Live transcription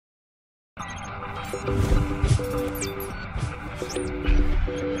Hello,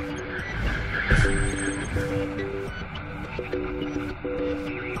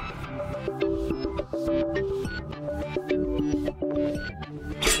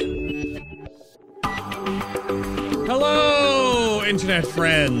 internet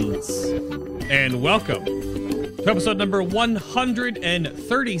friends, and welcome to episode number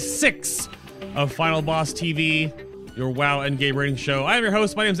 136 of Final Boss TV, your WoW Endgame rating show. I'm your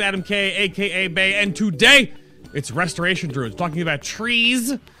host, my name is Adam K, aka Bay, and today it's Restoration Druids, talking about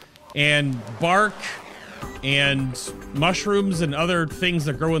trees and bark and mushrooms and other things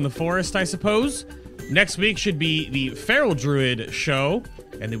that grow in the forest, I suppose. Next week should be the Feral Druid show,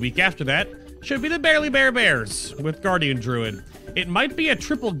 and the week after that should be the Barely Bear Bears with Guardian Druid. It might be a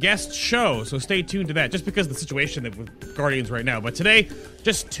triple guest show, so stay tuned to that, just because of the situation with Guardians right now. But today,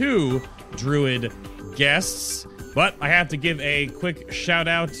 just 2 Druid guests. But I have to give a quick shout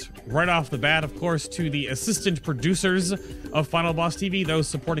out right off the bat, of course, to the assistant producers of Final Boss TV, those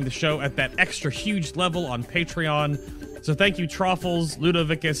supporting the show at that extra huge level on Patreon. So thank you, Troffles,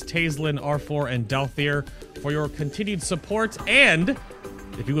 Ludovicus, Taislin, R4, and Dalthir for your continued support. And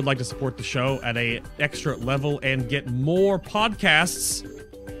if you would like to support the show at an extra level and get more podcasts,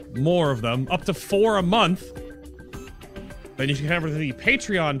 more of them, up to 4 a month, then you should head over to the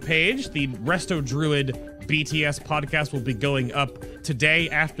Patreon page. The Resto Druid BTS podcast will be going up today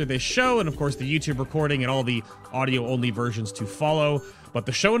after this show, and of course the YouTube recording and all the audio-only versions to follow. But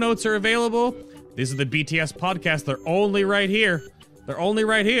the show notes are available. These are the BTS podcasts. They're only right here. They're only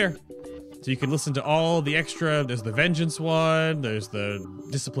right here. So you can listen to all the extra. There's the Vengeance one, there's the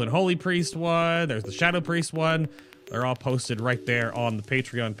Discipline Holy Priest one, there's the Shadow Priest one. They're all posted right there on the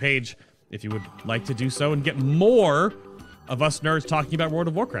Patreon page if you would like to do so and get more of us nerds talking about World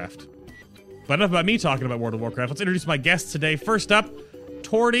of Warcraft. But enough about me talking about World of Warcraft. Let's introduce my guests today. First up,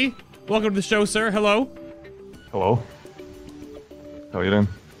 Tordy. Welcome to the show, sir. Hello. Hello. How are you doing?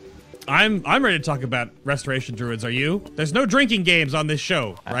 I'm ready to talk about Restoration Druids. Are you? There's no drinking games on this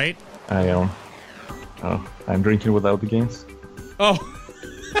show, right? I am. I'm drinking without the games. Oh.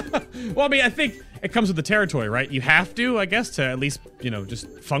 Well, I mean, I think it comes with the territory, right? You have to, I guess, to at least, just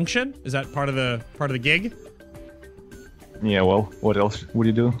function. Is that part of the gig? Yeah, well, what else would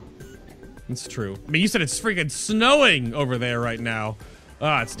you do? It's true. I mean, you said it's freaking snowing over there right now.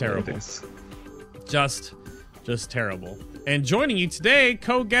 Ah, it's terrible. Yeah, it is. Just terrible. And joining you today,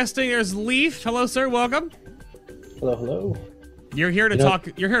 co-guesting, there's Leaf. Hello, sir. Welcome. Hello, hello. You're here to talk.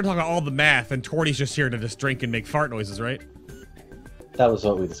 You're here to talk about all the math, and Tordy's just here to just drink and make fart noises, right? That was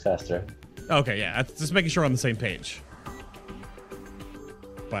what we discussed, right? Okay, yeah. That's just making sure we're on the same page.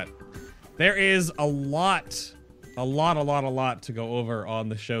 But there is a lot to go over on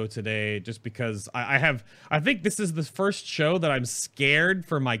the show today, just because I think this is the first show that I'm scared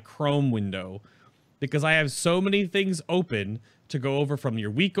for my Chrome window, because I have so many things open to go over, from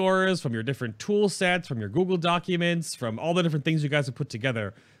your weak auras, from your different tool sets, from your Google documents, from all the different things you guys have put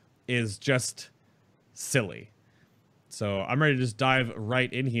together, is just silly. So I'm ready to just dive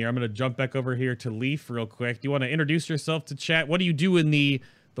right in here. I'm going to jump back over here to Leaf real quick. Do you want to introduce yourself to chat? What do you do in the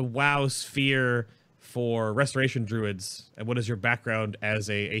WoW sphere for Restoration Druids, and what is your background as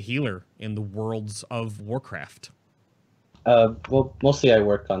a healer in the worlds of Warcraft? Well, mostly I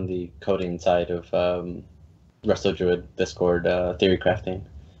work on the coding side of Resto Druid Discord theory crafting.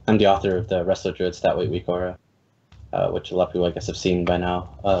 I'm the author of the Resto Druid Statweight Weak Aura, which a lot of people, I guess, have seen by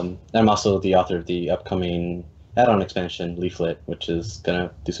now. And I'm also the author of the upcoming add-on expansion, Leaflet, which is going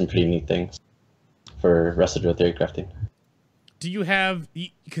to do some pretty neat things for Resto Druid theory crafting. Do you have,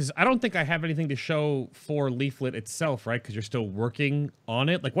 because I don't think I have anything to show for Leaflet itself, right? Because you're still working on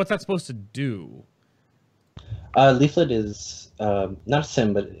it. Like, what's that supposed to do? Leaflet is not a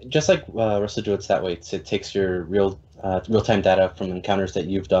sim, but just like Resto Druid Statweights, it takes your real-time data from encounters that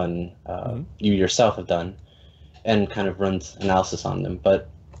you've done, you yourself have done, and kind of runs analysis on them. But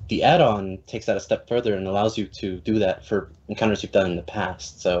the add-on takes that a step further and allows you to do that for encounters you've done in the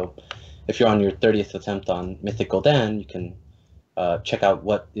past. So if you're on your 30th attempt on Mythic Gul'dan, you can check out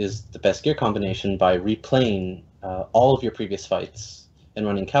what is the best gear combination by replaying all of your previous fights and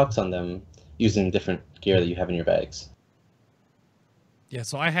running calcs on them using different gear that you have in your bags. Yeah,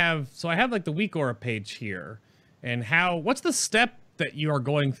 so I have like the weak aura page here, and what's the step that you are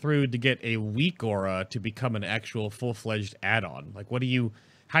going through to get a weak aura to become an actual full-fledged add-on? Like,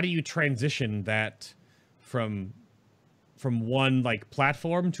 how do you transition that from one like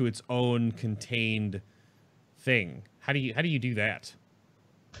platform to its own contained thing? How do you do that?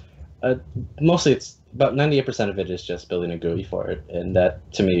 Mostly it's about 98% of it is just building a GUI for it, and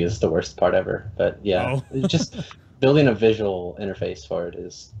that to me is the worst part ever. But yeah, just building a visual interface for it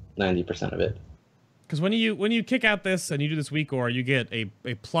is 90% of it. Because when you kick out this and you do this weak aura, you get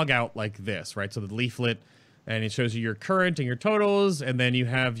a plug out like this, right? So the leaflet, and it shows you your current and your totals, and then you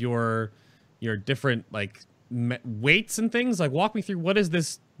have your different like weights and things. Like, walk me through what does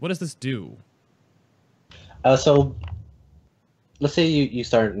this do? So let's say you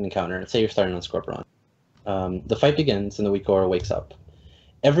start an encounter. Let's say you're starting on Scorpion. The fight begins and the weak aura wakes up.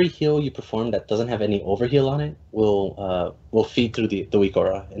 Every heal you perform that doesn't have any overheal on it will feed through the weak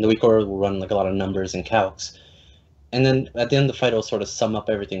aura, and the weak aura will run like a lot of numbers and calcs. And then at the end of the fight, it'll sort of sum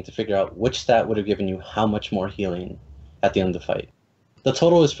up everything to figure out which stat would have given you how much more healing at the end of the fight. The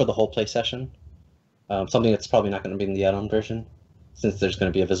total is for the whole play session, something that's probably not going to be in the add-on version, since there's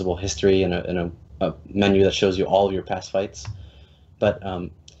going to be a visible history and a menu that shows you all of your past fights. But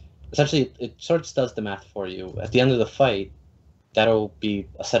essentially, it sort of does the math for you. At the end of the fight, that'll be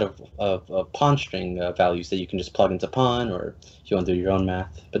a set of pawn string values that you can just plug into pawn, or if you want to do your own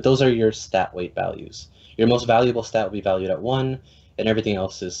math. But those are your stat weight values. Your most valuable stat will be valued at 1, and everything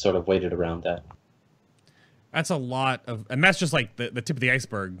else is sort of weighted around that. That's a lot of, and that's just like the tip of the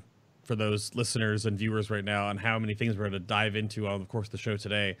iceberg for those listeners and viewers right now on how many things we're going to dive into on the course of the show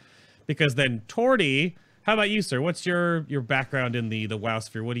today. Because then, Torty, how about you, sir? What's your background in the WoW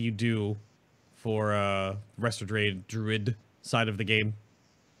sphere? What do you do for Restored Druid side of the game?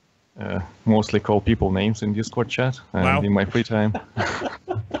 Mostly call people names in Discord chat, and wow. in my free time,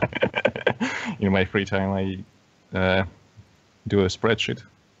 I do a spreadsheet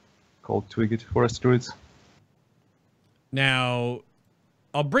called Twigit Forest Druids. Now,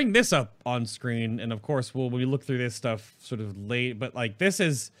 I'll bring this up on screen, and of course, when we look through this stuff sort of late, but like this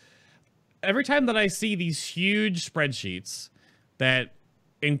is, every time that I see these huge spreadsheets that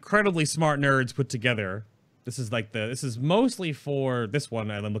incredibly smart nerds put together, this is mostly for this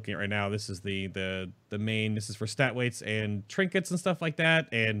one I'm looking at right now. This is the main, this is for stat weights and trinkets and stuff like that,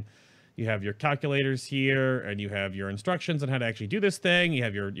 and you have your calculators here, and you have your instructions on how to actually do this thing. You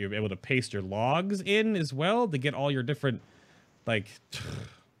have you're able to paste your logs in as well to get all your different, like...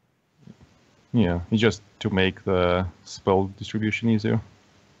 Yeah, just to make the spell distribution easier.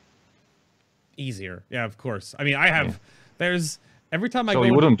 Easier, yeah, of course. I mean, I have... Yeah. There's... Every time I go... So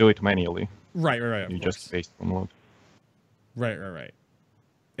you wouldn't do it manually. Right, you just paste them out. Right.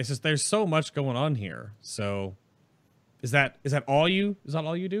 It's just there's so much going on here. So... Is that all you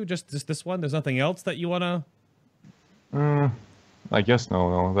do? Just this one? There's nothing else that you wanna? I guess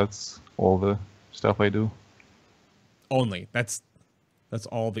no. That's all the stuff I do. Only that's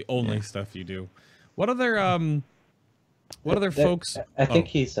all the only stuff you do. What other folks? I think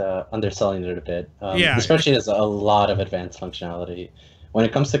he's underselling it a bit. Yeah, the spreadsheet has a lot of advanced functionality. When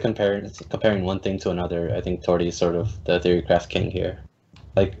it comes to comparing one thing to another, I think Torty is sort of the Theorycraft king here.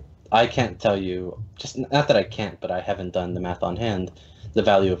 Like, I can't tell you, just not that I can't, but I haven't done the math on hand, the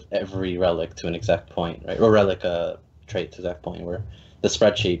value of every relic to an exact point, right? Or relic trait to exact point, where the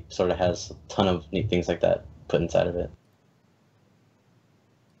spreadsheet sort of has a ton of neat things like that put inside of it.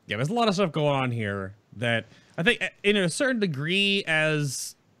 Yeah, there's a lot of stuff going on here that I think, in a certain degree,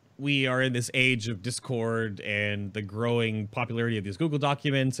 as we are in this age of Discord and the growing popularity of these Google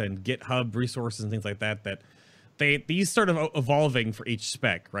documents and GitHub resources and things like that, these sort of evolving for each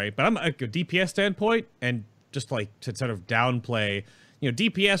spec, right? But I'm like a DPS standpoint, and just like to sort of downplay,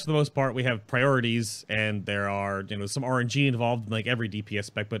 DPS for the most part, we have priorities, and there are some RNG involved in like every DPS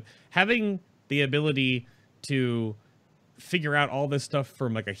spec. But having the ability to figure out all this stuff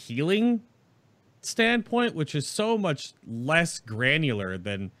from like a healing standpoint, which is so much less granular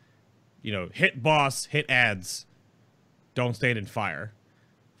than hit boss, hit ads, don't stand in fire.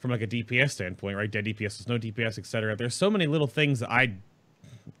 From like a DPS standpoint, right? Dead DPS, there's no DPS, etc. There's so many little things that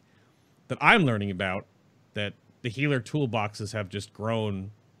I'm learning about, that the healer toolboxes have just grown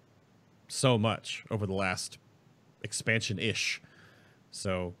so much over the last expansion-ish.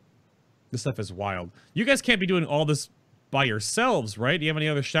 So this stuff is wild. You guys can't be doing all this by yourselves, right? Do you have any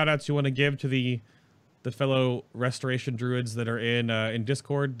other shout-outs you want to give to the fellow restoration druids that are in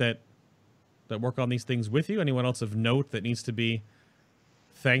Discord that work on these things with you? Anyone else of note that needs to be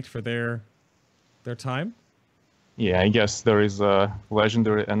thanked for their time? Yeah, I guess there is a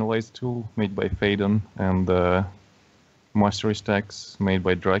legendary analyze tool made by Faden and mastery stacks made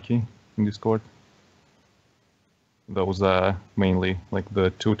by Draki in Discord. Those are mainly like the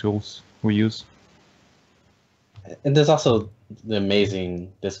two tools we use. And there's also the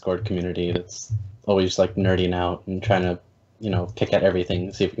amazing Discord community that's always like nerding out and trying to, pick at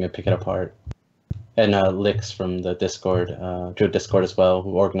everything, see if we can pick it apart. And Lix from the Discord, Druid Discord as well,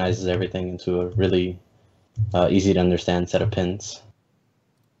 who organizes everything into a really easy to understand set of pins.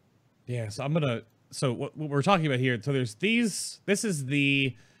 Yeah, so what we're talking about here, so there's these, this is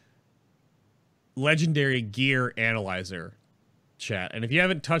the legendary gear analyzer, chat. And if you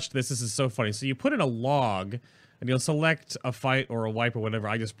haven't touched this, this is so funny. So you put in a log, and you'll select a fight or a wipe or whatever.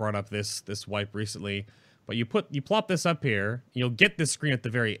 I just brought up this wipe recently, but you plop this up here. You'll get this screen at the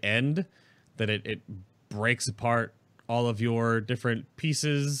very end that it breaks apart all of your different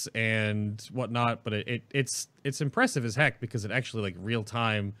pieces and whatnot. But it's impressive as heck because it actually like real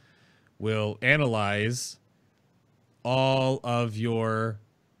time will analyze all of your.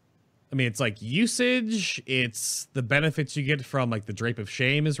 I mean, it's like usage, it's the benefits you get from like the Drape of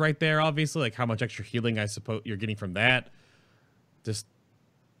Shame is right there, obviously, like how much extra healing I suppose you're getting from that. Just,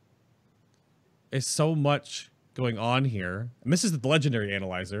 there's so much going on here. And this is the legendary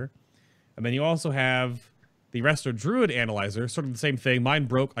analyzer. And then you also have the Resto Druid analyzer, sort of the same thing. Mine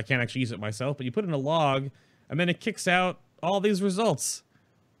broke, I can't actually use it myself, but you put in a log, and then it kicks out all these results.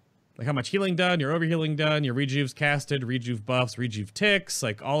 Like how much healing done, your overhealing done, your rejuves casted, rejuve buffs, rejuve ticks,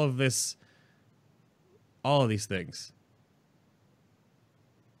 like all of this, all of these things.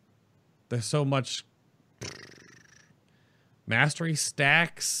 There's so much mastery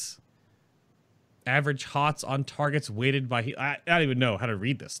stacks, average hots on targets weighted by I don't even know how to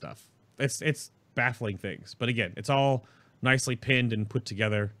read this stuff. It's baffling things. But again, it's all nicely pinned and put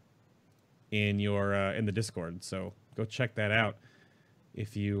together in your in the Discord. So go check that out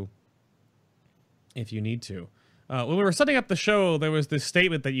if you need to. When we were setting up the show, there was this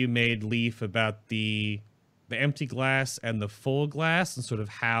statement that you made, Leaf, about the empty glass and the full glass and sort of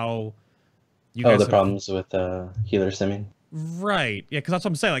how you guys the problems with healer simming. Right. Yeah, because that's what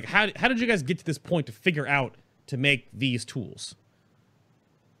I'm saying. Like, how did you guys get to this point to figure out to make these tools?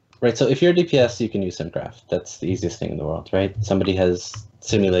 Right, so if you're a DPS, you can use SimCraft. That's the easiest thing in the world, right? Somebody has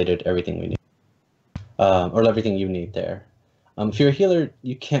simulated everything we need. Or everything you need there. If you're a healer,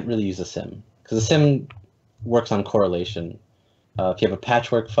 you can't really use a sim. Because a sim works on correlation. If you have a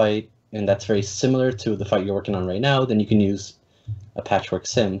patchwork fight, and that's very similar to the fight you're working on right now, then you can use a patchwork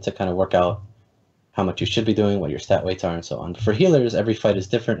sim to kind of work out how much you should be doing, what your stat weights are, and so on. For healers, every fight is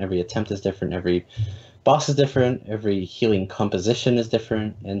different, every attempt is different, every boss is different, every healing composition is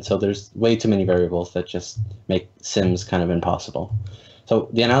different, and so there's way too many variables that just make sims kind of impossible. So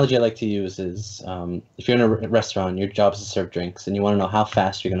the analogy I like to use is if you're in a restaurant, your job is to serve drinks, and you want to know how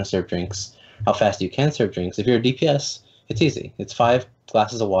fast you're going to serve drinks, how fast you can serve drinks. If you're a DPS, it's easy. It's 5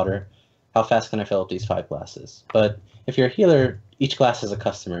 glasses of water. How fast can I fill up these 5 glasses? But if you're a healer, each glass is a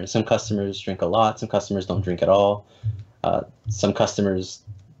customer. Some customers drink a lot. Some customers don't drink at all. Some customers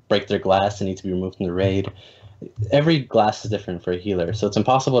break their glass and need to be removed from the raid. Every glass is different for a healer, so it's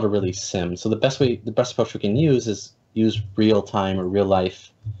impossible to really sim. So the best approach we can use is use real time or real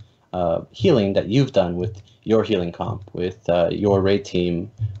life healing that you've done with your healing comp, with your raid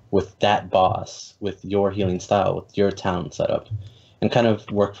team, with that boss, with your healing style, with your town setup, and kind of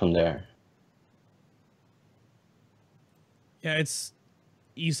work from there. Yeah,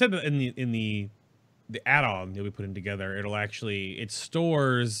 you said that in the add-on you'll be putting together, it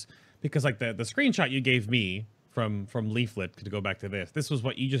stores, because like the screenshot you gave me from Leaflet, to go back to this was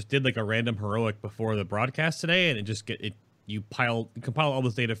what you just did, like a random heroic before the broadcast today, and you compile all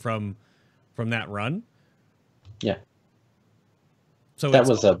this data from that run. Yeah. So that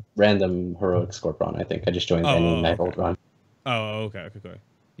was a random heroic Scorpion, I think. I just joined any night old run. Oh, okay.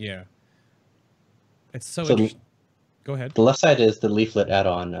 Yeah. It's so interesting. Go ahead. The left side is the Leaflet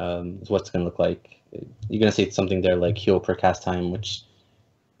add-on, is what it's going to look like. You're going to see something there like heal per cast time, which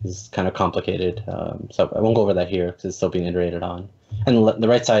is kind of complicated. So I won't go over that here because it's still being iterated on. And the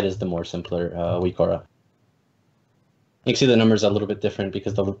right side is the more simpler Wikora. You can see the numbers are a little bit different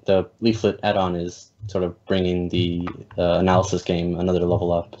because the Leaflet add-on is sort of bringing the analysis game another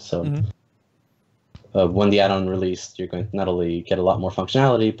level up. So when the add-on released, you're going to not only get a lot more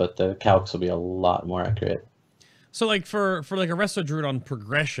functionality, but the calcs will be a lot more accurate. So like for like a Resto Druid on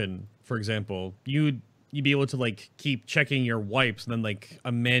progression, for example, you'd be able to like keep checking your wipes and then like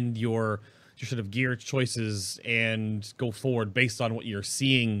amend your sort of gear choices and go forward based on what you're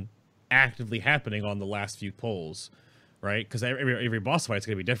seeing actively happening on the last few polls, right? Because every boss fight is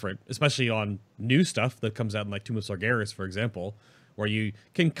going to be different, especially on new stuff that comes out in like Tomb of Sargeras, for example, where you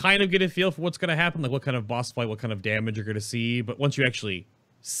can kind of get a feel for what's going to happen, like what kind of boss fight, what kind of damage you're going to see. But once you actually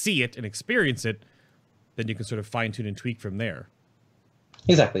see it and experience it, then you can sort of fine-tune and tweak from there.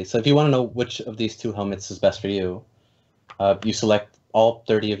 Exactly. So if you want to know which of these 2 helmets is best for you, you select all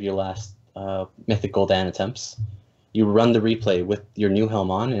 30 of your last Mythic Gul'dan attempts. You run the replay with your new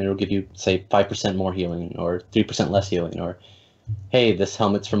helm on, and it'll give you, say, 5% more healing, or 3% less healing, or, hey, this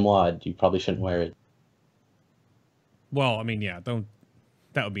helmet's from WoD, you probably shouldn't wear it. Well, I mean, yeah,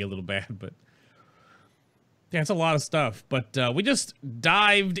 that would be a little bad, but Yeah, it's a lot of stuff, but we just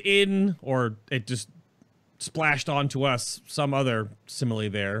dived in, or it just splashed onto us, some other simile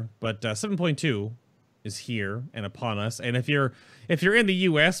there. But 7.2 is here and upon us. And if you're in the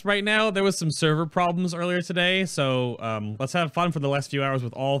US right now, there was some server problems earlier today. So let's have fun for the last few hours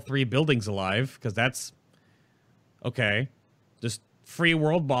with all 3 buildings alive, because that's okay. Just free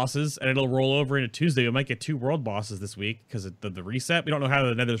world bosses, and it'll roll over into Tuesday. We might get 2 world bosses this week because of the reset. We don't know how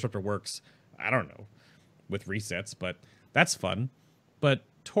the Nether Disruptor works. I don't know with resets, but that's fun. But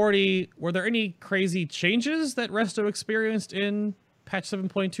Torty, were there any crazy changes that Resto experienced in patch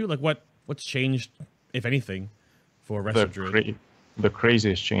 7.2? Like what's changed, if anything, for Resto Druid? The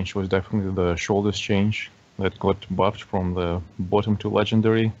craziest change was definitely the shoulders change that got buffed from the bottom 2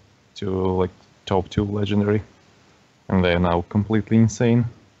 legendary to like top 2 legendary, and they are now completely insane.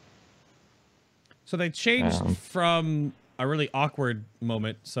 So they changed from a really awkward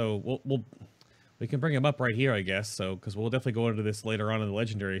moment. So we can bring them up right here, I guess. So because we'll definitely go into this later on in the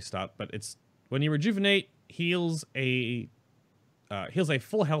legendary stuff. But it's when you rejuvenate, heals a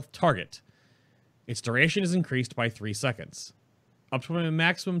full health target. Its duration is increased by 3 seconds, up to a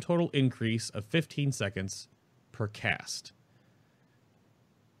maximum total increase of 15 seconds per cast.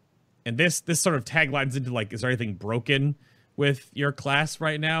 And this sort of taglines into like, is there anything broken with your class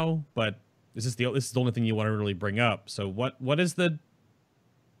right now? But this is the only thing you want to really bring up. So what's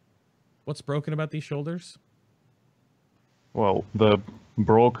broken about these shoulders? Well, the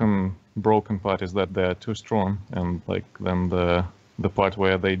broken part is that they're too strong, and like then the part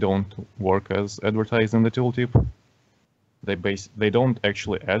where they don't work as advertised in the tooltip, they don't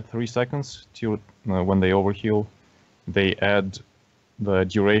actually add 3 seconds to when they overheal. They add the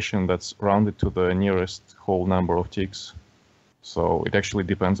duration that's rounded to the nearest whole number of ticks. So it actually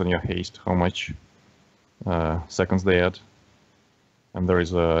depends on your haste how much seconds they add, and there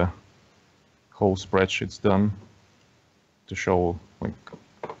is a whole spreadsheets done to show like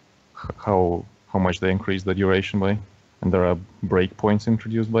how much they increase the duration by, and there are breakpoints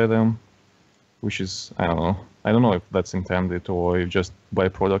introduced by them, which is I don't know if that's intended or if just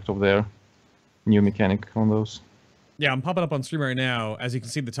byproduct of their new mechanic on those. Yeah, I'm popping up on stream right now, as you can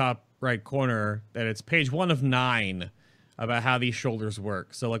see in the top right corner, that it's page 1 of 9 about how these shoulders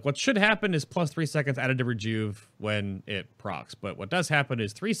work. So like what should happen is plus 3 seconds added to rejuve when it procs. But what does happen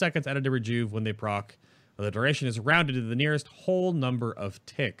is 3 seconds added to rejuve when they proc. The duration is rounded to the nearest whole number of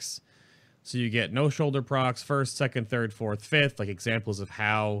ticks. So you get no shoulder procs, 1st, 2nd, 3rd, 4th, 5th, like examples of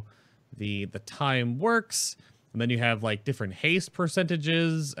how the time works. And then you have like different haste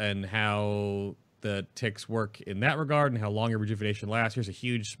percentages and how the ticks work in that regard and how long your rejuvenation lasts. Here's a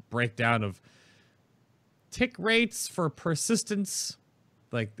huge breakdown of tick rates for persistence.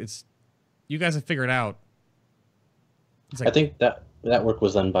 Like you guys have figured out. Like, I think that work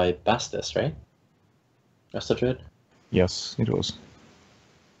was done by Bastis, right? Resto Druid? Yes, it was.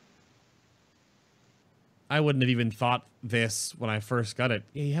 I wouldn't have even thought this when I first got it.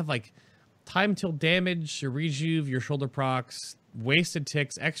 You have like time till damage, your rejuve, your shoulder procs, wasted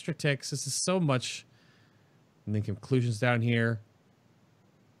ticks, extra ticks. This is so much. And then conclusions down here.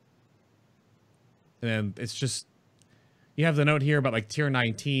 And then it's just, you have the note here about like tier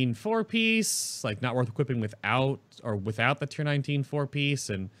 19 4-piece, like not worth equipping without the tier 19 4-piece.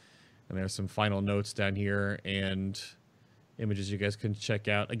 And there's some final notes down here and images you guys can check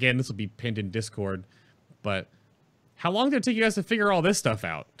out. Again, this will be pinned in Discord, but how long did it take you guys to figure all this stuff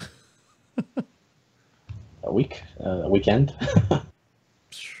out? A weekend.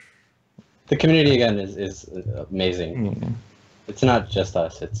 The community again is amazing. Mm-hmm. It's not just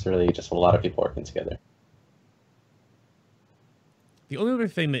us, it's really just a lot of people working together. The only other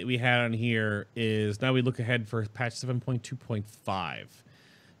thing that we had on here is now we look ahead for patch 7.2.5.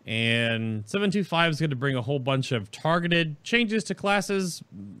 And 7.2.5 is going to bring a whole bunch of targeted changes to classes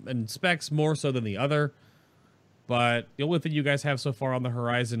and specs more so than the other. But the only thing you guys have so far on the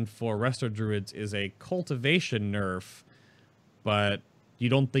horizon for Resto Druids is a cultivation nerf. But you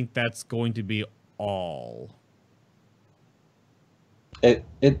don't think that's going to be all?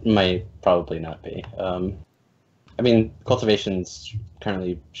 It might probably not be. I mean, cultivation's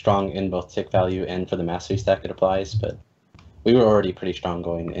currently strong in both tick value and for the mastery stack it applies, but we were already pretty strong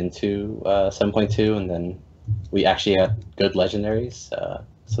going into 7.2, and then we actually had good legendaries,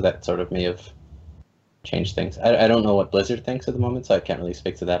 so that sort of may have changed things. I don't know what Blizzard thinks at the moment, so I can't really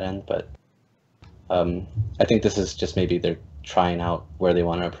speak to that end, but I think this is just maybe they're trying out where they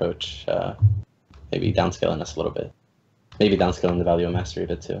want to approach, maybe downscaling us a little bit. Maybe downscaling the value of mastery a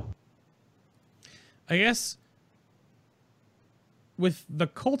bit too. I guess with the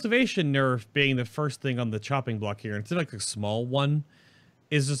cultivation nerf being the first thing on the chopping block here, it's like a small one.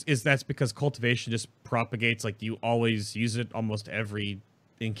 is that's because cultivation just propagates, like you always use it almost every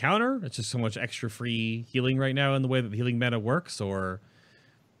encounter? It's just so much extra free healing right now in the way that the healing meta works, or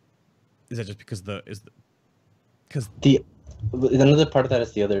is that just because another part of that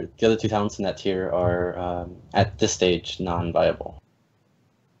is the other two talents in that tier are at this stage non-viable.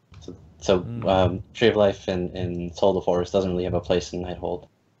 So Tree of Life and Soul of the Forest doesn't really have a place in Nighthold.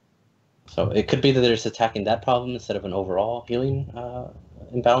 So it could be that they're just attacking that problem instead of an overall healing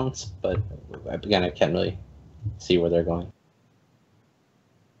imbalance, but again, I can't really see where they're going.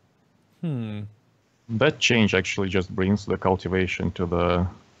 That change actually just brings the cultivation to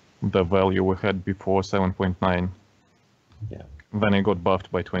the value we had before 7.9. Yeah. Then it got buffed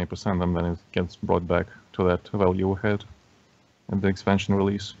by 20%, and then it gets brought back to that value we had at the expansion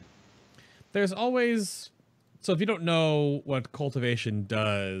release. There's always... So if you don't know what cultivation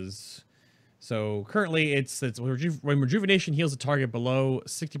does... So currently, it's when Rejuvenation heals a target below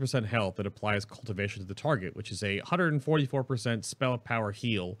 60% health, it applies Cultivation to the target, which is a 144% spell power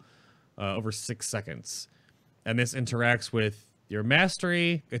heal over 6 seconds. And this interacts with your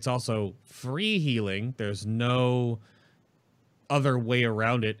mastery. It's also free healing. There's no other way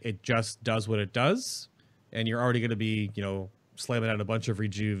around it. It just does what it does. And you're already going to be, slamming out a bunch of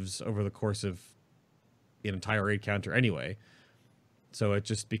rejuves over the course of an entire raid counter anyway. So it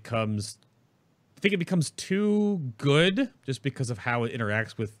just becomes... I think it becomes too good just because of how it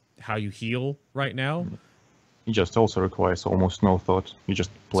interacts with how you heal right now. It just also requires almost no thought. You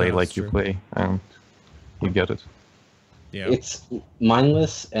just play like you play, and you get it. Yeah, it's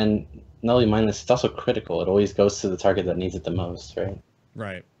mindless, and not only mindless, it's also critical. It always goes to the target that needs it the most, right?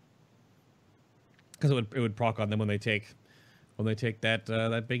 Right. Because it would proc on them when they take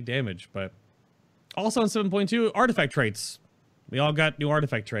that big damage. But also in 7.2, artifact traits. We all got new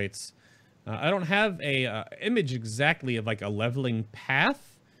artifact traits. I don't have a image exactly of like a leveling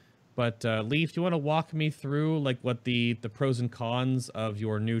path, but Leaf, do you want to walk me through like what the pros and cons of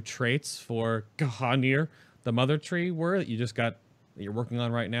your new traits for Gahanir, the Mother Tree, were that you're working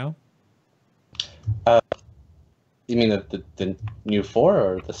on right now? You mean the new 4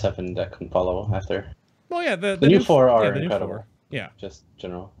 or the 7 that can follow after? Well, yeah, the new 4 are the incredible. New 4. Yeah, just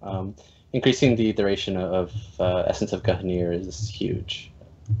general. Increasing the duration of Essence of Gahanir is huge,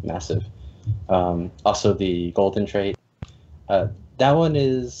 massive. Also the golden trait, that one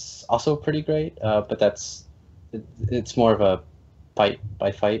is also pretty great, but it's more of a fight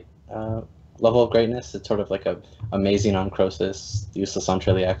level of greatness. It's sort of like a amazing on Crosis, useless on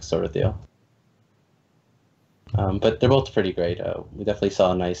Trilliax sort of deal. But they're both pretty great. We definitely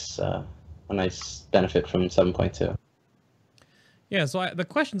saw a nice benefit from 7.2. Yeah, so the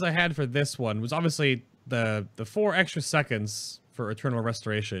questions I had for this one was obviously the 4 extra seconds for Eternal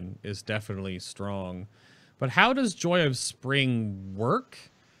Restoration is definitely strong. But how does Joy of Spring work?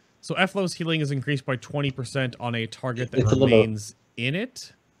 So Eflo's healing is increased by 20% on a target that remains in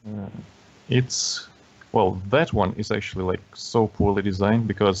it? That one is actually like so poorly designed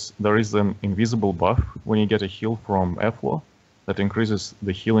because there is an invisible buff when you get a heal from Eflo that increases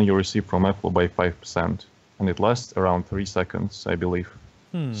the healing you receive from Eflo by 5%. And it lasts around 3 seconds, I believe.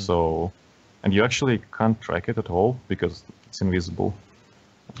 So, and you actually can't track it at all because it's invisible.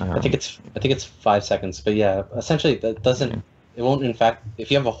 I think it's 5 seconds, but yeah, essentially that doesn't. Yeah. It won't. In fact, if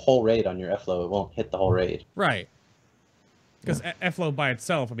you have a whole raid on your Eflo, it won't hit the whole raid. Right. Because Eflo by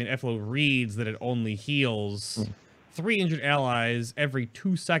itself, I mean, Eflo reads that it only heals 3 injured allies every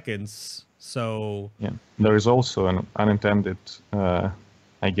 2 seconds. So yeah, there is also an unintended,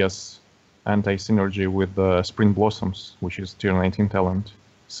 I guess, anti-synergy with Spring Blossoms, which is tier 19 talent,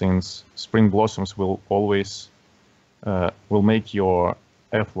 since Spring Blossoms will always will make your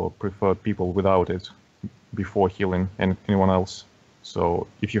Eflo prefer people without it before healing anyone else. So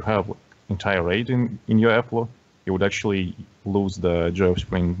if you have entire raid in your Eflo, you would actually lose the Joy of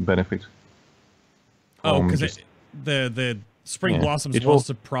Spring benefit. Oh, because the Spring Blossoms wants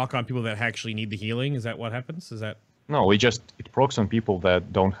to proc on people that actually need the healing? Is that what happens? Is that... No, it procs on people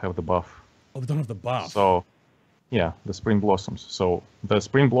that don't have the buff. Oh, they don't have the buff. So, yeah, the Spring Blossoms. So the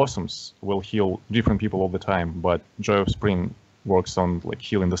Spring Blossoms will heal different people all the time, but Joy of Spring works on like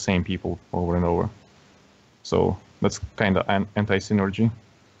healing the same people over and over. So that's kind of an anti-synergy.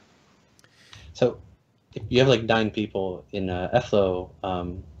 So if you have like 9 people in Eflo,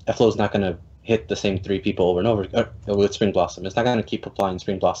 Eflo is not going to hit the same 3 people over and over with Spring Blossom. It's not going to keep applying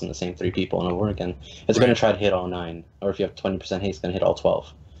Spring Blossom to the same 3 people and over again. It's going to try to hit all 9, or if you have 20% haste, it's going to hit all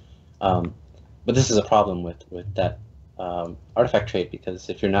 12. But this is a problem with that artifact trait, because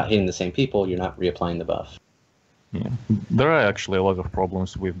if you're not hitting the same people, you're not reapplying the buff. Yeah, there are actually a lot of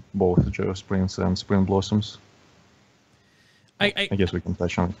problems with both Joy of Springs and Spring Blossoms. I guess we can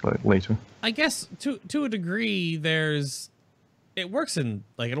touch on it later. I guess to a degree, it works in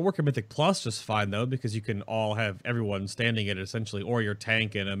it'll work in Mythic Plus just fine though, because you can all have everyone standing it essentially, or your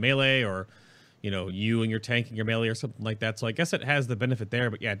tank in a melee, or you and your tank and your melee or something like that. So I guess it has the benefit there,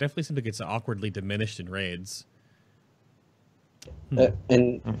 but yeah, it definitely seems like it's awkwardly diminished in raids.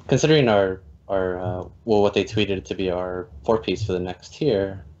 And considering our what they tweeted it to be our 4-piece for the next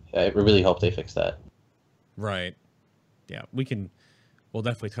tier, it really hope they fix that. Right. Yeah, we'll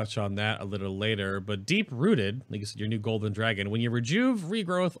definitely touch on that a little later. But Deep Rooted, like you said, your new Golden Dragon, when you rejuve,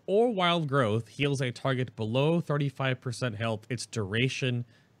 regrowth, or wild growth heals a target below 35% health, its duration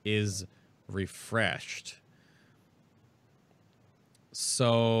is refreshed.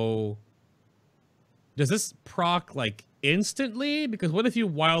 So does this proc instantly? Because what if you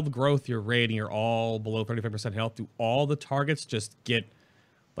wild growth your raid and you're all below 35% health? Do all the targets just get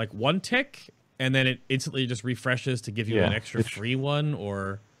one tick and then it instantly just refreshes to give you an extra free one?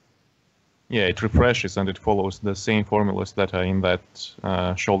 Or yeah, it refreshes and it follows the same formulas that are in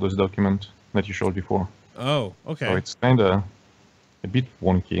that shoulders document that you showed before. Oh, okay. So it's kind of a bit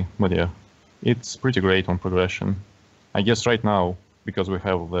wonky, but yeah, it's pretty great on progression. I guess right now, because we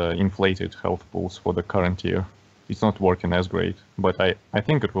have the inflated health pools for the current year, it's not working as great, but I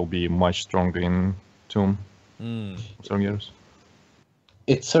think it will be much stronger in Tomb. Some years.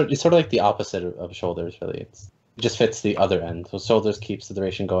 It's sort of like the opposite of shoulders, really. It just fits the other end. So shoulders keeps the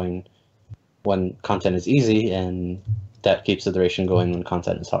duration going when content is easy, and that keeps the duration going when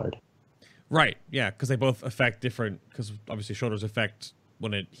content is hard. Right, yeah, because they both affect different, because obviously shoulders affect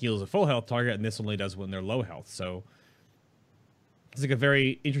when it heals a full health target, and this only does when they're low health. So it's a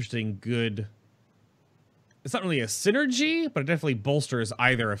very interesting, good... It's not really a synergy, but it definitely bolsters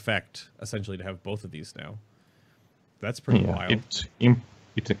either effect, essentially, to have both of these now. That's pretty wild.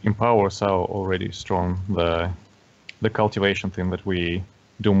 It empowers our already strong, the cultivation thing that we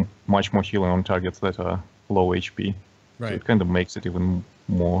do much more healing on targets that are low HP. Right. So it kind of makes it even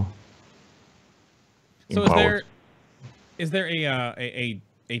more so empowered. Is there a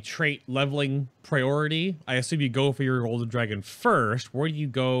trait leveling priority? I assume you go for your Golden Dragon first. Where do you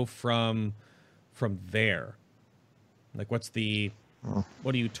go from there? What do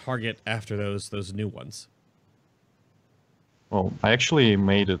you target after those new ones? Well, I actually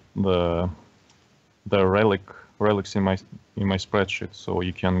made it the relics in my spreadsheet, so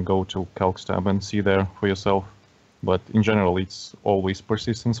you can go to Calcs tab and see there for yourself. But in general, it's always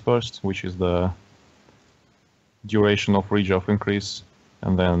persistence first, which is the duration of rejuve increase,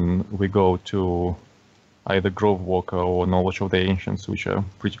 and then we go to either Grove Walker or Knowledge of the Ancients, which are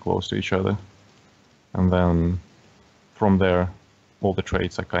pretty close to each other. And then from there, all the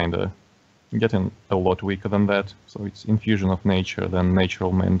traits are kind of getting a lot weaker than that. So it's Infusion of Nature, then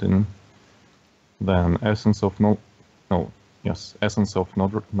Natural Mending, then Essence of Nordrassil,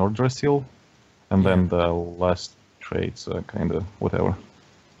 and then the last traits are kind of whatever.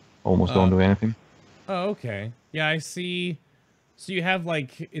 Almost don't do anything. Oh, okay. Yeah, I see. So you have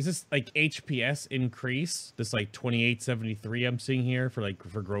is this HPS increase? This 2873 I'm seeing here for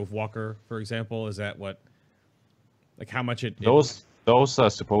Grove Walker, for example. Is that what? How much it? Those are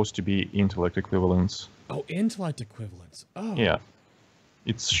supposed to be intellect equivalents. Oh, intellect equivalents. Oh. Yeah.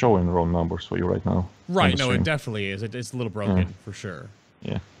 It's showing wrong numbers for you right now. Right, no, it definitely is. It's a little broken, for sure.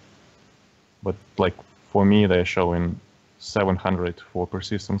 Yeah. But, for me, they're showing 700 for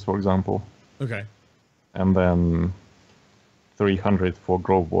persistence, for example. Okay. And then 300 for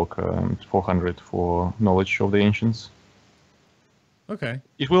Grove Walker and 400 for Knowledge of the Ancients. Okay.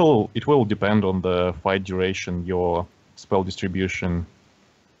 It will depend on the fight duration, your spell distribution,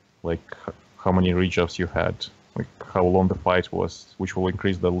 how many rejuves you had, how long the fight was, which will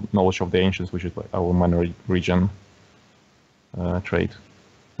increase the Knowledge of the Ancients, which is our mana regen trait.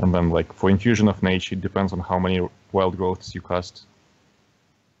 And then for Infusion of Nature, it depends on how many wild growths you cast.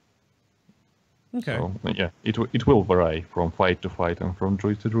 Okay. So, yeah, it will vary from fight to fight and from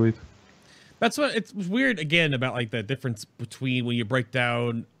druid to druid. That's what it's weird again about the difference between when you break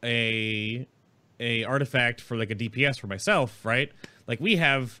down a artifact for a DPS for myself, right?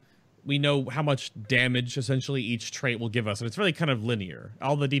 We know how much damage essentially each trait will give us, and it's really kind of linear.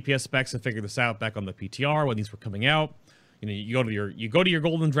 All the DPS specs have figured this out back on the PTR when these were coming out. You go to your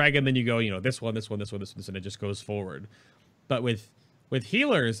Golden Dragon, then you go, this one, and it just goes forward. But with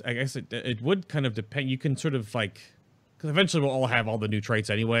healers, I guess it would kind of depend. You can sort of because eventually we'll all have all the new traits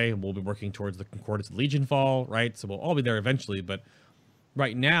anyway, and we'll be working towards the Concordance and Legion Fall, right? So we'll all be there eventually. But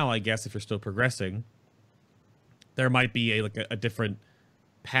right now, I guess if you're still progressing, there might be a different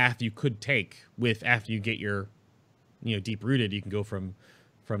path you could take after you get your Deep Rooted. You can go from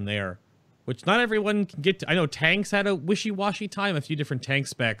there. which not everyone can get to. I know tanks had a wishy-washy time. A few different tank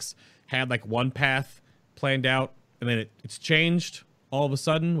specs had like one path planned out, and then it's changed all of a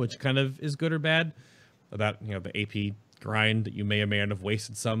sudden, which kind of is good or bad about, you know, the AP grind that you may or may not have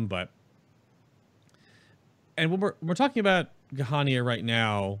wasted some. But and when we're talking about Gahania right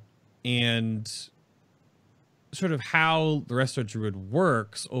now and sort of how the Resto Druid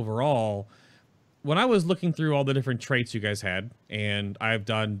works overall, when I was looking through all the different traits you guys had, and I've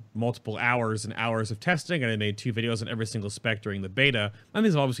done multiple hours and hours of testing, and I made 2 videos on every single spec during the beta, and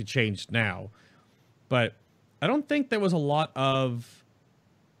these have obviously changed now, but I don't think there was a lot of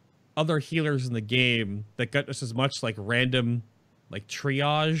other healers in the game that got just as much like random, like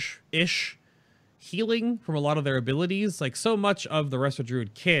triage-ish healing from a lot of their abilities. Like, so much of the Resto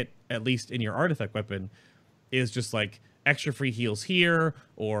Druid kit, at least in your artifact weapon, is just like extra free heals here,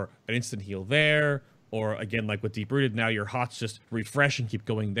 or an instant heal there, or again, like with Deep Rooted, now your hots just refresh and keep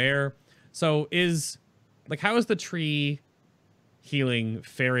going there. So how is the tree healing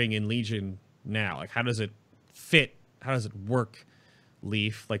faring in Legion now? Like, how does it fit? How does it work,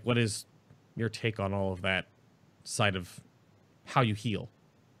 Leaf? Like, what is your take on all of that side of how you heal?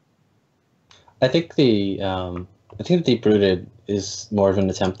 I think the Deep Rooted is more of an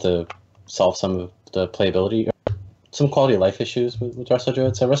attempt to solve some of the playability, some quality of life issues with Resto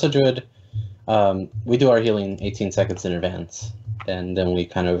Druid. So Resto Druid, we do our healing 18 seconds in advance, and then we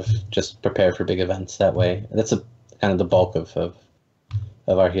kind of just prepare for big events that way. That's kind of the bulk of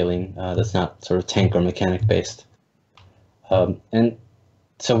our healing. That's not sort of tank or mechanic based. And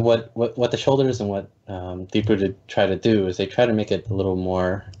so what the shoulders and what Deep Rooted try to do is they try to make it a little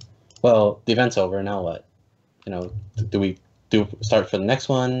more, well, the event's over, now what? You know, do we start for the next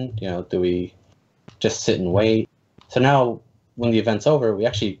one? You know, do we just sit and wait? So now, when the event's over, we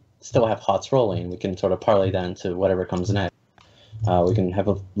actually still have HOTS rolling. We can sort of parlay that into whatever comes next. We can have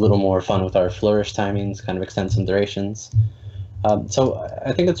a little more fun with our flourish timings, kind of extend some durations. So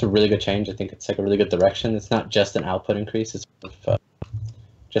I think it's a really good change. I think it's like a really good direction. It's not just an output increase. It's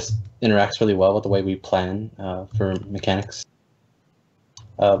just interacts really well with the way we plan for mechanics.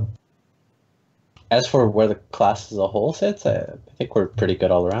 As for where the class as a whole sits, I think we're pretty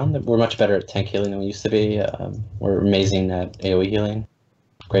good all around. We're much better at tank healing than we used to be. We're amazing at AoE healing,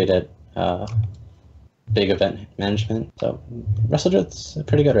 great at big event management. So Resto Druid's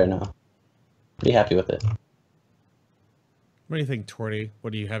pretty good right now. Pretty happy with it. What do you think, Torty?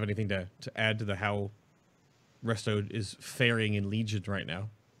 What do you have anything to add to how Resto is faring in Legion right now?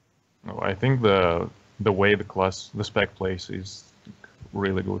 Oh, I think the way the spec plays is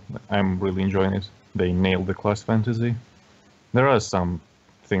really good. I'm really enjoying it. They nailed the class fantasy. There are some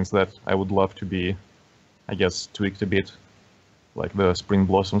things that I would love to be, I guess, tweaked a bit, like the Spring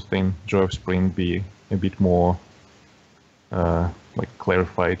Blossoms thing. Joy of Spring be a bit more like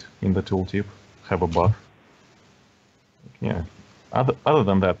clarified in the tooltip, have a buff. Yeah. Other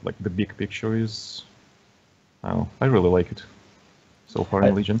than that, like the big picture is, I really like it so far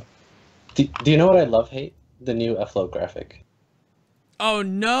in Legion. Do you know what I love hate? The new F-Load graphic. Oh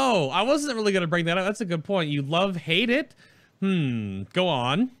no, I wasn't really going to bring that up. That's a good point. You hate it? Go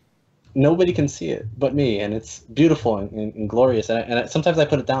on. Nobody can see it but me, and it's beautiful and glorious. And sometimes I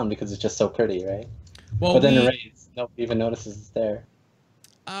put it down because it's just so pretty, right? Well, but then erase, nobody even notices it's there.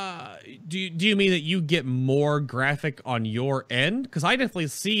 Do you mean that you get more graphic on your end? Because I definitely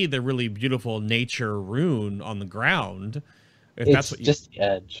see the really beautiful nature rune on the ground. It's just the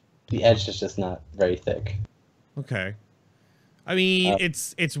edge. The edge is just not very thick. Okay. I mean,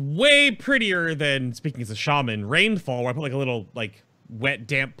 it's way prettier than, speaking as a shaman, Rainfall, where I put like a little like wet,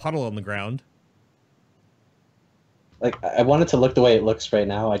 damp puddle on the ground. Like, I wanted to look the way it looks right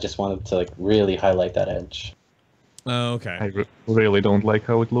now. I just wanted to like really highlight that edge. Oh, okay. I really don't like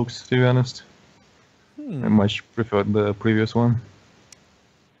how it looks, to be honest. I much prefer the previous one.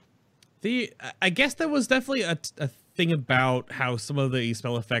 I guess there was definitely a thing about how some of the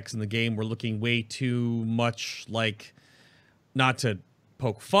spell effects in the game were looking way too much like, not to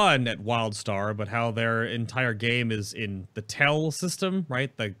poke fun at WildStar, but how their entire game is in the tell system,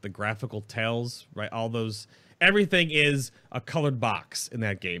 right? The graphical tells, right? All those, everything is a colored box in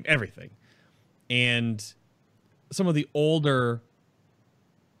that game, everything. And some of the older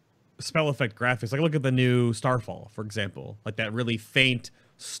spell effect graphics, like look at the new Starfall, for example, like that really faint,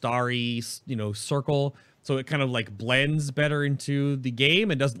 starry, circle. So it kind of like blends better into the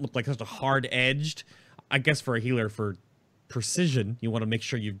game. It doesn't look like such a hard edged, I guess for a healer, for precision, you want to make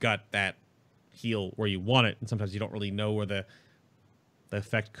sure you've got that heal where you want it, and sometimes you don't really know where the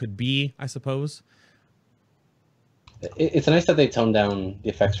effect could be, I suppose. It's nice that they toned down the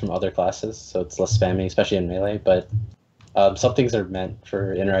effects from other classes, so it's less spammy, especially in melee, but Some things are meant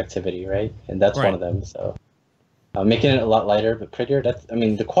for interactivity, right? And that's Right. one of them. So making it a lot lighter but prettier. I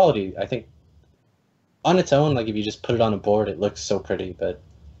mean, the quality, I think, on its own, like if you just put it on a board, it looks so pretty. But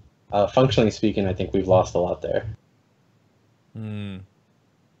functionally speaking, I think we've lost a lot there. Hmm.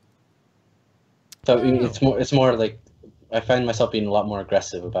 So I mean, it's more like I find myself being a lot more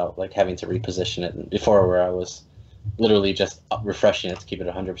aggressive about like having to reposition it before, where I was literally just refreshing it to keep it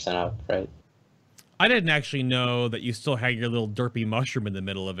 100% up, right? I didn't actually know that you still had your little derpy mushroom in the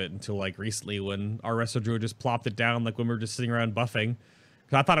middle of it until like recently when our Resto Druid just plopped it down like when we were just sitting around buffing.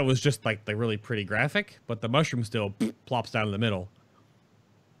 Because I thought it was just like the really pretty graphic, but the mushroom still plops down in the middle.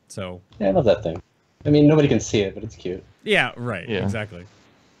 So Yeah, I love that thing. I mean, nobody can see it, but it's cute. yeah, right, Yeah. exactly.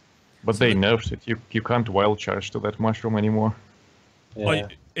 But they nerfed it. You can't wild charge to that mushroom anymore. Yeah. Well,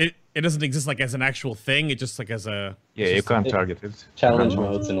 it doesn't exist like as an actual thing. It just like as a Yeah, it's you just- can't target it. Challenge Oh.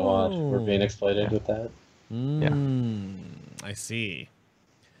 modes in WoD were being exploited with that. I see.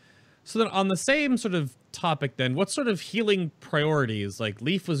 So then on the same sort of topic then, what sort of healing priorities? Like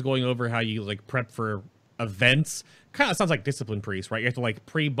Leaf was going over how you like prep for events. Kind of sounds like Discipline Priest, right? You have to like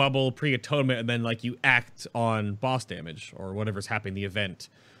pre-bubble, pre-atonement, and then like you act on boss damage or whatever's happening the event.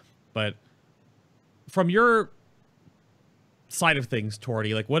 But from your side of things,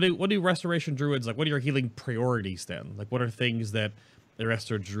 Torty, like what do Restoration Druids, like what are your healing priorities then? Like what are things that the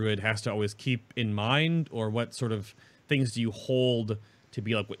Resto Druid has to always keep in mind, or what sort of things do you hold to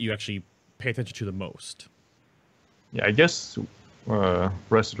be like what you actually pay attention to the most? Yeah, I guess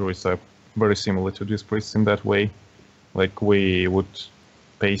Resto Druids are very similar to these priests in that way. Like we would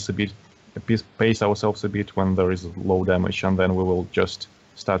pace ourselves a bit when there is low damage, and then we will just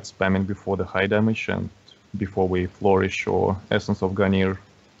start spamming before the high damage and before we Flourish or Essence of Ganir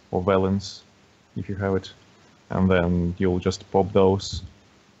or Valence, if you have it. And then you'll just pop those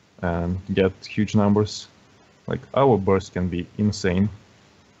and get huge numbers. Like our burst can be insane.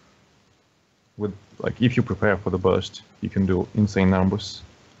 With like if you prepare for the burst, you can do insane numbers.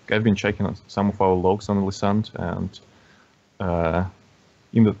 I've been checking on some of our logs on Lysand, and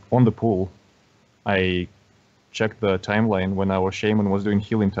on the pool, I checked the timeline when our shaman was doing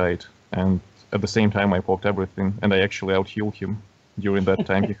Healing Tide, and at the same time I popped everything, and I actually out-healed him during that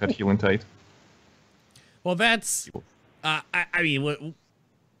time he had Healing Tide. Well, that's, I mean,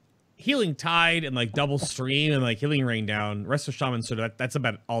 Healing Tide and like Double Stream and like Healing Rain Down, Resto Shaman, sort of that's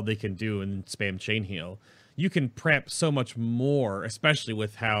about all they can do and spam Chain Heal. You can prep so much more, especially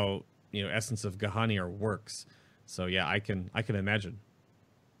with how, you know, Essence of Gahanir works. So yeah, I can imagine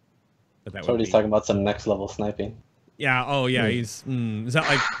that would He's be. talking about some next level sniping. Yeah, oh yeah, he's, is that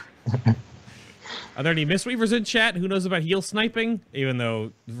like, are there any Mistweavers in chat? Who knows about heal sniping? Even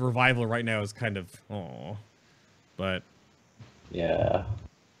though Revival right now is kind of, but Yeah.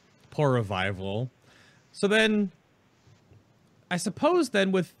 poor Revival. So then, I suppose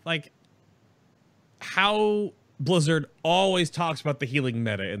then with like how Blizzard always talks about the healing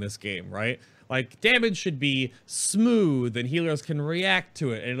meta in this game, right? Like damage should be smooth and healers can react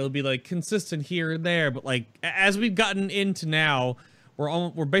to it and it'll be like consistent here and there. But like as we've gotten into now,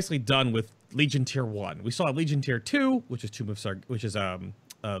 we're basically done with Legion Tier 1. We still have Legion Tier 2, which is the Tomb of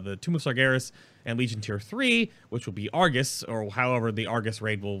Sargeras, and Legion Tier 3, which will be Argus, or however the Argus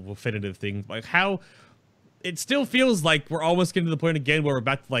raid will fit into things. Like how it still feels like we're almost getting to the point again where we're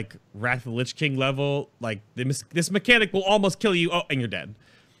about to like Wrath of the Lich King level. Like this mechanic will almost kill you, and you're dead.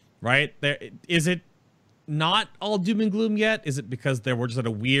 Right? Is it not all doom and gloom yet? Is it because we're just at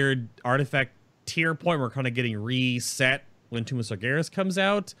a weird artifact tier point where we're kind of getting reset when Tomb of Sargeras comes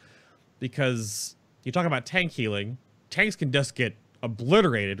out? Because you talk about tank healing, tanks can just get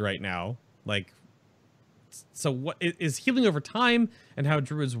obliterated right now. Like, so what is healing over time and how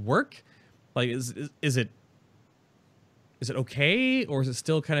druids work? Like, is it okay, or is it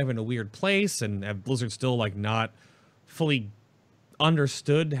still kind of in a weird place? And have Blizzard still like not fully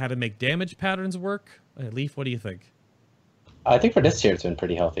understood how to make damage patterns work? Leaf, what do you think? I think for this tier it's been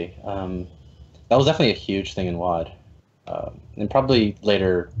pretty healthy. That was definitely a huge thing in WoD. And probably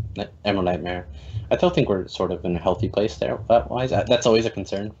later Emerald Nightmare. I still think we're sort of in a healthy place there, that-wise. That's always a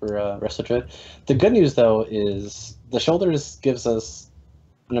concern for Resto Druid. The good news, though, is the Shoulders gives us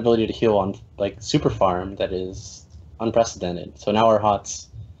an ability to heal on like super farm that is unprecedented. So now our HOTS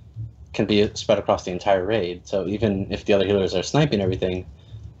can be spread across the entire raid. So even if the other healers are sniping everything,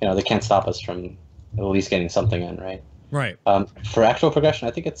 you know, they can't stop us from at least getting something in, right? Right. For actual progression,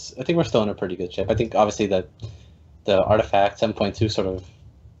 I think we're still in a pretty good shape. I think obviously the artifact 7.2 sort of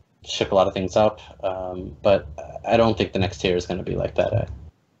shook a lot of things up, but I don't think the next tier is going to be like that.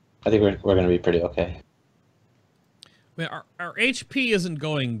 I think we're going to be pretty okay. I mean, our HP isn't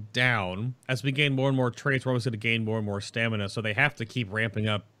going down. As we gain more and more traits, we're always going to gain more and more stamina, so they have to keep ramping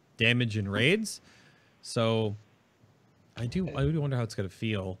up damage in raids. So I do wonder how it's going to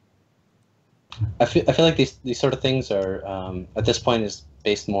feel. I feel like these sort of things are at this point is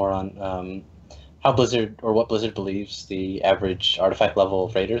based more on how Blizzard or what Blizzard believes the average artifact level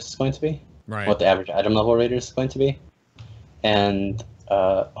of raiders is going to be, Right. what the average item level raiders is going to be, and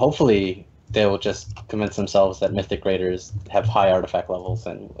hopefully they will just convince themselves that Mythic raiders have high artifact levels,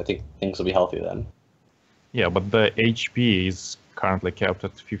 and I think things will be healthy then. Yeah, but the HP is currently capped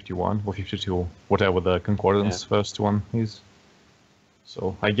at 51 or 52, whatever the Concordance first one is.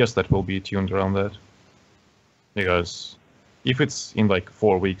 So I guess that will be tuned around that. Because if it's in like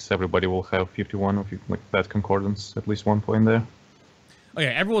 4 weeks, everybody will have 51 or like that Concordance, at least 1 point there. Oh yeah,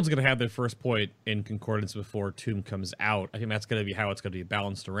 everyone's going to have their first point in Concordance before Tomb comes out. I think that's going to be how it's going to be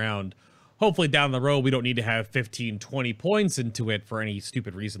balanced around. Hopefully down the road, we don't need to have 15, 20 points into it for any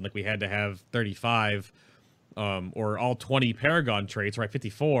stupid reason, like we had to have 35 or all 20 Paragon traits, right?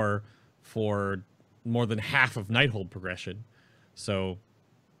 54 for more than half of Nighthold progression. So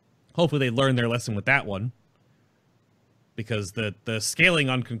hopefully they learn their lesson with that one, because the scaling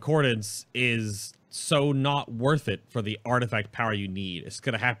on Concordance is so not worth it for the artifact power you need. It's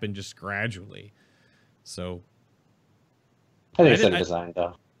going to happen just gradually. So I think it's a design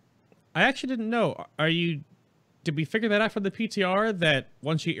though. I actually didn't know. Did we figure that out from the PTR, that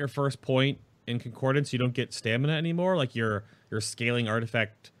once you hit your first point in Concordance, you don't get stamina anymore? Like your scaling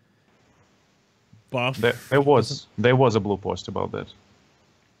artifact buff? There was a blue post about that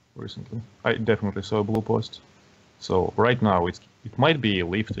recently. I definitely saw a blue post. So right now it might be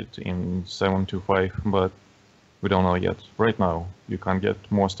lifted in 725, but we don't know yet. Right now you can't get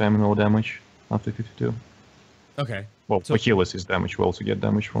more stamina or damage after 52. Okay. Well, So- Achilles is damage. We also get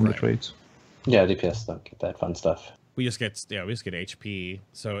damage from the traits. Yeah, DPS don't get that fun stuff. We just get HP.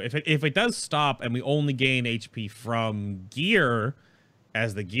 So if it does stop and we only gain HP from gear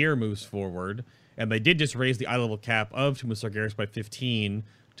as the gear moves forward, and they did just raise the eye level cap of Tomb of Sargeras by 15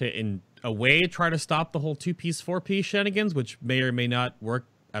 to in a way try to stop the whole 2-piece 4-piece shenanigans, which may or may not work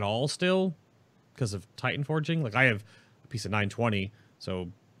at all still because of Titan forging. Like I have a piece of 920, so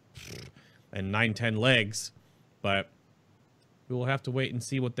and 910 legs, but we will have to wait and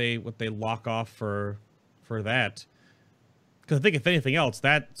see what they lock off for that. Because I think if anything else,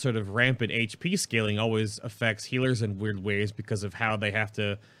 that sort of rampant HP scaling always affects healers in weird ways because of how they have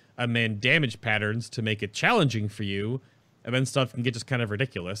to amend damage patterns to make it challenging for you, and then stuff can get just kind of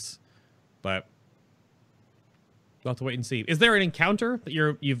ridiculous. But we'll have to wait and see. Is there an encounter that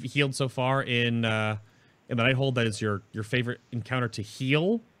you've healed so far in the Nighthold that is your favorite encounter to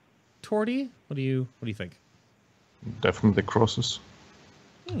heal, Torty? What do you think? Definitely Crosses.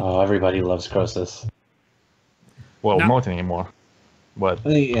 Oh, everybody loves Crosus. Well, Now- not anymore. But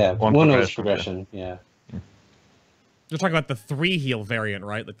Yeah, On one knows progression, progression. Yeah. You're talking about the 3 heal variant,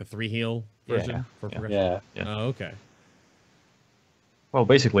 right? Like the 3 heal version Yeah. for Yeah. progression? Yeah. Oh, okay. well,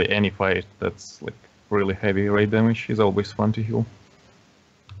 basically any fight that's like really heavy raid damage is always fun to heal.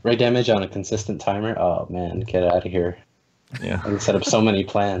 Raid damage on a consistent timer. Oh man, get out of here! Yeah. I can set up so many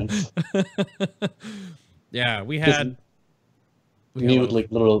plans. Yeah, we Just had Me with like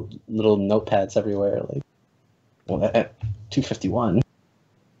little notepads everywhere. Like, well, at 251.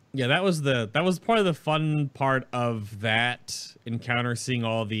 Yeah, that was part of the fun part of that encounter, seeing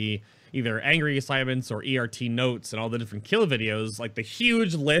all the either angry assignments or ERT notes and all the different kill videos, like the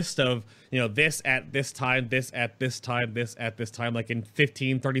huge list of, this at this time, this at this time, this at this time, like in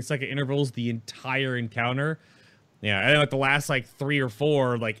 15, 30-second intervals, the entire encounter. Yeah, and then like the last like 3 or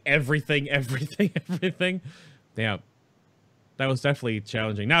 4, like everything. Yeah. That was definitely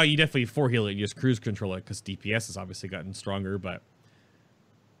challenging. Now you definitely 4-heal it, you just cruise control it, because DPS has obviously gotten stronger, but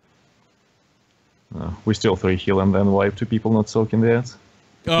We still 3-heal and then wipe 2 people not soaking the ads.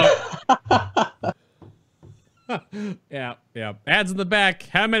 oh. Yeah. Ads in the back.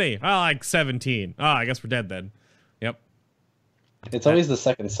 How many? Oh, like 17. Oh, I guess we're dead then. Yep. It's always the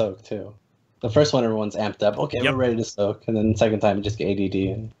second soak too. The first one, everyone's amped up. Okay, Yep. we're ready to soak, and then the second time, you just get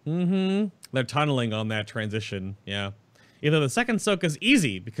ADD. And They're tunneling on that transition. Yeah. Either the second soak is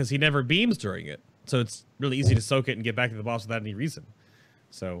easy because he never beams during it, so it's really easy to soak it and get back to the boss without any reason.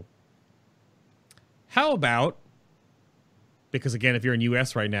 So, how about, because again, if you're in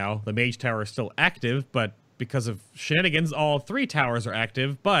US right now, the Mage Tower is still active, but because of shenanigans, all 3 towers are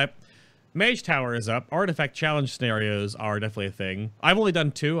active, but Mage Tower is up. Artifact challenge scenarios are definitely a thing. I've only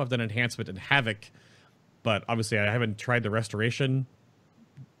done 2. I've done Enhancement and Havoc, but obviously I haven't tried the Restoration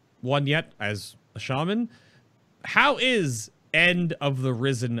one yet as a shaman. How is End of the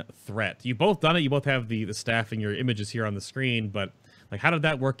Risen threat. You both done it. You both have the staff and your images here on the screen, but like, how did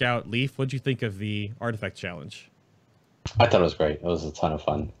that work out? Leaf, what'd you think of the artifact challenge? I thought it was great. It was a ton of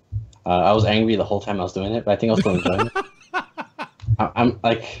fun. I was angry the whole time I was doing it, but I think I was still enjoying it.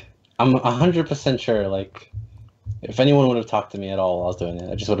 I'm 100% sure, like, if anyone would have talked to me at all while I was doing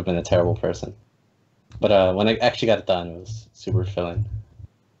it, I just would have been a terrible person. But when I actually got it done, it was super fulfilling.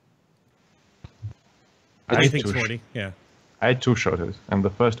 I think Torty, yeah. I two-shot it, and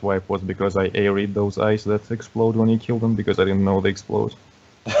the first wipe was because I A-read those eyes that explode when you kill them, because I didn't know they explode.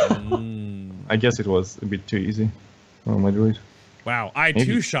 I guess it was a bit too easy. Oh my druid. Wow, I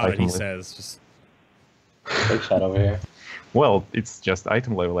two-shot it, he says. Just... Big shot over here. Well, it's just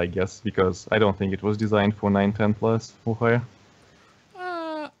item level, I guess, because I don't think it was designed for 910 plus or higher.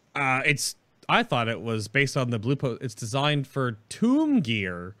 I thought it was based on the blue post. It's designed for tomb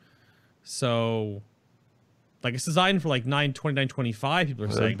gear, so like it's designed for like 920, 925. People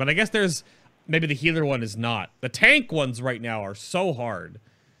are saying, but I guess there's maybe the healer one is not. The tank ones right now are so hard.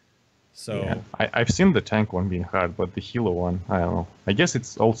 So yeah, I've seen the tank one being hard, but the healer one, I don't know. I guess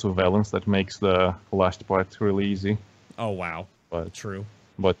it's also Valence that makes the last part really easy. Oh wow, but true.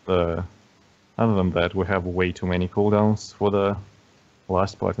 But other than that, we have way too many cooldowns for the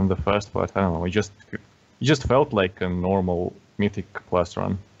last part and the first part. I don't know. It just felt like a normal Mythic class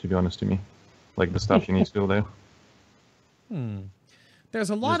run, to be honest to me. Like the stuff you need to do there. There's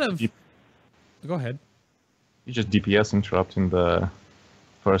a lot of. Go ahead. You just DPS interrupt in the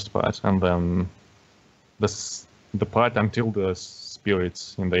first part, and then the part until the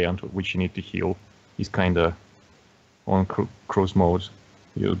spirits in the end, which you need to heal, is kind of on cruise mode.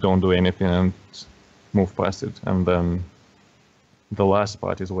 You don't do anything and move past it, and then the last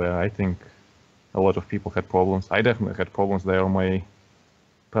part is where I think a lot of people had problems. I definitely had problems there on my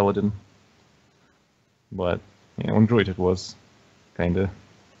Paladin, but yeah, on Druid it was kind of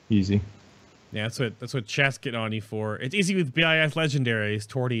easy. Yeah, that's what chat's getting on you for. It's easy with BIS legendaries.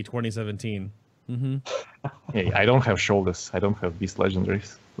 Torty 2017. Hey, I don't have shoulders. I don't have beast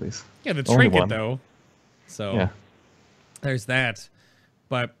legendaries, please. Yeah, the trinket though. So yeah, there's that.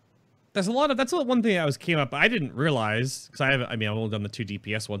 But there's a lot of that's one thing that came up. I didn't realize because I've only done the 2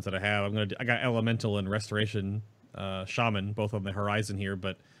 DPS ones that I have. I got Elemental and Restoration Shaman both on the horizon here,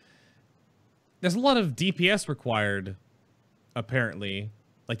 but there's a lot of DPS required apparently.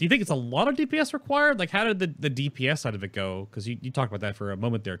 Like, do you think it's a lot of DPS required? Like, how did the DPS side of it go? Because you talked about that for a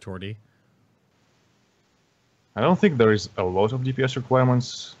moment there, Torty. I don't think there is a lot of DPS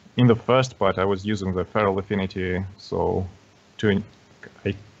requirements. In the first part, I was using the Feral Affinity, so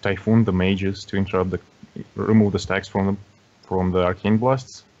I Typhoon the mages to remove the stacks from the Arcane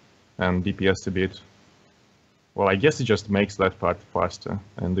Blasts, and DPS a bit. Well, I guess it just makes that part faster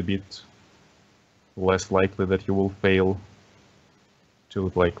and a bit less likely that you will fail to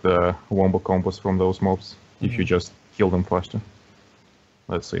like the wombo combos from those mobs if you just kill them faster.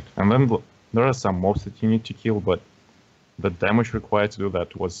 That's it. And then there are some mobs that you need to kill, but the damage required to do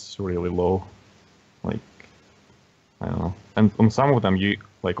that was really low. Like, I don't know. And on some of them,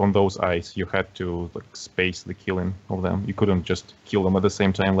 on those eyes, you had to like space the killing of them. You couldn't just kill them at the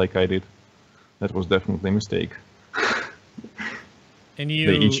same time like I did. That was definitely a mistake. And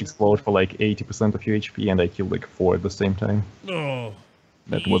they each explode for like 80% of your HP, and I killed like 4 at the same time. Oh.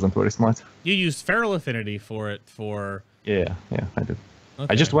 That wasn't very smart. You used Feral Affinity for it for... Yeah, I did.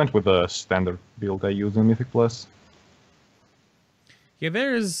 Okay. I just went with the standard build I use in Mythic Plus. Yeah,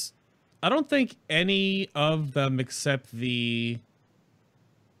 there's... I don't think any of them except the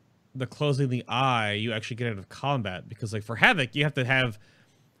closing the eye you actually get out of combat. Because like for Havoc, you have to have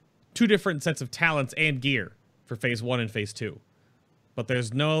 2 different sets of talents and gear for Phase 1 and Phase 2. But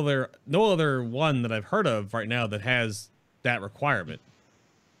there's no other one that I've heard of right now that has that requirement.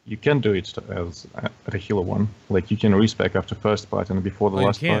 You can do it as a healer one. Like, you can respec after first part and before the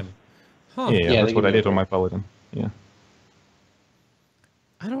last part. Huh. Yeah, that's what I did on my Paladin. Yeah.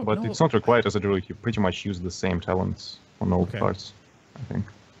 I don't know. But it's not required as a druid. You pretty much use the same talents on all parts, I think.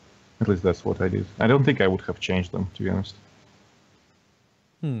 At least that's what I did. I don't think I would have changed them, to be honest.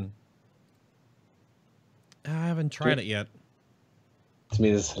 I haven't tried it yet. To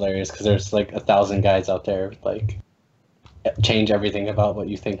me, this is hilarious because there's like 1,000 guides out there like change everything about what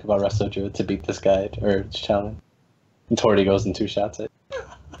you think about Resto Druid to beat this guide or challenge. And Torty goes and 2 shots it.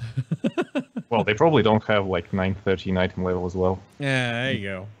 Well, they probably don't have like 913 item level as well. Yeah, there you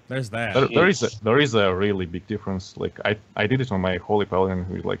go. There's that. There is a really big difference. Like I did it on my Holy Paladin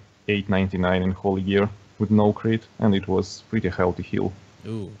with like 899 in Holy Gear with no crit, and it was pretty healthy heal.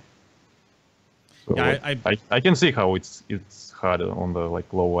 Ooh. So yeah, I can see how it's harder on the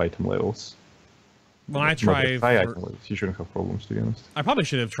like low item levels. When I try, you shouldn't have problems, to be honest. I probably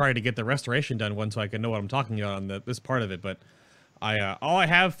should have tried to get the restoration done one so I can know what I'm talking about on this part of it. But all I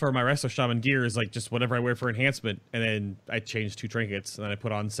have for my Resto Shaman gear is like just whatever I wear for enhancement, and then I change 2 trinkets, and then I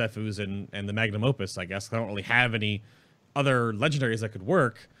put on Sefu's and the Magnum Opus. I guess I don't really have any other legendaries that could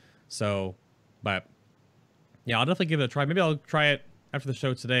work. So, but yeah, I'll definitely give it a try. Maybe I'll try it after the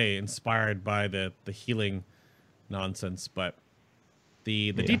show today, inspired by the healing nonsense. But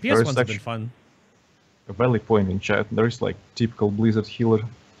the DPS ones have been fun. A valid point in chat. There's like typical Blizzard healer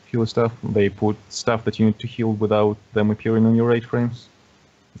stuff. They put stuff that you need to heal without them appearing on your raid frames.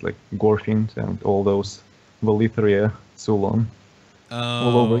 It's like Gorfind and all those Valetheria, Sulon,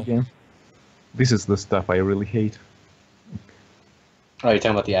 all over again. This is the stuff I really hate. Oh, you're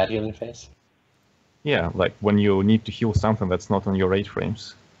talking about the ad healing phase? Yeah, like when you need to heal something that's not on your raid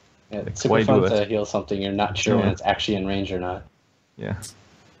frames. Yeah, it's super fun to heal something you're not sure when it's actually in range or not. Yeah.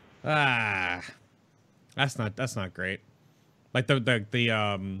 That's not great. Like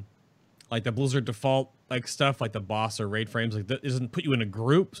like the Blizzard default like stuff, like the boss or raid frames, like that doesn't put you in a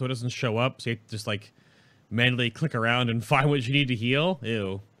group, so it doesn't show up. So you have to just like manually click around and find what you need to heal.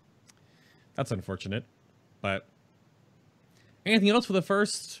 Ew. That's unfortunate. But anything else for the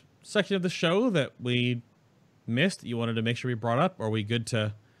first section of the show that we missed that you wanted to make sure we brought up? Or are we good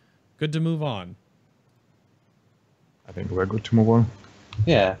to move on? I think we're good to move on.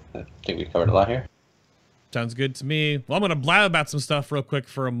 Yeah, I think we covered a lot here. Sounds good to me. Well, I'm going to blab about some stuff real quick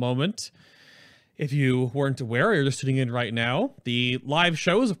for a moment. If you weren't aware, or you're just tuning in right now, the live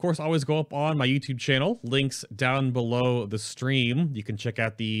shows, of course, always go up on my YouTube channel. Links down below the stream. You can check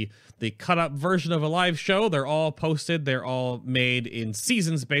out the cut-up version of a live show. They're all posted. They're all made in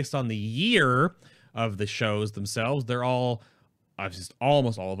seasons based on the year of the shows themselves. They're all,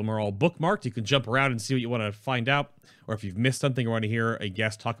 almost all of them are all bookmarked. You can jump around and see what you want to find out, or if you've missed something or want to hear a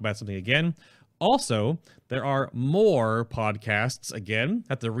guest talk about something again. Also, there are more podcasts, again,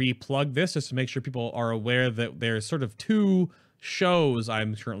 have to re-plug this just to make sure people are aware that there's sort of 2 shows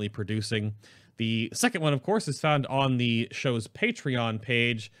I'm currently producing. The second one, of course, is found on the show's Patreon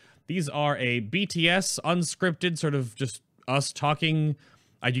page. These are a BTS, unscripted, sort of just us talking.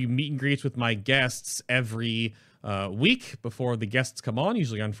 I do meet and greets with my guests every week before the guests come on,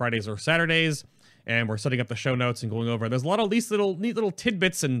 usually on Fridays or Saturdays. And we're setting up the show notes and going over. There's a lot of these neat little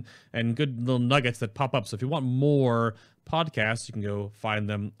tidbits and good little nuggets that pop up. So if you want more podcasts, you can go find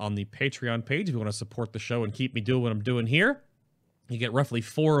them on the Patreon page. If you want to support the show and keep me doing what I'm doing here, you get roughly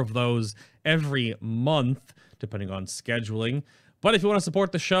 4 of those every month, depending on scheduling. But if you want to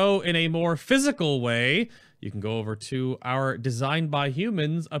support the show in a more physical way, you can go over to our Designed by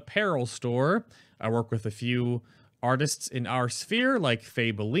Humans apparel store. I work with a few artists in our sphere like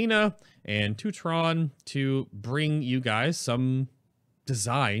Fabelina and Tutron to bring you guys some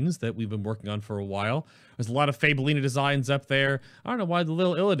designs that we've been working on for a while. There's a lot of Fabelina designs up there. I don't know why the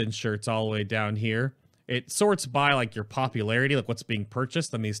little Illidan shirt's all the way down here. It sorts by like your popularity, like what's being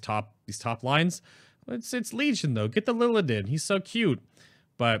purchased on these top lines. It's Legion though. Get the Lillidan. He's so cute.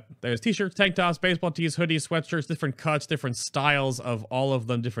 But there's t-shirts, tank tops, baseball tees, hoodies, sweatshirts, different cuts, different styles of all of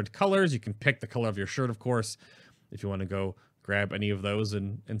them, different colors. You can pick the color of your shirt, of course, if you want to go grab any of those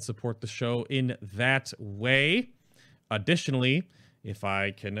and support the show in that way. Additionally, if I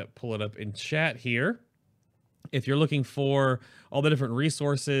can pull it up in chat here, if you're looking for all the different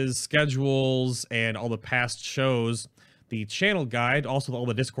resources, schedules, and all the past shows, the channel guide, also all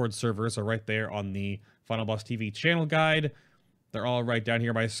the Discord servers are right there on the Final Boss TV channel guide. They're all right down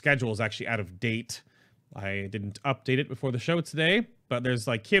here. My schedule is actually out of date. I didn't update it before the show today, but there's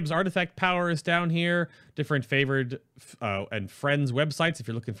like Kib's Artifact Power is down here, different favored and friends websites if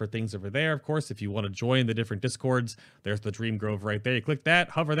you're looking for things over there. Of course, if you want to join the different Discords, there's the Dream Grove right there. You click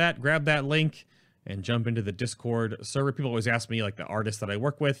that, hover that, grab that link, and jump into the Discord server. People always ask me like the artists that I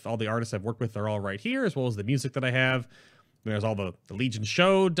work with. All the artists I've worked with are all right here, as well as the music that I have. There's all the Legion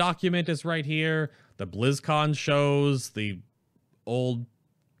show document is right here, the BlizzCon shows, the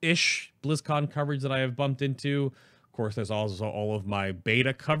old-ish BlizzCon coverage that I have bumped into. Of course, there's also all of my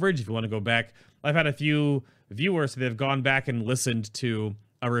beta coverage. If you want to go back, I've had a few viewers that have gone back and listened to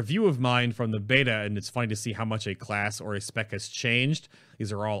a review of mine from the beta, and it's funny to see how much a class or a spec has changed.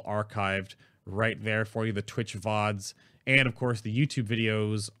 These are all archived right there for you, the Twitch VODs, and of course the YouTube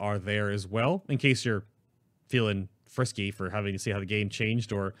videos are there as well, in case you're feeling frisky for having to see how the game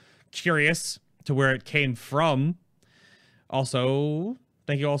changed or curious to where it came from. Also,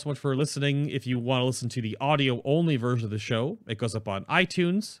 thank you all so much for listening. If you want to listen to the audio-only version of the show, it goes up on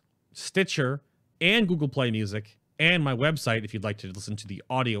iTunes, Stitcher, and Google Play Music, and my website. If you'd like to listen to the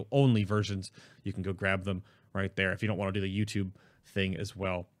audio-only versions, you can go grab them right there if you don't want to do the YouTube thing as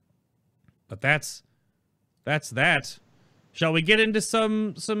well. But that's that's that. Shall we get into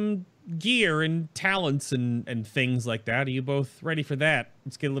some gear and talents and things like that? Are you both ready for that?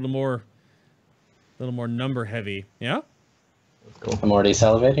 Let's get a little more number heavy. Yeah? I'm already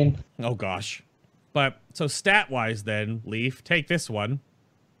salivating. Oh gosh. But so stat wise then, Leaf, take this one.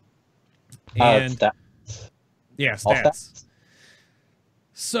 And Stats. yeah, All stats.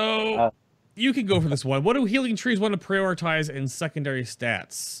 So you can go for this one. What do healing trees want to prioritize in secondary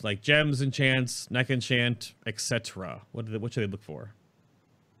stats? Like gems, enchants, neck enchant, etc. What should they look for?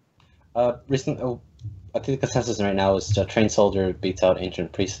 I think the consensus right now is trained soldier beats out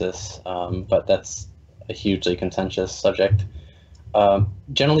ancient priestess, but that's a hugely contentious subject.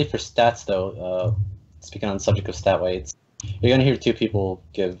 Generally for stats though, speaking on the subject of stat weights, you're going to hear two people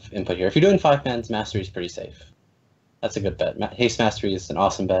give input here. If you're doing 5-man's, Mastery is pretty safe. That's a good bet. Haste Mastery is an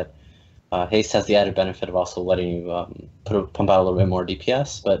awesome bet. Haste has the added benefit of also letting you pump out a little bit more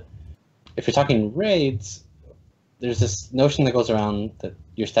DPS, but if you're talking raids, there's this notion that goes around that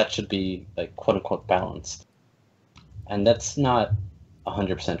your stats should be like quote-unquote balanced. And that's not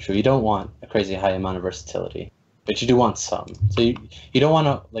 100% true. You don't want a crazy high amount of versatility, but you do want some. So you don't want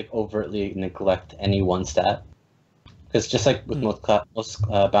to like overtly neglect any one stat, because just like with most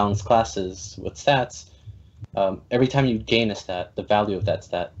balanced classes with stats, every time you gain a stat, the value of that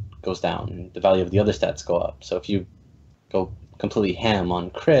stat goes down, and the value of the other stats go up. So if you go completely ham on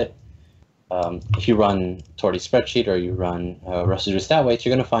crit, if you run Torty's spreadsheet or you run Residue stat weights,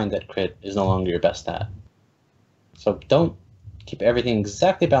 you're going to find that crit is no longer your best stat. So don't keep everything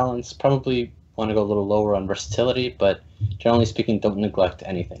exactly balanced. Probably want to go a little lower on versatility, but generally speaking, don't neglect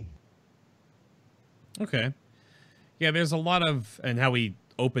anything. Okay. Yeah, there's a lot of, and how we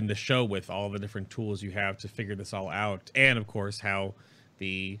opened the show with all the different tools you have to figure this all out, and of course how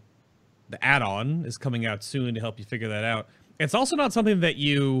the add-on is coming out soon to help you figure that out. It's also not something that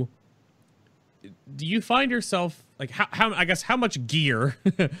do you find yourself like how much gear,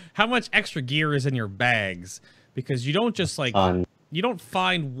 how much extra gear is in your bags? Because you don't just like you don't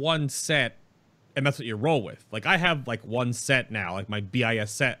find one set and that's what you roll with. Like I have like one set now, like my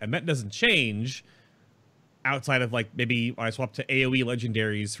BIS set, and that doesn't change outside of like maybe I swap to AoE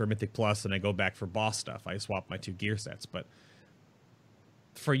legendaries for Mythic Plus and I go back for boss stuff. I swap my 2 gear sets, but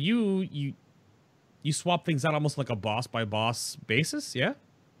for you swap things out almost like a boss by boss basis, yeah?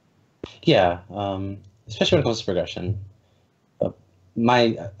 Yeah, especially when it comes to progression.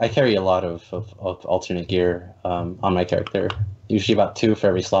 I carry a lot of alternate gear on my character. Usually about 2 for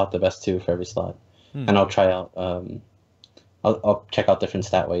every slot, the best 2 for every slot. And I'll try out, I'll check out different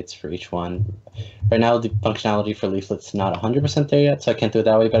stat weights for each one. Right now, the functionality for Leaflet's not 100% there yet, so I can't do it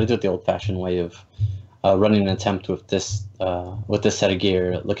that way, but I do it the old-fashioned way of running an attempt with this set of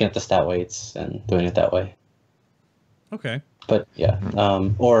gear, looking at the stat weights, and doing it that way. Okay. But yeah,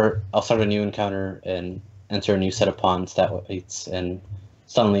 or I'll start a new encounter and enter a new set of pawn stat weights, and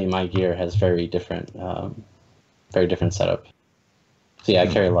suddenly my gear has very different setup. So yeah, I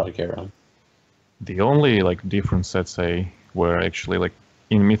carry a lot of gear around. The only like different sets I wear actually, like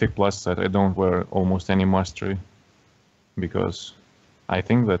in Mythic Plus set, I don't wear almost any mastery because I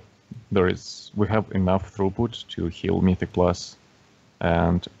think that we have enough throughput to heal Mythic Plus.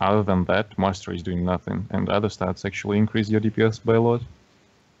 And other than that, Mastery is doing nothing, and other stats actually increase your DPS by a lot.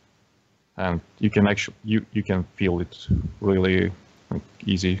 And you can actually you can feel it really like,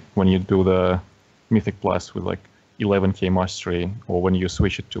 easy when you do the Mythic Plus with like 11k Mastery, or when you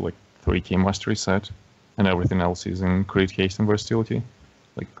switch it to like 3k Mastery set, and everything else is in crit, haste, and versatility.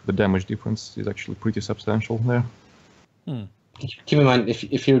 Like the damage difference is actually pretty substantial there. Keep in mind,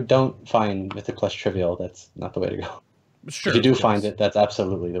 if you don't find Mythic Plus trivial, that's not the way to go. Sure, if you do find it, that's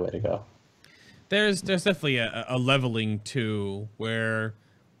absolutely the way to go. There's definitely a leveling too, where,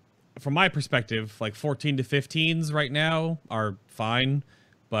 from my perspective, like 14 to 15s right now are fine,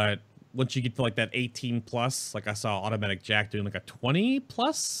 but once you get to like that 18 plus, like I saw Automatic Jack doing like a 20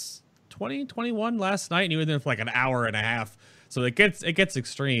 plus, 20, 21 last night, and he was there for like an hour and a half. So it gets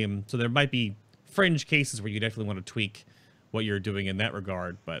extreme. So there might be fringe cases where you definitely want to tweak what you're doing in that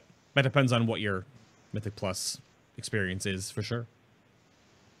regard, but that depends on what your Mythic Plus experience is for sure.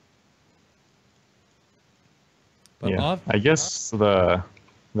 But yeah, I guess there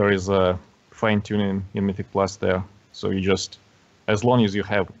is a fine tuning in Mythic Plus there. So you just, as long as you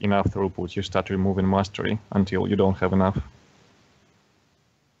have enough throughput, you start removing mastery until you don't have enough.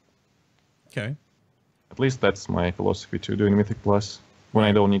 Okay. At least that's my philosophy to doing Mythic Plus. When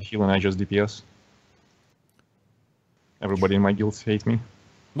I don't need healing, I just DPS. Everybody in my guilds hate me.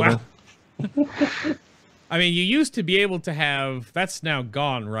 Wow. I mean, you used to be able to have, that's now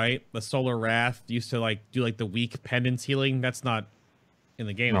gone, right? The Solar Wrath used to like do like the weak pendants healing. That's not in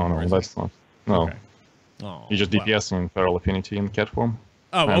the game anymore. No, that's not. No. Okay. Oh, You just DPS in Feral Affinity in cat form.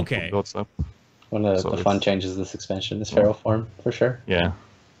 Oh, and okay. put dots up. One of So the it's- fun changes of this expansion is feral form, for sure. Yeah.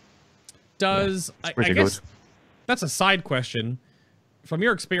 Does I pretty guess good. that's a side question. From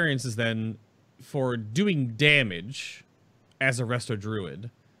your experiences, then, for doing damage as a Resto Druid,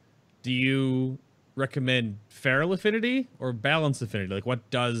 do you recommend Feral Affinity or Balance Affinity? Like, what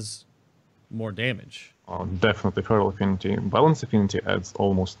does more damage? Definitely Feral Affinity. Balance Affinity adds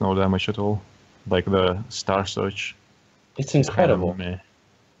almost no damage at all. Like the Star Search. It's incredible. Meh.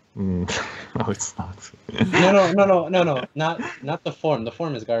 No, it's not. No. Not the form. The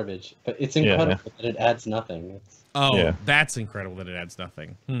form is garbage. But it's incredible that it adds nothing. Oh, Yeah. that's incredible that it adds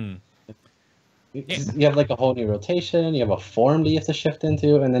nothing. You have like a whole new rotation. You have a form that you have to shift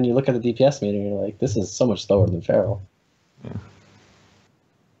into, and then you look at the DPS meter and you're like, this is so much slower than feral.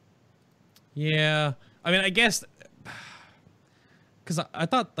 Yeah, I mean, I guess because I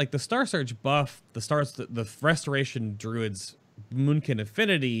thought like the Star Surge buff, the Restoration Druid's Moonkin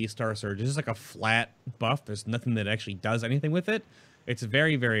Affinity Star Surge is just like a flat buff. There's nothing that actually does anything with it. It's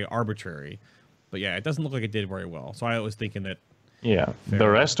very, very arbitrary. But yeah, it doesn't look like it did very well. So I was thinking that. Yeah, the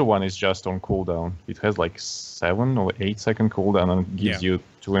rest of one is just on cooldown. It has like 7 or 8 second cooldown and gives you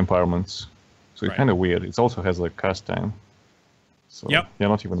 2 empowerments. So it's kind of weird. It also has like cast time. So you're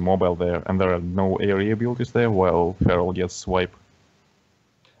not even mobile there, and there are no area abilities there, while Feral gets swipe.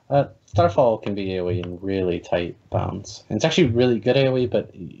 Starfall can be AoE in really tight bounds. And it's actually really good AoE, but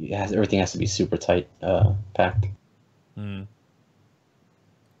everything has to be super tight packed. Well,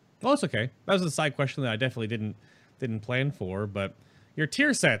 it's okay. That was a side question that I definitely didn't plan for. But your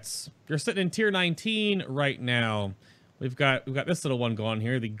tier sets, you're sitting in tier 19 right now. We've got this little one going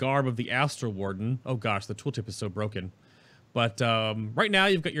here, the Garb of the Astral Warden. Oh gosh, the tooltip is so broken. But right now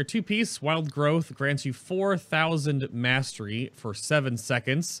you've got your 2-piece Wild Growth, grants you 4,000 mastery for 7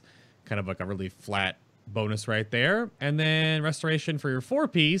 seconds. Kind of like a really flat bonus right there. And then Restoration for your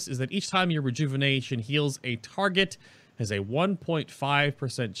 4-piece is that each time your rejuvenation heals a target, has a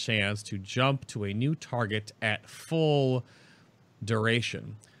 1.5% chance to jump to a new target at full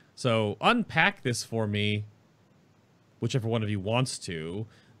duration. So unpack this for me, whichever one of you wants to.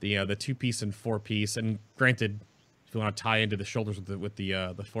 The 2-piece and 4-piece, and granted, if you want to tie into the shoulders with the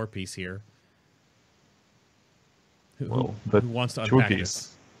 4-piece here. Who wants to unpack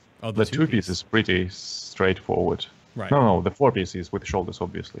this? Oh, the 2-piece is pretty straightforward. Right. No, the 4-piece is with shoulders,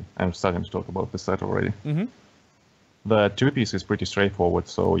 obviously. I'm starting to talk about the set already. Mm-hmm. The 2-piece is pretty straightforward,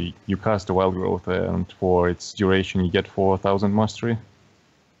 so you cast a Wild Growth, and for its duration you get 4,000 mastery.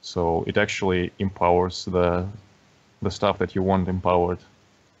 So it actually empowers the stuff that you want empowered.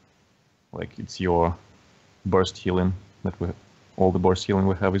 Like, it's your burst healing all the burst healing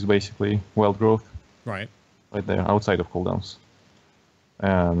we have is basically Wild Growth. Right there, outside of cooldowns.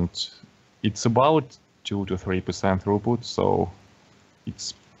 And it's about 2 to 3% throughput, so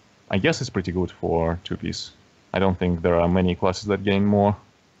I guess it's pretty good for 2-piece. I don't think there are many classes that gain more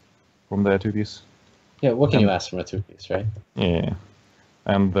from their 2-piece. Yeah, what can you ask from a 2-piece, right? Yeah.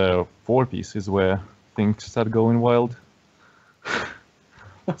 And the 4-piece is where things start going wild.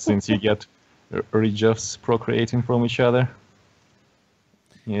 Since you get rejuffs procreating from each other.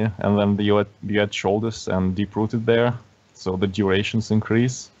 Yeah, and then you add shoulders and deep-rooted there, so the durations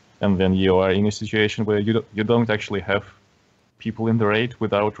increase, and then you are in a situation where you don't actually have people in the raid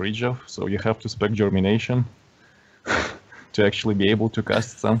without rejuff, so you have to spec Germination to actually be able to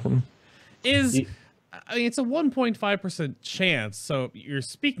cast something. I mean, it's a 1.5% chance, so you're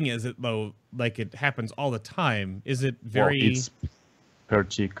speaking as it though like it happens all the time. Is it very... Well, it's per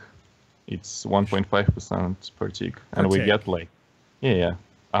tick. It's 1.5% per tick. And we get like... Yeah.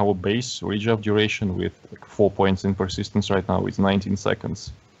 Our base rejuff duration with like 4 points in persistence right now is 19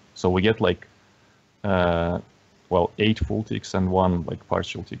 seconds. So we get like... 8 full ticks and 1 like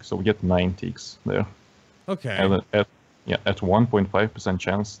partial tick. So we get 9 ticks there. Okay. And at 1.5%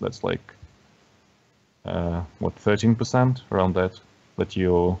 chance, that's like... 13% around that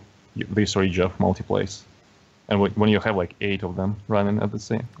this rejuff multiplies. And when you have like 8 of them running at the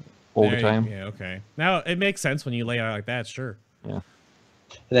same the time. Yeah, okay. Now it makes sense when you lay it out like that, sure. Yeah. And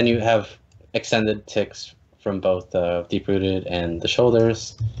then you have extended ticks from both the deep-rooted and the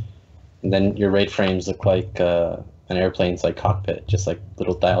shoulders. And then your raid frames look like an airplane's like cockpit, just like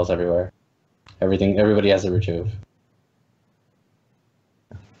little dials everywhere. Everybody has a rejuve.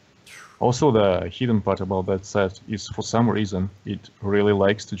 Also, the hidden part about that set is, for some reason, it really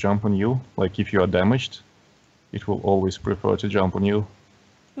likes to jump on you. Like, if you are damaged, it will always prefer to jump on you.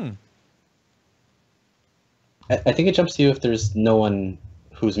 I think it jumps to you if there's no one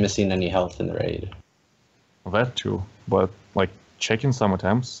who's missing any health in the raid. That too, but like checking some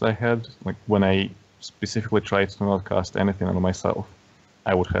attempts I had, like when I specifically tried to not cast anything on myself,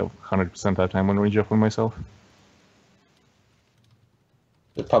 I would have 100% uptime on Regia for myself.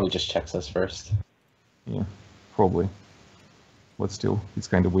 It probably just checks us first. Yeah, probably. But still, it's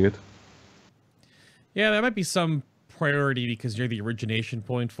kind of weird. Yeah, there might be some priority because you're the origination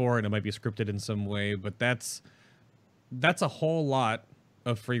point for it, and it might be scripted in some way, but that's a whole lot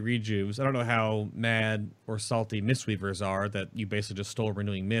of free rejuves. I don't know how mad or salty Mistweavers are that you basically just stole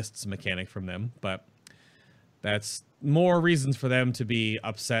Renewing Mists mechanic from them, but that's more reasons for them to be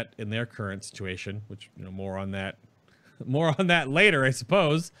upset in their current situation, which, you know, more on that later, I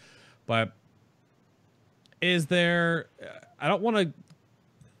suppose. But is there, I don't want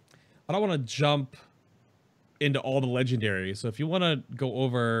to jump into all the legendaries. So if you want to go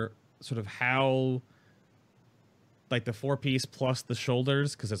over sort of how, like, the 4-piece plus the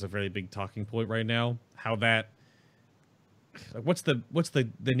shoulders, because that's a very big talking point right now, how that, what's the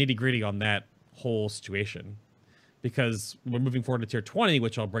nitty gritty on that whole situation? Because we're moving forward to tier 20,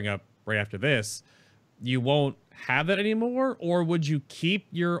 which I'll bring up right after this. You won't have that anymore, or would you keep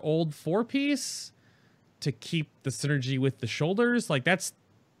your old 4-piece to keep the synergy with the shoulders? Like, that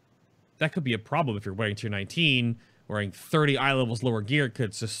could be a problem if you're wearing tier 19, wearing 30 eye levels lower gear, because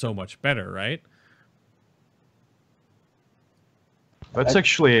it's just so much better, right? That's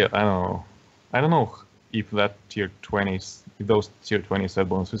actually, I don't know if that tier 20s, if those tier 20 set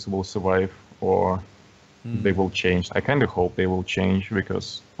bonuses will survive or they will change. I kind of hope they will change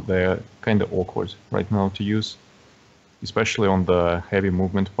because they're kind of awkward right now to use, especially on the heavy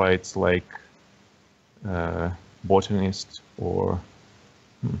movement fights like Botanist or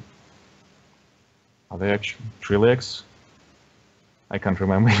are they actually Trilex? I can't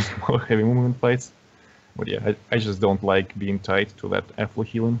remember more heavy movement fights. But yeah, I just don't like being tied to that Efflo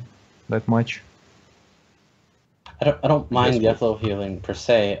healing that much. I don't mind the Efflo healing per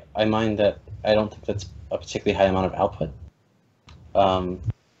se. I mind that I don't think that's a particularly high amount of output.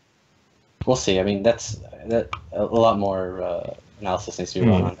 We'll see. I mean, that a lot more analysis needs to be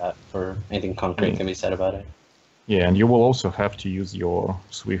run on that for anything concrete can be said about it. Yeah, and you will also have to use your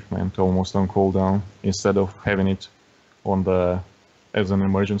Swiftmint almost on cooldown instead of having it on as an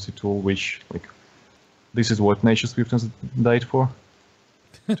emergency tool, which, like, this is what Nature Swiftness died for.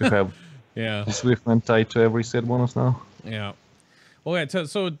 To have yeah, Swiftmint tied to every set bonus now. Yeah. Well, yeah,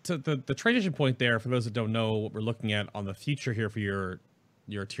 so to the transition point there, for those that don't know what we're looking at on the future here for your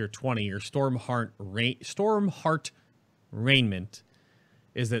tier 20, your Stormheart Raiment,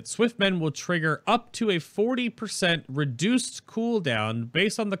 is that Swiftmen will trigger up to a 40% reduced cooldown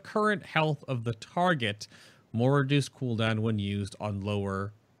based on the current health of the target. More reduced cooldown when used on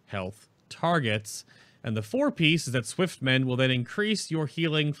lower health targets. And the 4-piece is that Swiftmen will then increase your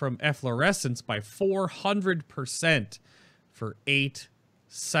healing from Efflorescence by 400% for 8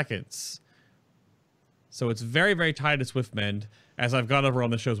 seconds. So it's very, very tied to Swiftmen. As I've gone over on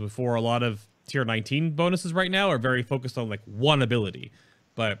the shows before, a lot of tier 19 bonuses right now are very focused on, like, one ability.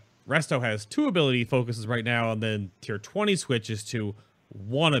 But Resto has 2 ability focuses right now, and then tier 20 switches to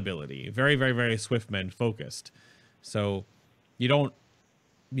 1 ability. Very, very, very Swiftmen focused. So you don't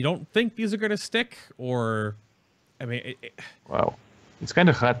think these are going to stick? Or, I mean... Wow. It's kind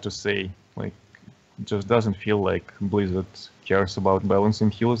of hard to say. Like, it just doesn't feel like Blizzard cares about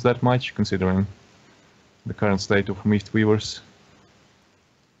balancing heals that much, considering the current state of Mistweavers.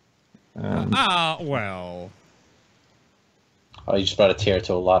 Well... Oh, you just brought a tear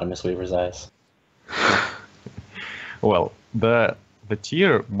to a lot of Mistweavers' eyes. Well, the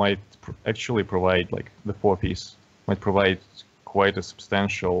tier might actually provide, like, the 4-piece might provide quite a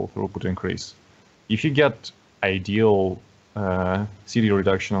substantial throughput increase. If you get ideal CD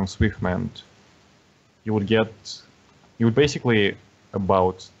reduction on Swiftmint, you would basically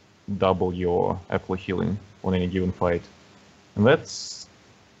about double your Efflo healing on any given fight. And that's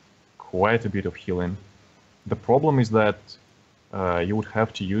quite a bit of healing. The problem is that you would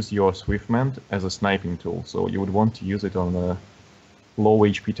have to use your Swiftmint as a sniping tool, so you would want to use it on a low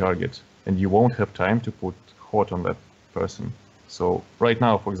HP target, and you won't have time to put hot on that person. So right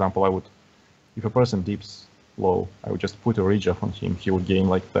now, for example, if a person dips low, I would just put a Rejuff on him. He would gain,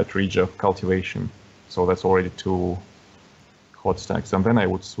 like, that Rejuff cultivation. So that's already 2 hot stacks, and then I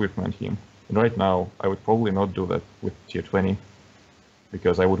would Swiftmint him. And right now, I would probably not do that with tier 20,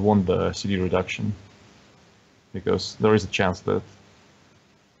 because I would want the CD reduction. Because there is a chance that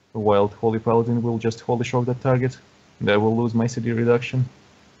a wild Holy Paladin will just Holy Shock that target, and I will lose my CD reduction.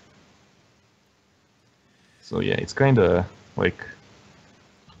 So yeah, it's kinda like...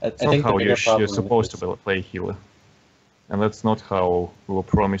 It's not how you're supposed to play healer. And that's not how we were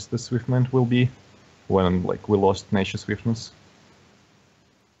promised the Swiftmint will be when, like, we lost Nature Swiftness.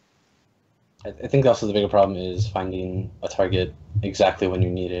 I think also the bigger problem is finding a target exactly when you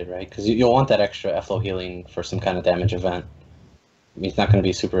need it, right? Because you'll want that extra FLO healing for some kind of damage event. I mean, it's not going to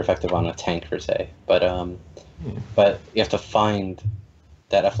be super effective on a tank per se, but you have to find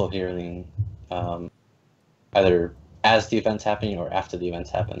that FLO healing either as the event's happening or after the event's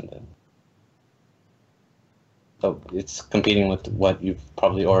happened. So it's competing with what you've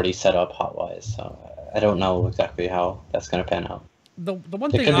probably already set up hot-wise. So I don't know exactly how that's going to pan out. The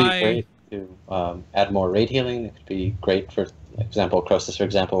one It thing could be great to add more raid healing. It could be great for example, Crosis, for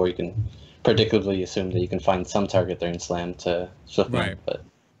example, where you can predictably assume that you can find some target during slam to swift mount, Right. but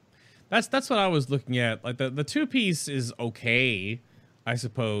That's what I was looking at. Like the two piece is okay, I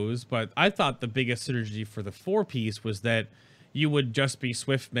suppose, but I thought the biggest synergy for the 4-piece was that you would just be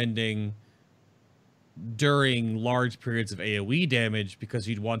swift mending during large periods of AoE damage because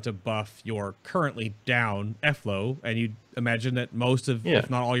you'd want to buff your currently down FLO, and you'd imagine that most of, if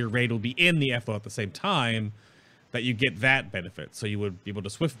not all your raid will be in the FLO at the same time, that you get that benefit. So you would be able to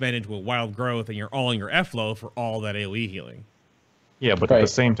swift mend into a wild growth and you're all in your FLO for all that AoE healing. Yeah, but at the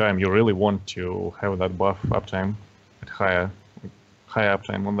same time, you really want to have that buff uptime at higher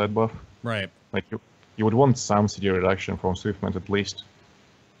uptime on that buff. Right. Like you would want some CD reduction from Swiftmend at least.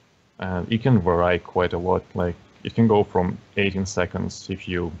 It can vary quite a lot. Like it can go from 18 seconds if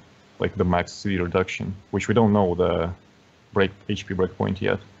you like the max CD reduction, which we don't know the HP breakpoint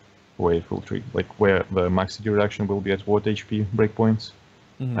yet. Where it will treat, like where the max CD reduction will be at what HP breakpoints,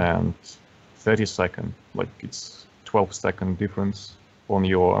 and 30 second, like it's 12-second difference on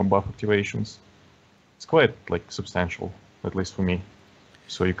your buff activations. It's quite like substantial, at least for me.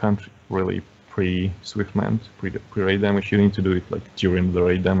 So you can't really pre-swiftmend, pre-raid damage. You need to do it like during the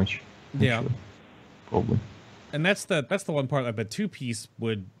raid damage. Yeah, actually, probably. And that's the one part that the 2-piece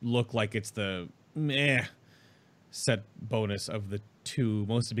would look like it's the meh set bonus of the 2,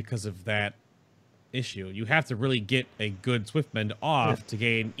 mostly because of that issue. You have to really get a good Swiftmend off to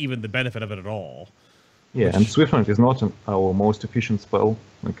gain even the benefit of it at all. Yeah, and Swiftmend is not our most efficient spell.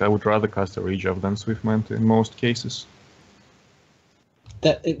 Like I would rather cast a Rejuve than Swiftmend in most cases.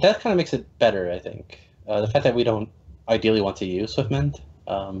 that kind of makes it better, I think. The fact that we don't ideally want to use Swiftmend,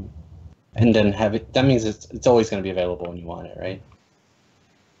 and then have it, that means it's always going to be available when you want it, right?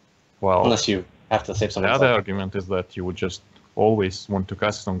 Well, Unless you have to save someone's the other life. argument is that you would just always want to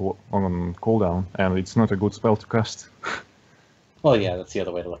cast it on cooldown, and it's not a good spell to cast. Well, yeah, that's the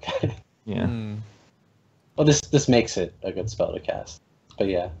other way to look at it. Yeah. Well, this makes it a good spell to cast, but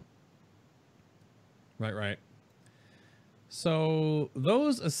yeah. Right. So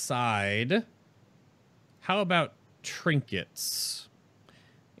those aside, how about trinkets?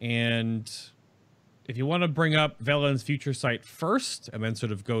 And if you want to bring up Velen's Future Sight first, and then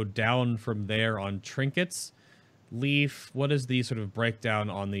sort of go down from there on trinkets, Leaf, what is the sort of breakdown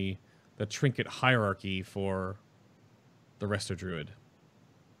on the trinket hierarchy for the Resto Druid?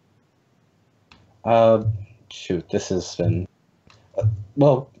 Shoot, this has been...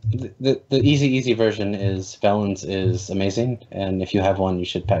 well, the easy version is Velen's is amazing, and if you have one, you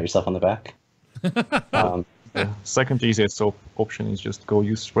should pat yourself on the back. The second easiest option is just go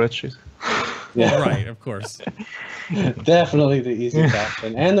use spreadsheet. Yeah, Right, of course. definitely the easiest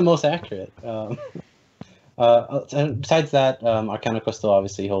option and the most accurate. And besides that, Arcana Crystal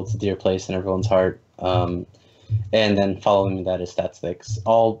obviously holds a dear place in everyone's heart. And then following that is Stat Sticks.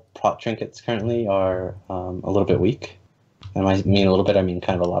 All prop trinkets currently are a little bit weak. And I mean a little bit, I mean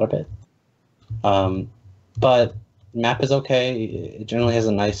kind of a lot of it. But map is okay. It generally has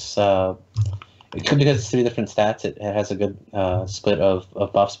a nice... it could be because it's 3 different stats. It has a good split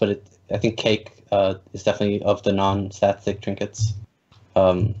of buffs, but I think Cake is definitely, of the non-stat stick trinkets,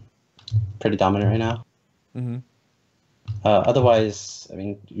 pretty dominant right now. Otherwise, I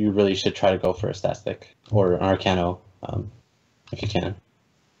mean, you really should try to go for a stat stick or an Arcano if you can.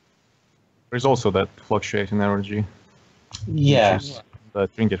 There's also that fluctuating energy. Yeah. Which is the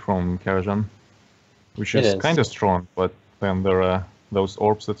trinket from Karajan, which It is is. kind of strong, but then there are those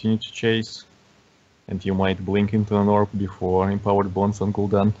orbs that you need to chase, and you might blink into an orb before Empowered Bonds on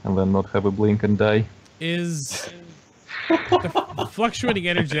cooldown, and then not have a blink and die. Is the fluctuating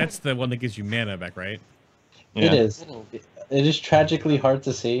energy, that's the one that gives you mana back, right? Yeah. It is. It is tragically hard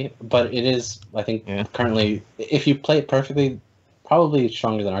to see, but it is, I think, currently, if you play it perfectly, probably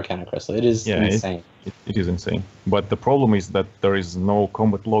stronger than Arcana Crystal. It is insane. It is insane. But the problem is that there is no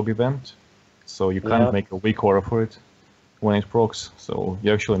combat log event, so you can't make a weak aura for it when it procs. So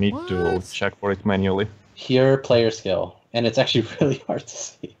you actually need to check for it manually. Pure player skill, and it's actually really hard to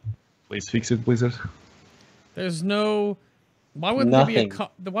see. Please fix it, Blizzard. There's no Why wouldn't Nothing.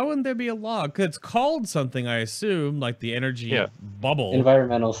 why wouldn't there be a log? Because it's called something, I assume, like the energy Yeah. bubble.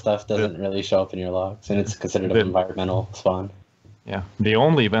 Environmental stuff doesn't really show up in your logs, and it's considered an environmental spawn. Yeah, the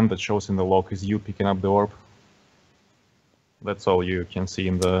only event that shows in the log is you picking up the orb. That's all you can see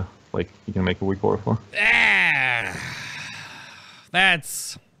in the, like, you can make a weak orb for.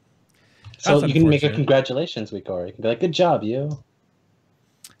 That's So you can make a unfortunate. congratulations week, or you can be like, good job, you.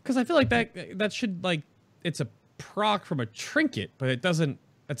 Because I feel like that should, like, it's a proc from a trinket, but it doesn't.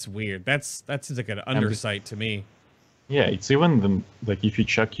 That's weird. That seems like an undersight to me. Yeah, it's even like if you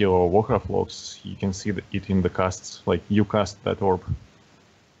check your Warcraft logs, you can see it in the casts. Like you cast that orb.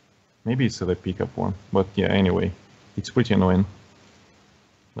 Maybe it's the pickup one, but yeah. Anyway, it's pretty annoying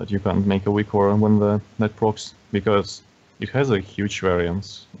that you can't make a weak orb when that procs, because it has a huge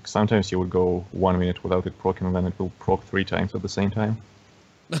variance. Sometimes you would go 1 minute without it proccing, and then it will proc 3 times at the same time.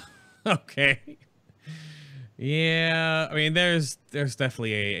 Okay. Yeah, I mean, there's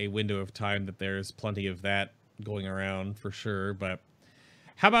definitely a window of time that there's plenty of that going around for sure. But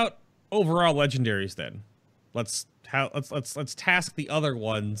how about overall legendaries then? Let's task the other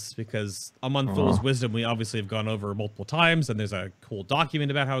ones, because Amon Thul's Wisdom we obviously have gone over multiple times, and there's a cool document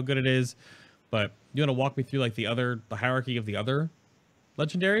about how good it is. But you want to walk me through like the hierarchy of the other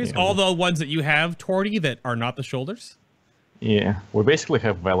legendaries, all the ones that you have, Torty, that are not the shoulders? Yeah, we basically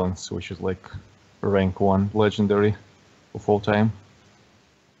have Valence, which is like rank 1 legendary of all time.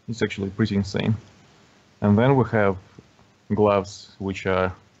 It's actually pretty insane. And then we have Gloves, which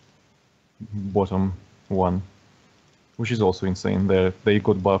are bottom 1, which is also insane. They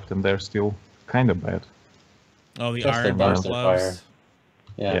got buffed and they're still kind of bad. Oh, the Just Iron the Bar burst of gloves. fire.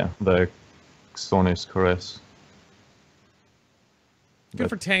 Yeah. Yeah, the Xonius Caress. Good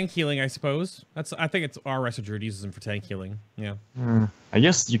for tank healing, I suppose. I think it's our Resto Druid uses them for tank healing. Yeah. I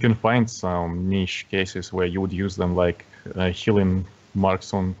guess you can find some niche cases where you would use them, like healing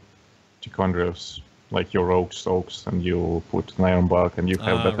marks on Tichondrios, like your Rogue's Oaks, and you put an Iron Bark, and you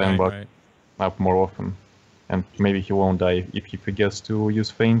have that Iron Bark up more often. And maybe he won't die if he forgets to use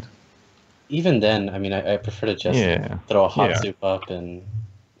Feint. Even then, I mean, I prefer to just throw a hot soup up and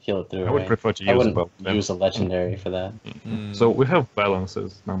heal it through. I would prefer to use I wouldn't both of them. use a legendary for that. So we have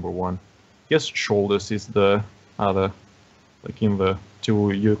Balances, number 1. Yes, Shoulders is the other, like in the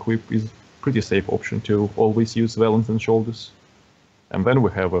 2 you equip, is pretty safe option to always use Valence and Shoulders. And then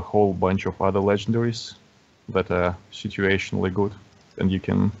we have a whole bunch of other legendaries that are situationally good, and you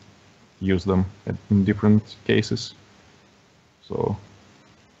can use them in different cases. So,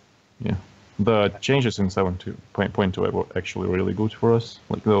 yeah. The changes in 7.2 were actually really good for us.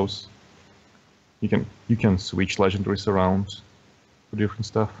 Like those, you can switch legendaries around for different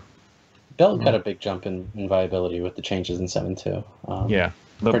stuff. Belt got a big jump in viability with the changes in 7.2. Yeah,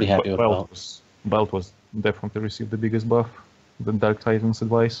 pretty happy with Belt. Belt was definitely received the biggest buff, the Dark Titan's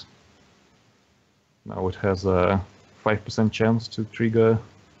advice. Now it has a 5% chance to trigger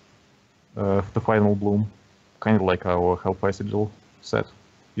the final bloom, kind of like our Hellfire Sigil set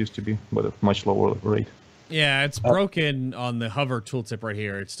used to be, but at much lower rate. Yeah, it's broken on the hover tooltip right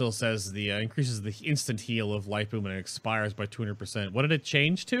here. It still says the increases the instant heal of Life Boom and it expires by 200%. What did it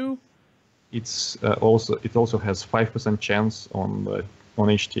change to? It also has 5% chance on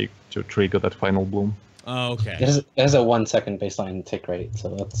each tick to trigger that final bloom. Oh, okay. It has a 1 second baseline tick rate,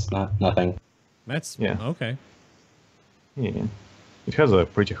 so that's nothing. That's okay. Yeah, it has a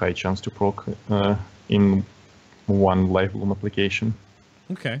pretty high chance to proc in 1 Life Bloom application.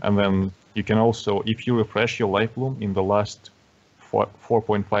 Okay. And then you can also, if you refresh your Life Bloom in the last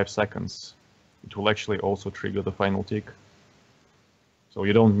 4.5 seconds, it will actually also trigger the final tick. So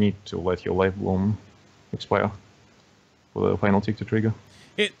you don't need to let your Life Bloom expire for the final tick to trigger.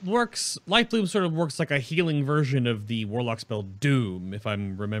 It works, Life Bloom sort of works like a healing version of the Warlock spell Doom, if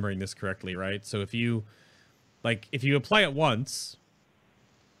I'm remembering this correctly, right? So if you apply it once,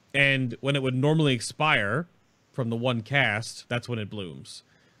 and when it would normally expire from the 1 cast, that's when it blooms.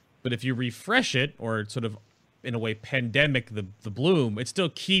 But if you refresh it, or sort of, in a way, pandemic the bloom, it still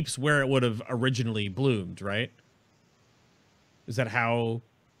keeps where it would have originally bloomed, right? Is that how?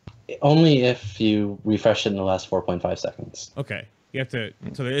 Only if you refresh it in the last 4.5 seconds. Okay. You have to,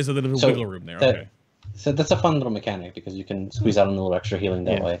 so there is a little bit of wiggle room there, okay. So that's a fun little mechanic, because you can squeeze out a little extra healing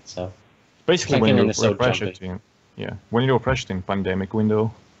that way, so. Basically, when you refresh it when you refresh it in pandemic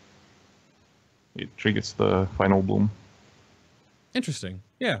window, it triggers the final bloom. Interesting.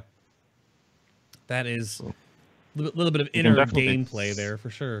 Yeah. That is a little bit of inner gameplay there for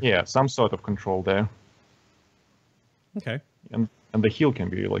sure. Yeah, some sort of control there. Okay. And the heal can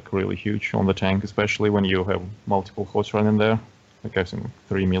be like really huge on the tank, especially when you have multiple hosts running there. Like I've seen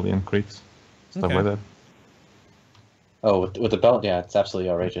 3 million crits, stuff like that. Oh, with the belt, yeah, it's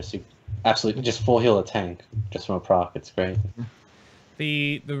absolutely outrageous. You absolutely just full heal a tank just from a proc. It's great.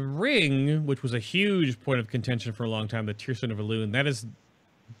 The ring, which was a huge point of contention for a long time, the Tearstone of Elune, that has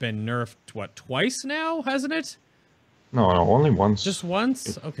been nerfed, what, twice now, hasn't it? No, only once. Just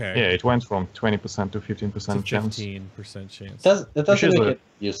once? Okay. Yeah, it went from 20% to 15% chance. 15% chance. It doesn't make it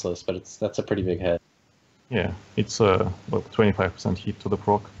useless, but that's a pretty big hit. Yeah, it's a 25% hit to the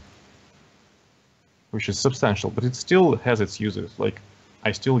proc, which is substantial, but it still has its uses. Like,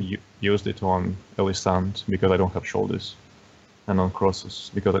 I still used it on Elisand because I don't have shoulders, and on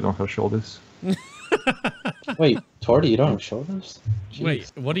Crossus because I don't have shoulders. Wait, Torty, you don't have shoulders? Jeez.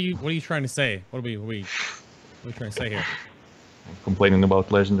 Wait, what are you trying to say? What are we trying to say here? I'm complaining about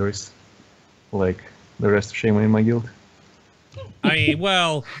legendaries, like the rest of Shaman in my guild. I mean,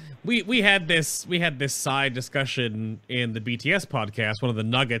 well, we had this side discussion in the BTS podcast. One of the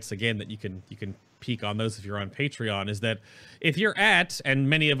nuggets, again, that you can peek on those if you're on Patreon, is that if you're at, and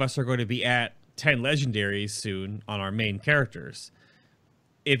many of us are going to be at 10 legendaries soon on our main characters,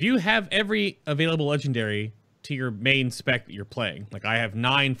 if you have every available legendary to your main spec that you're playing, like I have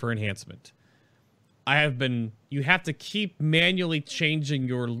 9 for enhancement, you have to keep manually changing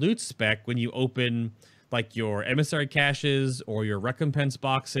your loot spec when you open like your emissary caches or your recompense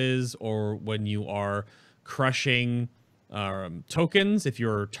boxes, or when you are crushing tokens. If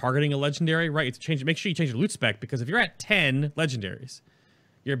you're targeting a legendary, right? It's make sure you change your loot spec, because if you're at 10 legendaries,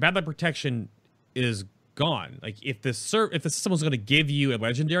 your bad luck protection is gone. Like if the system was going to give you a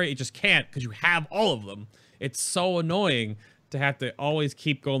legendary, it just can't, because you have all of them. It's so annoying to have to always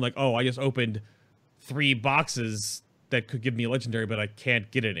keep going like, oh, I just opened 3 boxes that could give me a legendary, but I can't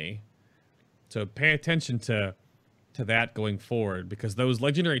get any. So pay attention to that going forward, because those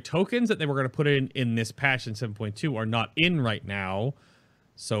legendary tokens that they were going to put in this patch in 7.2 are not in right now.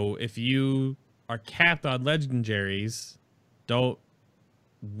 So if you are capped on legendaries, don't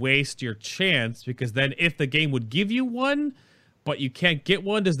waste your chance, because then if the game would give you one, but you can't get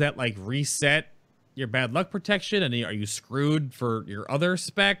one, does that like reset your bad luck protection, and are you screwed for your other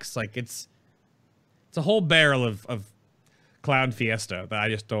specs? Like it's a whole barrel of Clown Fiesta that I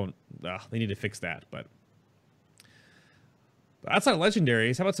just don't. They need to fix that. But outside of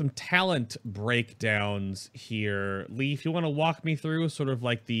legendaries, how about some talent breakdowns here? Lee, if you want to walk me through sort of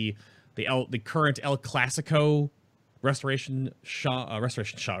like the current El Clasico restoration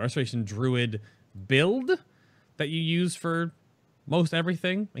druid build that you use for most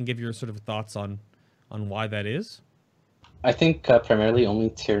everything, and give your sort of thoughts on why that is. I think primarily only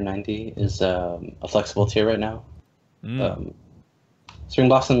tier 90 is a flexible tier right now. Spring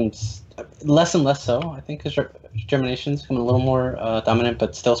Blossoms less and less so, I think, because Germination's becoming a little more dominant,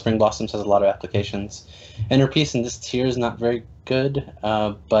 but still Spring Blossoms has a lot of applications. Inner Peace in this tier is not very good,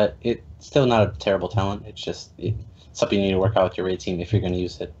 but it's still not a terrible talent. It's just something you need to work out with your raid team if you're going to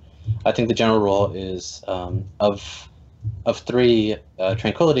use it. I think the general rule is of 3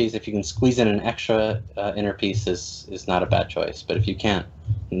 Tranquilities, if you can squeeze in an extra Inner Peace is not a bad choice, but if you can't,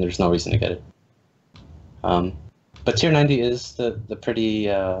 then there's no reason to get it. But tier 90 is the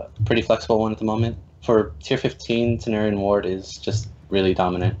pretty flexible one at the moment. For tier 15, Cenarian Ward is just really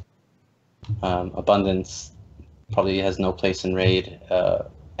dominant. Abundance probably has no place in raid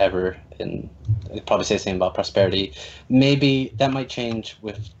ever, and I'd probably say the same about Prosperity. Maybe that might change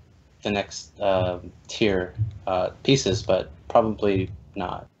with the next tier pieces, but probably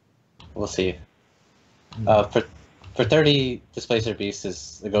not. We'll see. For 30, Displacer Beast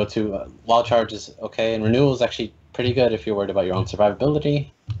is the go-to. Wild Charge is okay, and Renewal is actually pretty good if you're worried about your own survivability,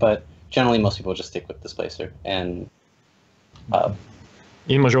 but generally most people just stick with Displacer. And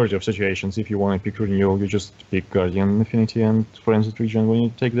in majority of situations, if you want to pick Renewal, you just pick Guardian Affinity and Frenzied Region when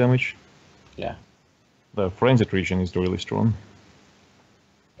you take damage. Yeah. The Frenzied Region is really strong.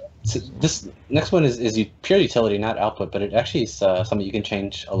 So this next one is pure utility, not output, but it actually is something you can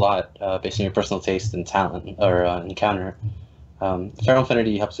change a lot based on your personal taste and talent or encounter. Feral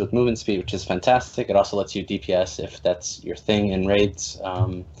Affinity helps you with movement speed, which is fantastic. It also lets you DPS if that's your thing in raids.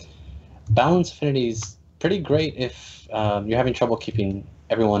 Balance Affinity is pretty great if you're having trouble keeping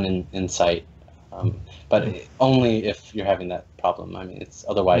everyone in sight, but only if you're having that problem. I mean, it's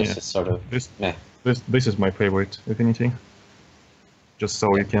otherwise just sort of meh. This is my favorite affinity. Just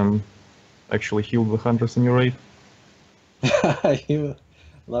so you can actually heal the hunters in your raid. You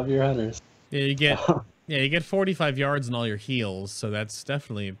love your hunters. Yeah, you get 45 yards in all your heals, so that's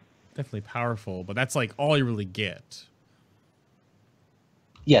definitely powerful. But that's like all you really get.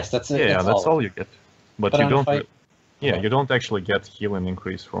 Yes, that's it. Yeah, that's all you get. But you don't. Yeah, you don't actually get healing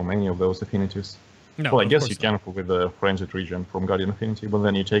increase from any of those affinities. No, well, I guess you can with the Frenzied Region from Guardian Affinity, but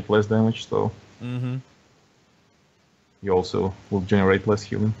then you take less damage. So. Mm-hmm. you also will generate less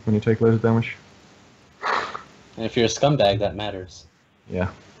healing when you take less damage. And if you're a scumbag, that matters. Yeah.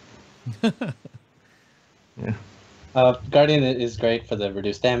 Yeah. Guardian is great for the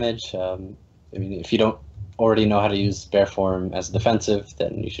reduced damage. I mean, if you don't already know how to use Bear Form as defensive,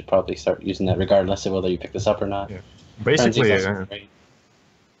 then you should probably start using that regardless of whether you pick this up or not. Yeah. Basically, Frenzy's also great.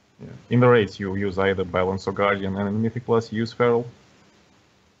 yeah. In the raids, you use either Balance or Guardian, and in Mythic Plus, you use Feral.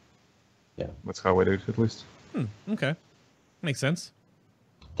 Yeah. That's how I do it, at least. Okay. Makes sense.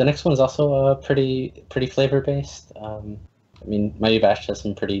 The next one is also pretty flavor based. I mean, Mighty Bash has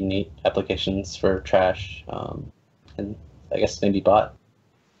some pretty neat applications for trash, and I guess maybe bot.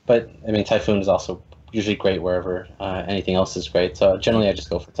 But I mean, Typhoon is also usually great wherever anything else is great. So generally, I just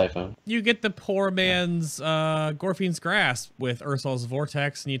go for Typhoon. You get the poor man's Gorfine's Grasp with Ursol's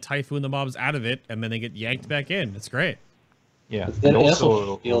Vortex, and you Typhoon the mobs out of it, and then they get yanked back in. It's great. Yeah. It And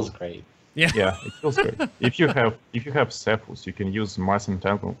also feels great. Yeah. Yeah, it feels great. If you have Cephus, you can use Mass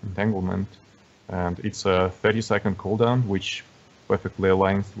Entanglement, and it's a 30-second cooldown, which perfectly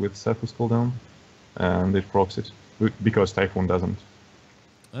aligns with Cephus cooldown, and it procs it because Typhoon doesn't.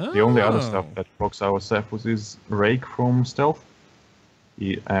 Oh. The only other stuff that procs our Cephus is Rake from Stealth,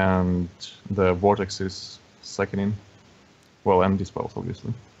 and the Vortex is second in. Well, and Dispels,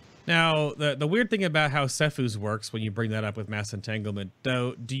 obviously. Now, the weird thing about how Cephus works when you bring that up with Mass Entanglement,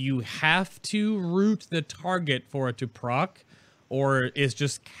 though, do you have to root the target for it to proc, or is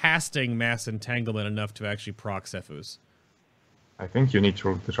just casting Mass Entanglement enough to actually proc Cephus? I think you need to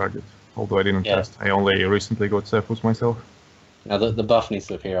root the target, although I didn't Yeah. test. I only recently got Cephus myself. Now the buff needs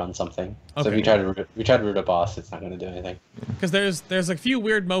to appear on something. So if Okay. you try to root a boss, it's not going to do anything. Because there's a few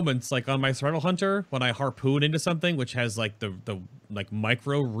weird moments, like on my Throttle Hunter, when I harpoon into something which has like the like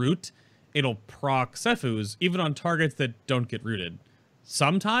micro root, it'll proc Cephus even on targets that don't get rooted.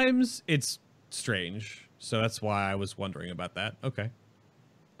 Sometimes it's strange, so that's why I was wondering about that. Okay.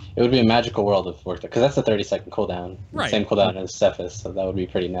 It would be a magical world if it worked, because that's a 30-second cooldown. Right. Same cooldown as Cephus, so that would be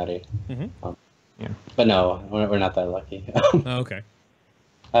pretty nutty. Mhm. Yeah. But no, we're not that lucky. Oh, okay.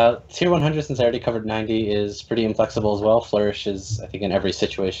 Tier 100, since I already covered 90, is pretty inflexible as well. Flourish is, I think, in every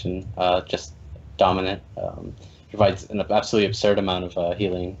situation, just dominant. Provides an absolutely absurd amount of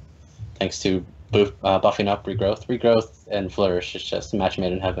healing, thanks to buffing up Regrowth. Regrowth and Flourish is just a match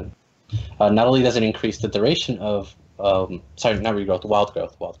made in heaven. Not only does it increase the duration of, sorry, not Regrowth, Wild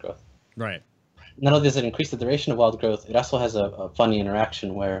Growth. Right. Not only does it increase the duration of Wild Growth, it also has a funny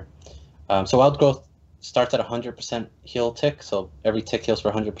interaction where, so Wild Growth starts at 100% heal tick, so every tick heals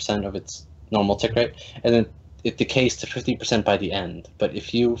for 100% of its normal tick rate, and then it decays to 50% by the end. But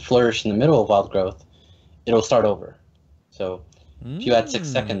if you Flourish in the middle of Wild Growth, it'll start over. So if you add 6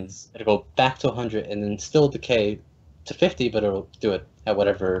 seconds, it'll go back to 100 and then still decay to 50, but it'll do it at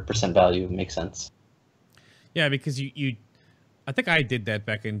whatever percent value makes sense. Yeah, because you I think I did that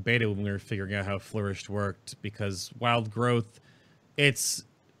back in beta when we were figuring out how Flourish worked, because Wild Growth, its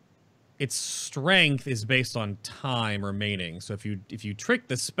strength is based on time remaining. So if you trick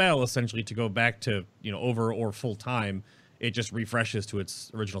the spell essentially to go back to, over or full time, it just refreshes to its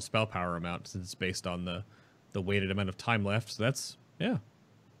original spell power amount, since it's based on the weighted amount of time left. So that's, yeah.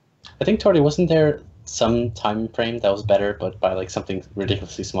 I think, Torty, wasn't there some time frame that was better, but by like something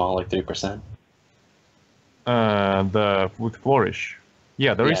ridiculously small, like 3%? With Flourish,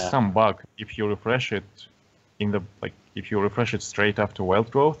 yeah, there is Yeah. some bug. If you refresh it if you refresh it straight after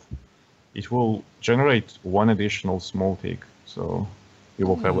Wild Growth, it will generate one additional small tick, so you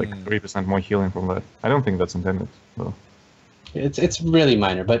will have like 3% more healing from that. I don't think that's intended, though. It's really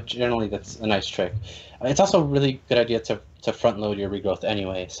minor, but generally that's a nice trick. It's also a really good idea to front load your Regrowth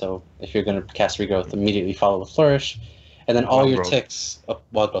anyway. So if you're going to cast Regrowth, immediately follow with Flourish, and then all Wild your Growth. ticks. Oh,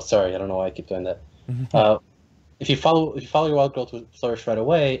 Wild Growth. Sorry, I don't know why I keep doing that. If you follow your Wild Growth with Flourish right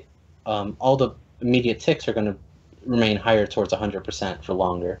away, all the immediate ticks are going to remain higher towards 100% for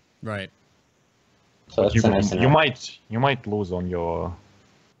longer. Right. So that's a nice You might lose on your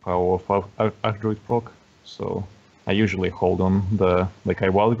Power of Archdruid proc, so I usually hold on I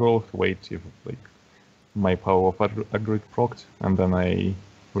Wild Growth, wait if my Power of Archdruid procced, and then I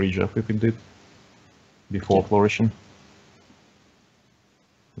rejuff if it did before flourishing.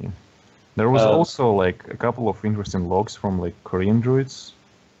 Yeah. There was also a couple of interesting logs from Korean druids.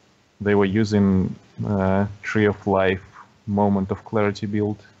 They were using Tree of Life Moment of Clarity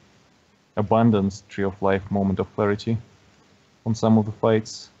build, Abundance Tree of Life Moment of Clarity on some of the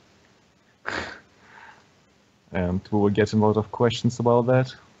fights. And we were getting a lot of questions about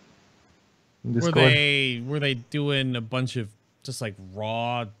that in Discord. Were they doing a bunch of just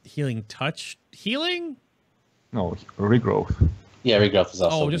raw healing touch healing? No, regrowth. Yeah, Regrowth is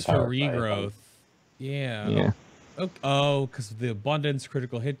also Oh, just for powered by, regrowth. Yeah. Yeah. Oh, because of the abundance,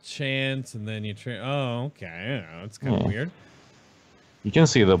 critical hit chance, and then you oh, okay. Yeah, it's kind of weird. You can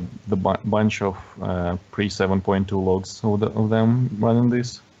see the bunch of pre 7.2 logs of them running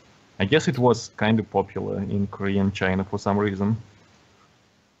this. I guess it was kind of popular in Korea and China for some reason.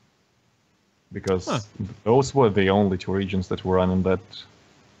 Because those were the only two regions that were running that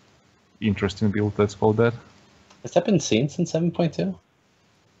interesting build, let's call that. Has that been seen since 7.2?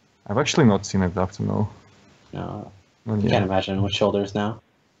 I've actually not seen it up to now. No. Well, I can't imagine with shoulders now.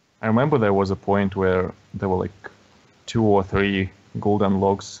 I remember there was a point where there were like 2 or 3 golden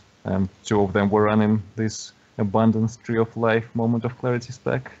logs, and 2 of them were running this Abundance Tree of Life Moment of Clarity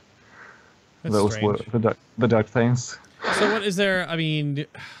spec. That's Those strange. were the dark things. So what is there? I mean,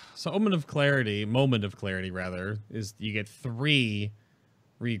 so moment of clarity rather, is you get 3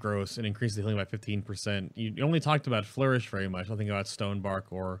 regrowths and increase the healing by 15%. You only talked about Flourish very much. Nothing about Stonebark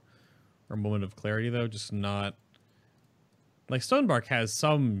or Moment of Clarity though. Just not like Stonebark has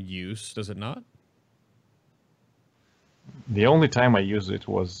some use, does it not? The only time I used it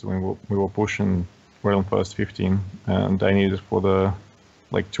was when we were pushing Realm First 15, and I needed for the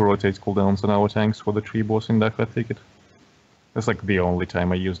to rotate cooldowns on our tanks for the tree boss in Dakar Thicket. That's like the only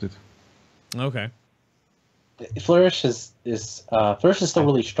time I used it. Okay. Flourish is still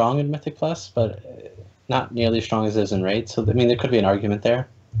really strong in Mythic Plus, but not nearly as strong as it is in Raid. So I mean, there could be an argument there.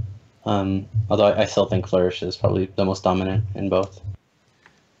 Although I still think Flourish is probably the most dominant in both.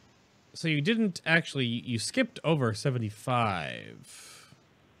 So you didn't actually, you skipped over 75.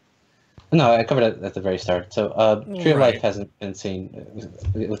 No, I covered it at the very start. So Tree of Life hasn't been seen,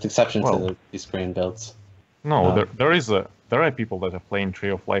 with exception to these Korean builds. No, there are people that are playing Tree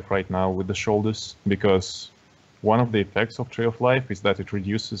of Life right now with the shoulders, because one of the effects of Tree of Life is that it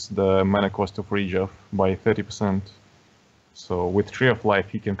reduces the mana cost of Rejuv by 30%. So with Tree of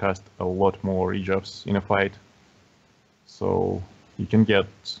Life, you can cast a lot more Rejuvs in a fight. So you can get,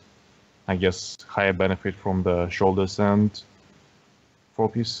 I guess, higher benefit from the shoulders and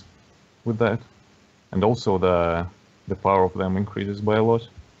 4-piece with that. And also the power of them increases by a lot.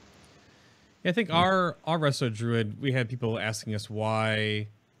 Yeah, I think our Resto Druid, we had people asking us why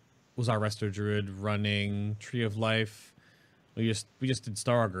was our Resto Druid running Tree of Life. We just did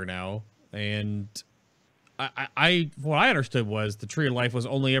Staraugur now, and what I understood was the Tree of Life was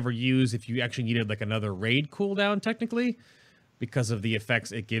only ever used if you actually needed like another raid cooldown, technically, because of the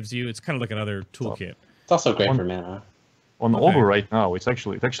effects it gives you. It's kind of like another toolkit. It's also great for mana. On Augur right now, it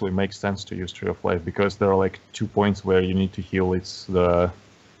actually makes sense to use Tree of Life, because there are like 2 points where you need to heal. It's the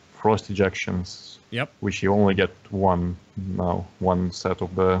Frost Ejections, which you only get one set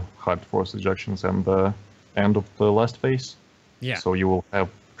of the hard Frost Ejections, and the end of the last phase. Yeah. So you will have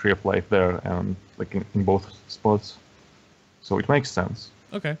Tree of Life there, and like in both spots. So it makes sense.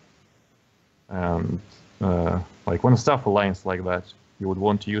 Okay. And like when stuff aligns like that, you would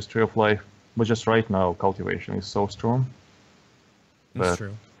want to use Tree of Life, but just right now, Cultivation is so strong. That's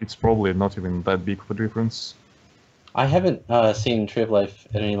true. It's probably not even that big of a difference. I haven't seen Tree of Life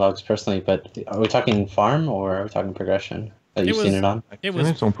in any logs personally, but are we talking farm or are we talking progression that you've seen it on? It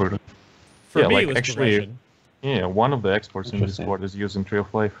was on progression. For me, it was progression. Yeah, one of the experts in Discord is using Tree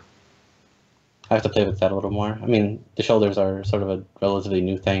of Life. I have to play with that a little more. I mean, the shoulders are sort of a relatively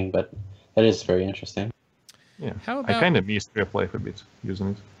new thing, but that is very interesting. Yeah, I kind of miss Tree of Life a bit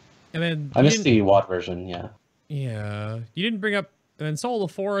using it. And then I missed the WAD version, yeah. Yeah, you didn't bring up. And then Soul of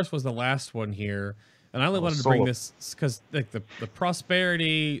the Forest was the last one here. And I only wanted to bring this because like the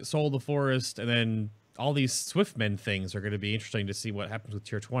Prosperity, Soul of the Forest, and then all these Swiftmen things are going to be interesting to see what happens with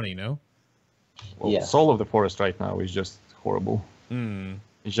tier 20, no? Well, yes. Soul of the Forest right now is just horrible.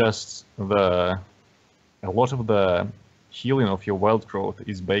 It's just a lot of the healing of your wild growth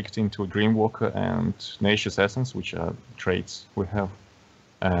is baked into Dreamwalker and Nature's Essence, which are traits we have.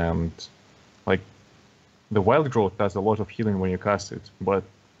 And like the wild growth does a lot of healing when you cast it, but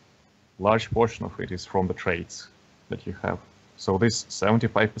large portion of it is from the traits that you have. So this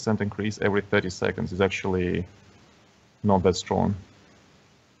 75% increase every 30 seconds is actually not that strong.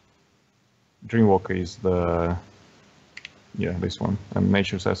 Dreamwalker is this one, and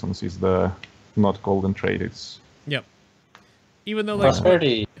Nature's Essence is the not golden trait. It's even though like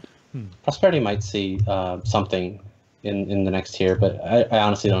Prosperity might see something in the next tier, but I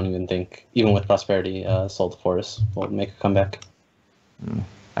honestly don't even think, even with Prosperity, Soul of the Forest will make a comeback.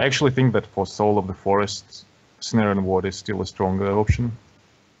 I actually think that for Soul of the Forest, Snare and Ward is still a stronger option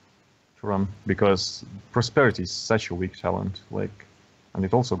to run, because Prosperity is such a weak talent, and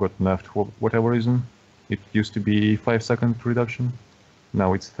it also got nerfed for whatever reason. It used to be 5-second reduction,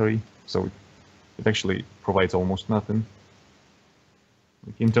 now it's 3, so it actually provides almost nothing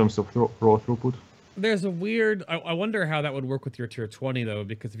in terms of raw throughput. There's a weird. I wonder how that would work with your tier 20 though,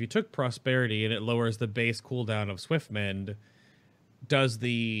 because if you took prosperity and it lowers the base cooldown of Swiftmend, does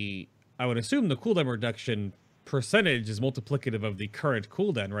the? I would assume the cooldown reduction percentage is multiplicative of the current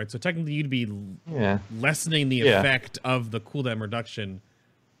cooldown, right? So technically, you'd be lessening the effect of the cooldown reduction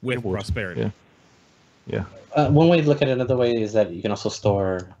with prosperity. Yeah. One way to look at it another way is that you can also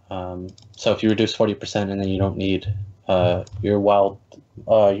store. So if you reduce 40% and then you don't need your wild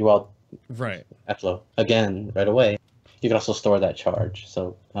right Flow again right away, you can also store that charge.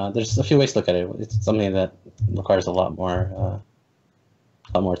 So there's a few ways to look at it. It's something that requires a lot more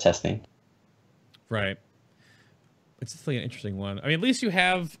testing. Right. It's definitely an interesting one. I mean, at least you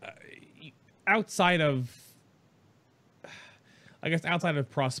have outside of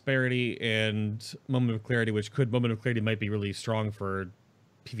prosperity and moment of clarity, which moment of clarity might be really strong for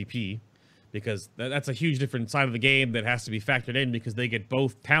PvP, because that's a huge different side of the game that has to be factored in because they get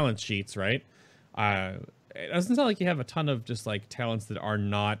both talent sheets, right? It doesn't sound like you have a ton of just like talents that are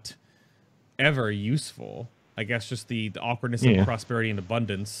not ever useful. I guess just the awkwardness of prosperity and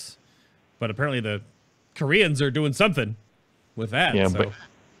abundance. But apparently the Koreans are doing something with that. Yeah, so. but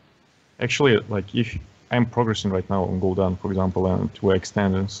actually, like if I'm progressing right now on Gul'dan, for example, and we're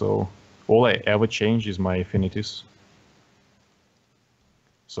extending, so all I ever change is my affinities.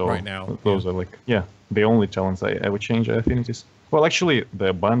 So right now, those are like, the only talents I ever change are affinities. Well, actually, the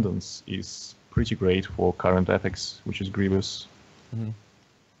abundance is pretty great for current effects, which is Grievous. Mm-hmm.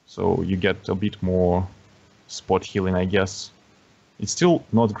 So you get a bit more spot healing, I guess. It's still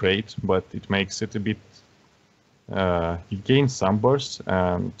not great, but it makes it a bit... you gain some bursts,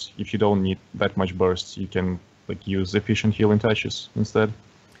 and if you don't need that much bursts, you can like use efficient healing touches instead.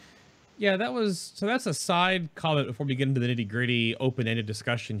 Yeah, that's a side comment before we get into the nitty-gritty open-ended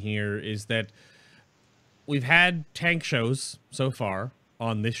discussion here, is that we've had tank shows so far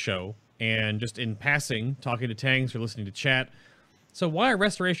on this show, and just in passing, talking to tanks or listening to chat. So why are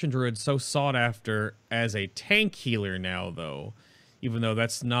Restoration Druids so sought after as a tank healer now, though? Even though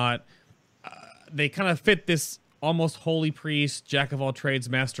that's not... they kind of fit this almost holy priest, jack of all trades,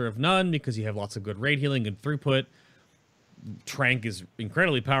 master of none, because you have lots of good raid healing and throughput. Trank is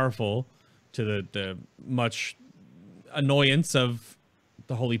incredibly powerful to the much annoyance of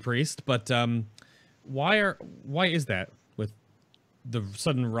the holy priest, but why is that with the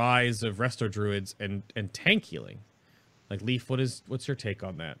sudden rise of resto druids and tank healing? Like Leaf, what's your take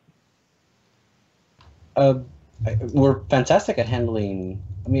on that? We're fantastic at handling.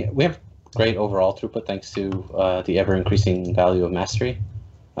 I mean, we have great overall throughput thanks to the ever-increasing value of mastery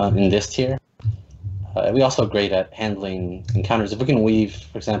in this tier. We also are great at handling encounters. If we can weave,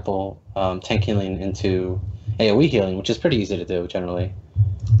 for example, tank healing into AoE healing, which is pretty easy to do generally,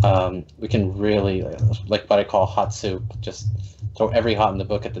 we can really, like what I call hot soup, just throw every hot in the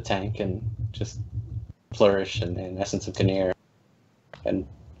book at the tank and just flourish in Essence of Kinnear. And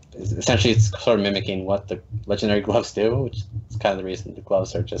essentially it's sort of mimicking what the legendary gloves do, which is kind of the reason the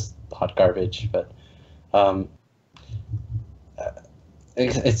gloves are just hot garbage. But I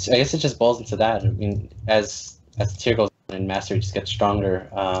guess it just boils into that. I mean, as the tier goes on and mastery just gets stronger,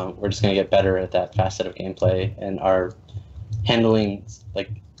 we're just going to get better at that facet of gameplay, and our handling, like,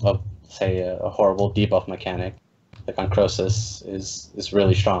 say a horrible debuff mechanic, like on Croesus, is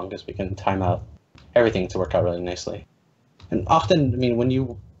really strong because we can time out everything to work out really nicely. And often, I mean, when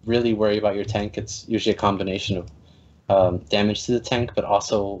you really worry about your tank, it's usually a combination of damage to the tank, but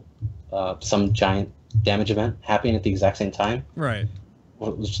also some giant damage event happening at the exact same time. Right.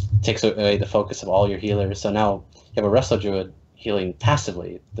 Which takes away the focus of all your healers. So now you have a Resto Druid healing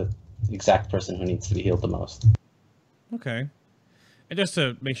passively the exact person who needs to be healed the most. Okay. And just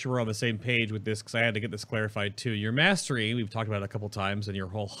to make sure we're on the same page with this, because I had to get this clarified too, your mastery, we've talked about it a couple times, and your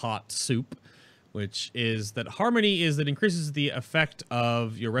whole hot soup, which is that Harmony is that increases the effect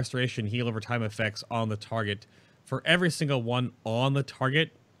of your restoration heal over time effects on the target for every single one on the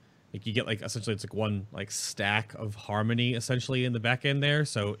target. Like you get like essentially it's like one like stack of Harmony essentially in the back end there.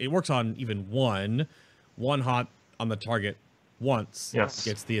 So it works on even one hot on the target once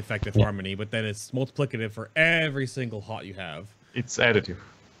gets the effect of Harmony, but then it's multiplicative for every single hot you have. It's additive,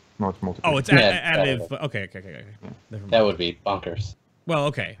 not multiplicative. Oh, it's additive. Okay. Yeah. That would be bonkers. Well,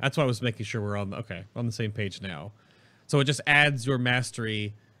 okay. That's why I was making sure we're on the same page now. So it just adds your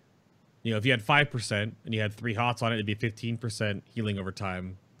mastery. You know, if you had 5% and you had 3 hots on it, it'd be 15% healing over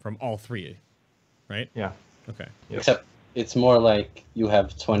time from all 3, right? Yeah. Okay. Yep. Except it's more like you have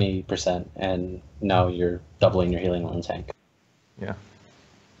 20% and now you're doubling your healing on tank. Yeah.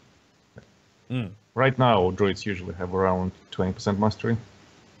 Mm. Right now, druids usually have around 20% mastery.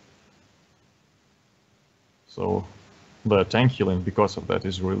 So the tank healing, because of that,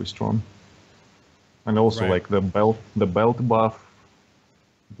 is really strong. And also Right. like the belt buff,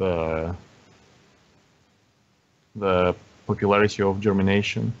 the popularity of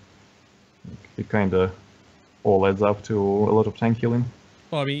germination. It kind of all adds up to a lot of tank healing.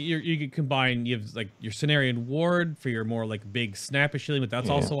 Well, I mean, you could combine, you have like your Cenarian Ward for your more like big snappish healing, but that's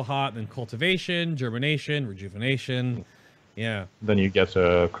Yeah. also hot. Then Cultivation, Germination, Rejuvenation. Yeah. Then you get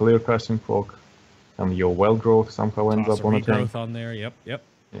a clear casting proc, and your wild growth somehow ends Toss up a on a tank. regrowth on there. Yep, yep.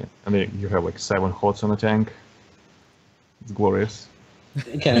 Yeah. And then you have like 7 hots on a tank. It's glorious.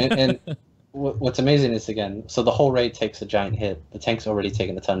 Again, and what's amazing is, again, so the whole raid takes a giant hit. The tank's already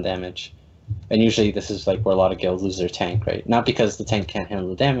taken a ton of damage. And usually this is like where a lot of guilds lose their tank, right? Not because the tank can't handle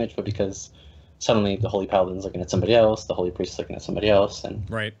the damage, but because suddenly the Holy Paladin's looking at somebody else, the Holy Priest's looking at somebody else, and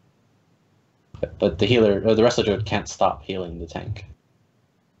Right. but the healer or the Resto Druid can't stop healing the tank.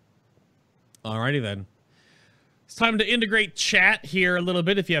 Alrighty then. It's time to integrate chat here a little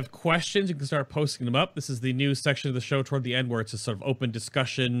bit. If you have questions, you can start posting them up. This is the new section of the show toward the end where it's a sort of open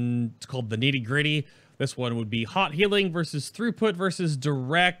discussion. It's called the nitty gritty. This one would be hot healing versus throughput versus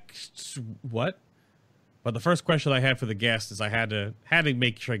direct. What? But the first question I had for the guest is I had to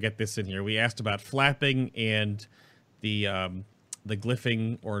make sure I get this in here. We asked about flapping and the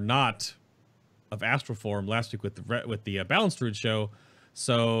glyphing or not of astral form last week with the Balanced Druid show.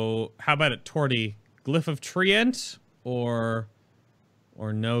 So how about it, Torty? Glyph of Trient or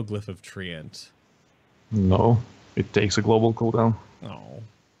no Glyph of Trient? No, it takes a global cooldown. Oh.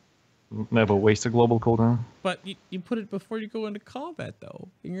 Never waste a global cooldown. But you put it before you go into combat, though,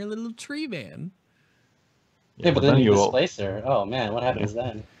 in your little tree man. Yeah, but then you will- displace her. Oh man, what happens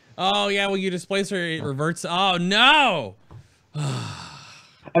then? Oh, yeah, when you displace her, it reverts. Oh, no! I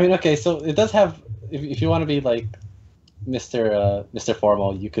mean, okay, so it does have. If you want to be like Mr.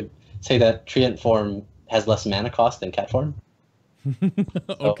 Formal, you could say that Treant form has less mana cost than Cat form. So,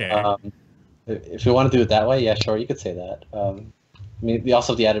 Okay. if you want to do it that way, yeah, sure, you could say that. I mean, we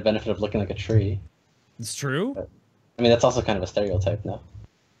also have the added benefit of looking like a tree. It's true? I mean, that's also kind of a stereotype, no?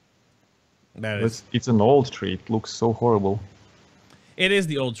 That is. It's an old tree. It looks so horrible. It is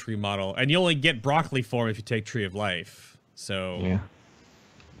the old tree model, and you only get broccoli form if you take Tree of Life. So, Yeah.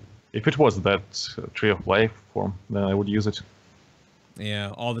 If it was that Tree of Life form, then I would use it. yeah,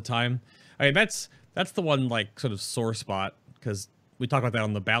 all the time. I mean, that's the one, like, sort of sore spot, because we talked about that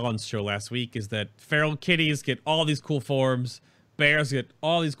on the Balance show last week, is that feral kitties get all these cool forms, bears get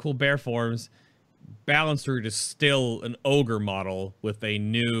all these cool bear forms. Balanced Druid is still an ogre model with a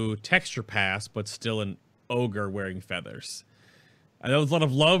new texture pass, but still an ogre wearing feathers. I know there's a lot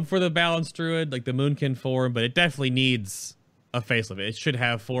of love for the Balanced Druid, like the Moonkin form, but it definitely needs a facelift. It should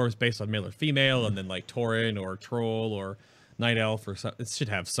have forms based on male or female, and then like Tauren or Troll or Night Elf or something. It should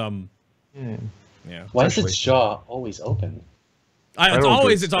have some, Yeah. yeah. Why is Actually- its jaw always open? It's Feral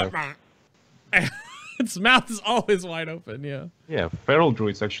always, Druids it's all, its mouth is always wide open, yeah. Yeah, feral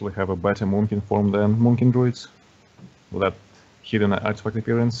druids actually have a better Moonkin form than Moonkin druids. With that hidden artifact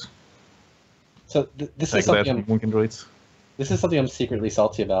appearance. So this Like is that, something Moonkin druids. this is something I'm secretly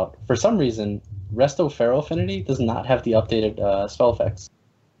salty about. For some reason, Resto Feral Affinity does not have the updated spell effects.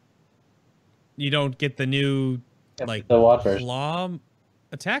 You don't get the new, like, the WoD version. claw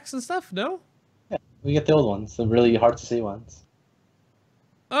attacks and stuff, no? We get the old ones, the really hard to see ones.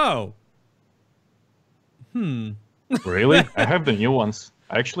 Oh. Really? I have the new ones.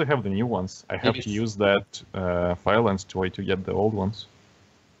 I actually have the new ones. I have Maybe to it's- use that Firelance toy to get the old ones.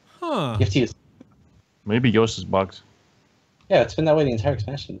 Huh. You have to use. Maybe yours is bugged. Yeah, it's been that way the entire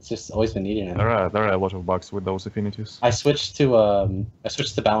expansion. It's just always been needing it. There are a lot of bugs with those affinities. I switched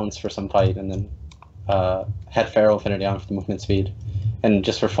to balance for some fight, and then had Feral Affinity on for the movement speed, and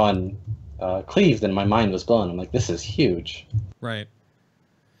just for fun, cleaved, and my mind was blown. I'm like, this is huge. Right.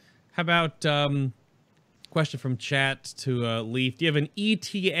 How about question from chat to Leaf? Do you have an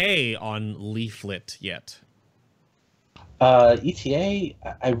ETA on Leaflet yet? ETA,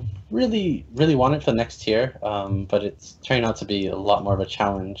 I really, really want it for the next tier, but it's turning out to be a lot more of a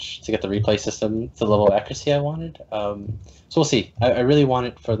challenge to get the replay system to the level of accuracy I wanted. So we'll see. I really want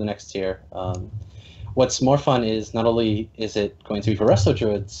it for the next tier. What's more fun is not only is it going to be for Resto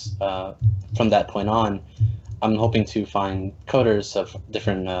Druids from that point on, I'm hoping to find coders of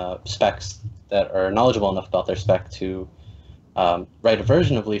different specs that are knowledgeable enough about their spec to write a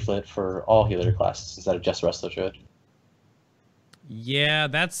version of Leaflet for all healer classes instead of just Resto Druid. Yeah,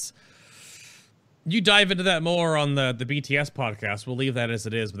 that's... You dive into that more on the BTS podcast. We'll leave that as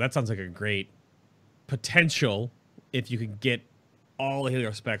it is, but that sounds like a great potential if you could get all the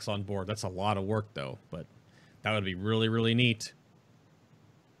healer specs on board. That's a lot of work, though, but that would be really, really neat.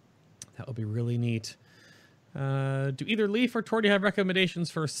 That would be really neat. Do either Leaf or Tordy have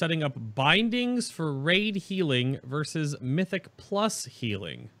recommendations for setting up bindings for raid healing versus Mythic Plus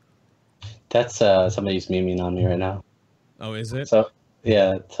healing? That's somebody's memeing on me right now. Oh, is it? So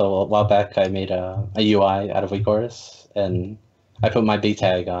yeah, so a while back I made a UI out of WeakAuras, and I put my B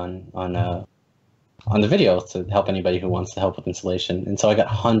tag on the video to help anybody who wants to help with installation. And so I got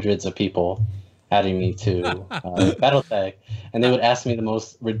hundreds of people adding me to battle tag, and they would ask me the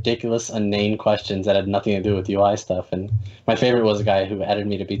most ridiculous, inane questions that had nothing to do with UI stuff. And my favorite was a guy who added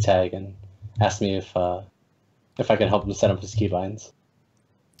me to B tag and asked me if I could help him set up his keybinds.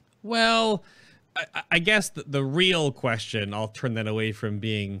 Well, I guess the real question, I'll turn that away from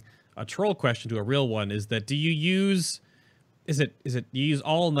being a troll question to a real one, is that do you use, is it you use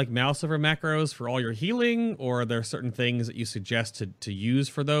all like mouse over macros for all your healing, or are there certain things that you suggest to use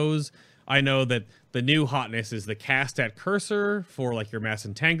for those? I know that the new hotness is the cast at cursor for like your mass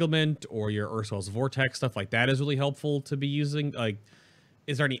entanglement or your Ursula's vortex, stuff like that is really helpful to be using. Like,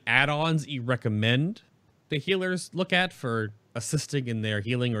 is there any add-ons you recommend the healers look at for assisting in their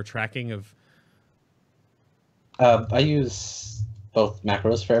healing or tracking of? I use both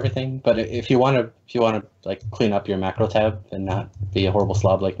macros for everything, but if you want to like clean up your macro tab and not be a horrible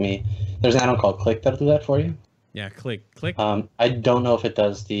slob like me, there's an add-on called Click that'll do that for you. Yeah, Click. I don't know if it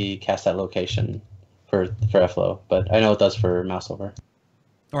does the cast at location for FLO, but I know it does for mouse over.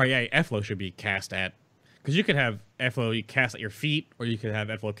 All right, yeah, FLO should be cast at, because you could have FLO you cast at your feet, or you could have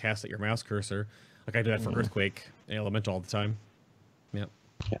FLO cast at your mouse cursor. Like I do that for Earthquake and Elemental all the time. Yep.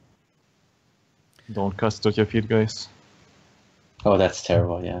 Yeah. Don't cast at your feet, guys. Oh, that's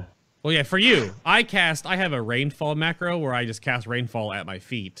terrible. Yeah. Well, yeah, for you, I have a Rainfall macro where I just cast Rainfall at my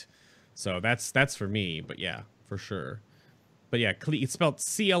feet, so that's for me. But yeah, for sure. But yeah, it's spelled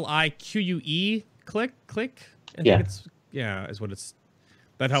CLIQUE. Click. I think is what it's.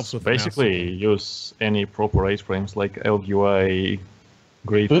 That helps with basically use any proper rate frames like LGUI,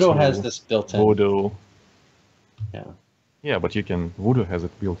 Great. Voodoo has this built in. Voodoo. Yeah. Yeah, but Voodoo has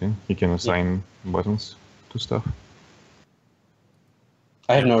it built in. You can assign buttons to stuff.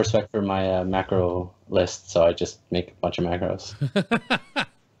 I have no respect for my macro list, so I just make a bunch of macros.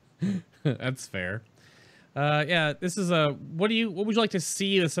 That's fair. Yeah, this is a. What would you like to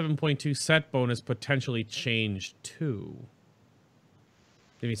see the 7.2 set bonus potentially change to?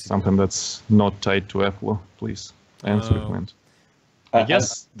 Something that's not tied to FLO, please. Answer the comment. I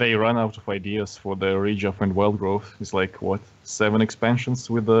guess they run out of ideas for the Rejuff and Wild Growth. It's like, what, 7 expansions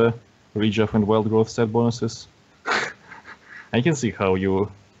with the Rejuff and Wild Growth set bonuses? I can see how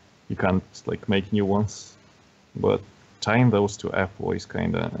you can't like make new ones, but tying those to FLO is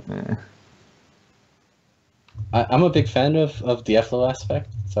kind of... I'm a big fan of the FLO aspect,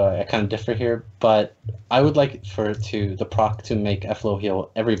 so I kind of differ here, but I would like for the proc to make FLO heal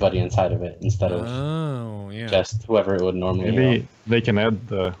everybody inside of it instead of just whoever it would normally Maybe heal. They can add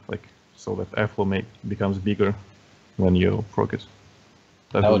the so that FLO becomes bigger when you proc it.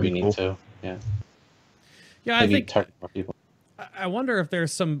 That would be neat too. Yeah. Yeah, Maybe I think target more people. I wonder if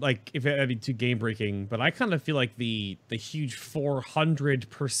there's some if it'd be too game breaking, but I kind of feel like the huge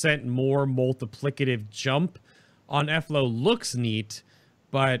 400% more multiplicative jump on FLO looks neat,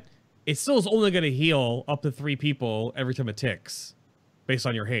 but it still is only going to heal up to 3 people every time it ticks, based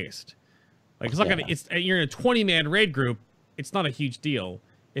on your haste. Like it's not gonna. You're in a 20-man raid group. It's not a huge deal.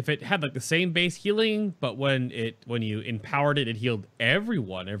 If it had like the same base healing, but when you empowered it, it healed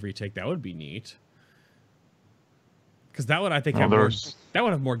everyone every tick. That would be neat. Because that would, I think, have more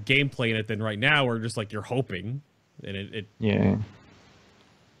gameplay in it than right now, where just like you're hoping, and Yeah.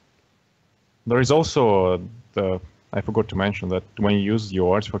 There is also I forgot to mention that when you use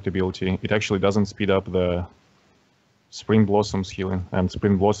your artifact ability, it actually doesn't speed up the Spring Blossoms healing, and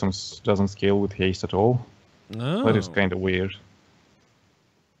Spring Blossoms doesn't scale with haste at all. Oh. That is kind of weird.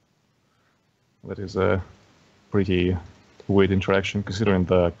 That is a pretty weird interaction, considering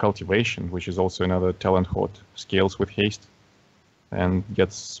the Cultivation, which is also another talent hot, scales with haste and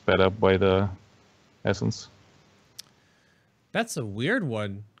gets sped up by the Essence. That's a weird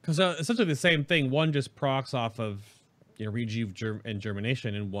one, because essentially the same thing. One just procs off of Rejuve and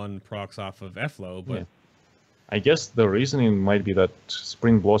Germination, and one procs off of FLO. But I guess the reasoning might be that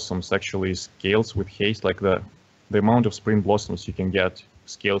Spring Blossoms actually scales with haste, like the amount of Spring Blossoms you can get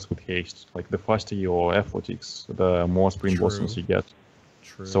scales with haste. Like the faster your FLO ticks, the more Spring Blossoms you get.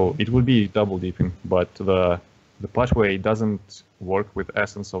 True. So it would be double dipping, but the part where it doesn't work with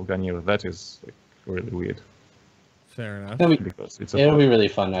Essence of Ganir, that is like really weird. Fair enough. It'll be really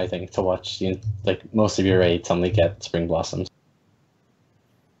fun, I think, to watch like most of your raids only get Spring Blossoms.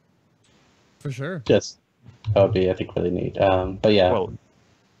 For sure. That would be, I think, really neat. But yeah. Well,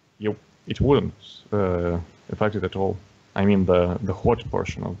 it wouldn't affect it at all. I mean the hot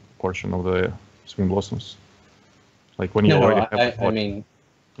portion of the Swing Blossoms. Like when you No, already have the I hot, mean,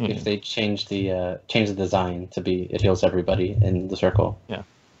 yeah, if they change the design to be it heals everybody in the circle. yeah.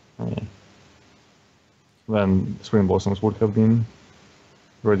 Then Swing Blossoms would have been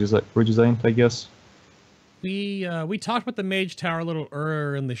redesigned, I guess. We talked about the Mage Tower a little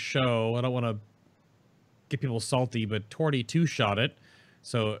earlier in the show. I don't want to get people salty, but Torty 2 shot it.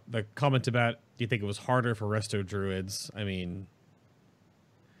 So the comment about, do you think it was harder for Resto Druids? I mean,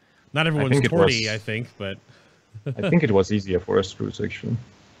 not everyone's Torty, I think, but... I think it was easier for us Druids, actually.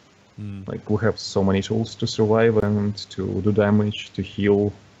 Like, we have so many tools to survive and to do damage, to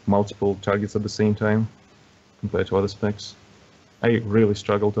heal multiple targets at the same time, compared to other specs. I really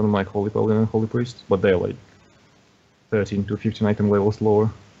struggled on my Holy Paladin and Holy Priest, but they're like 13 to 15 item levels lower,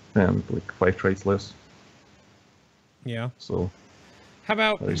 and like 5 traits less. Yeah. So, how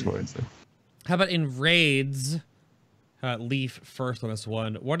about that is what I'd say. How about in raids? Leaf first on this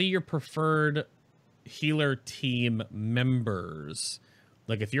one. What are your preferred healer team members?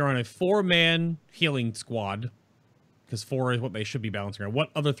 Like if you're on a 4-man healing squad, because 4 is what they should be balancing around, what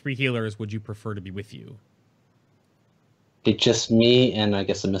other 3 healers would you prefer to be with you? It's just me and I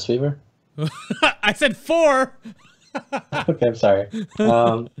guess a Mistweaver. I said 4! Okay, I'm sorry.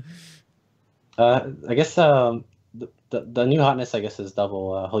 I guess the new hotness, I guess, is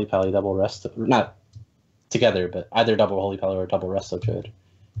double Holy Pally, double Rest. Not together, but either double Holy Pally or double Resto Druid.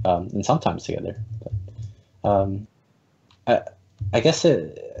 And sometimes together. But, I guess I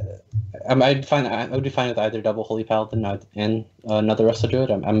would be fine with either double Holy Paladin and another Resto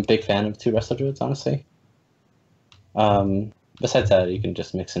Druid. I'm a big fan of 2 Resto Druids, honestly. Besides that, you can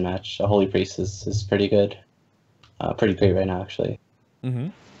just mix and match. A Holy Priest is pretty good. Pretty great right now, actually. Mm-hmm.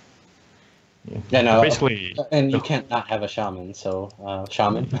 Yeah, no, basically, and you can't not have a Shaman, so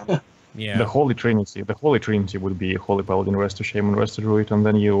Shaman. Yeah. The Holy Trinity would be Holy Paladin, Resto Shaman, Resto Druid, and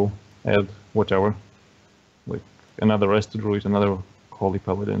then you add whatever. Like another Resto Druid, another Holy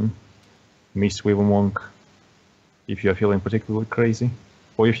Paladin, Mistweaver Monk, if you're feeling particularly crazy,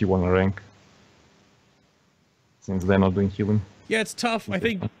 or if you want to rank, since they're not doing healing. Yeah, it's tough. I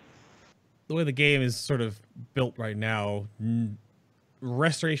think the way the game is sort of built right now,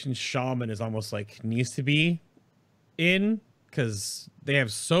 Restoration Shaman is almost like needs to be in, because they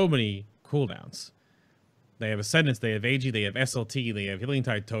have so many cooldowns. They have Ascendance, they have AG, they have SLT, they have Healing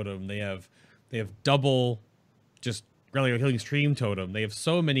Tide Totem, they have double just regular Healing Stream Totem. They have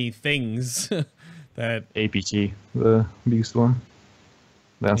so many things that... APT, the biggest one.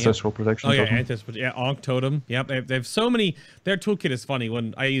 The Ancestral Protection Totem. Yeah, Ankh Totem. Yep, they have so many... Their toolkit is funny.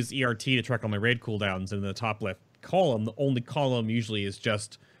 When I use ERT to track all my raid cooldowns in the top left column, the only column usually is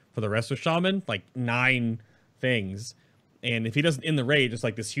just for the Resto Shaman, like 9 things. And if he doesn't in the raid, it's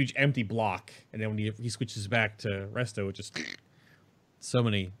like this huge empty block. And then when he switches back to Resto, it just... So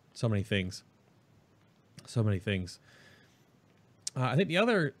many things. So many things. I think the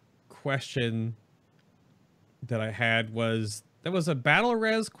other question that I had was... There was a Battle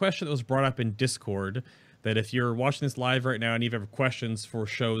Res question that was brought up in Discord, that if you're watching this live right now and you have questions for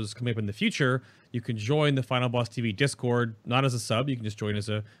shows coming up in the future, you can join the Final Boss TV Discord, not as a sub, you can just join as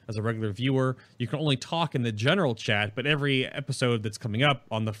a regular viewer. You can only talk in the general chat, but every episode that's coming up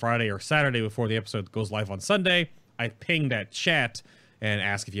on the Friday or Saturday before the episode goes live on Sunday, I ping that chat and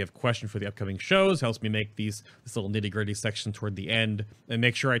ask if you have a question for the upcoming shows. Helps me make this little nitty-gritty section toward the end and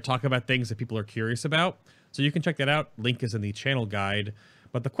make sure I talk about things that people are curious about. So you can check that out. Link is in the channel guide.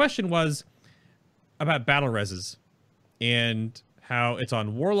 But the question was about battle reses and how it's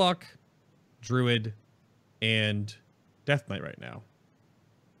on Warlock, Druid, and Death Knight right now.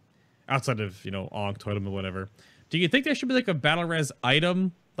 Outside of, Ankh, Totem, or whatever. Do you think there should be like a battle res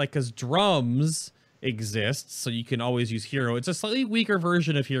item? Like, because drums exists, so you can always use hero. It's a slightly weaker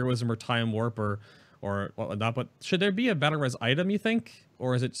version of heroism or time warp or whatnot, but should there be a battle res item, you think?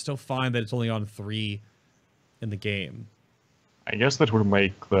 Or is it still fine that it's only on 3 in the game? I guess that would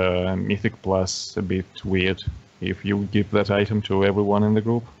make the Mythic Plus a bit weird if you give that item to everyone in the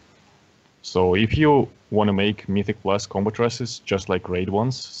group. So if you want to make Mythic Plus combat dresses just like raid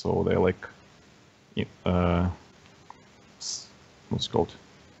ones, so they're like, what's it called?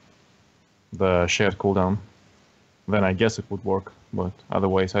 The shared cooldown, then I guess it would work, but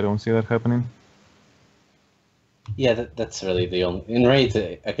otherwise I don't see that happening. Yeah, that's really the only... In raids,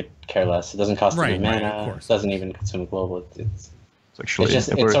 I could care less. It doesn't cost any mana. Of course. It doesn't even consume global. It's actually it's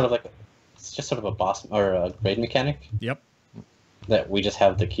sort of like it's just sort of a boss or a raid mechanic. Yep. That we just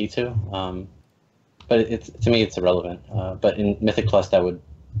have the key to. But to me it's irrelevant. But in Mythic Plus, that would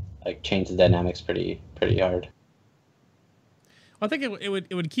like change the dynamics pretty hard. I think it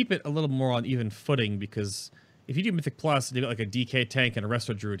would keep it a little more on even footing, because if you do Mythic Plus and you got like a DK tank and a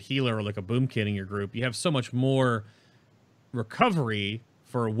Resto Druid healer or like a Boomkin in your group, you have so much more recovery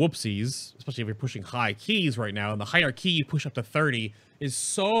for whoopsies, especially if you're pushing high keys right now. And the higher key you push up to 30 is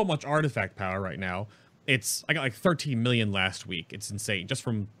so much artifact power right now. I got like 13 million last week. It's insane, just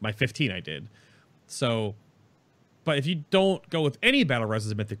from my 15 I did. So, but if you don't go with any battle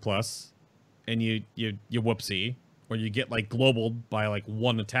reses Mythic Plus, and you whoopsie, or you get like globaled by like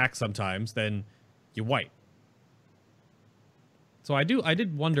one attack sometimes, then you wipe. So I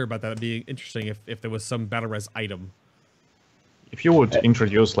did wonder about that being interesting if there was some battle res item. If you would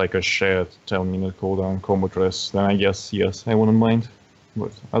introduce like a shared 10-minute cooldown combat res, then I guess yes, I wouldn't mind.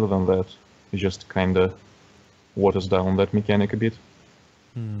 But other than that, it just kinda waters down that mechanic a bit.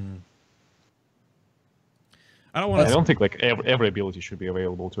 I don't want to. I don't think like every ability should be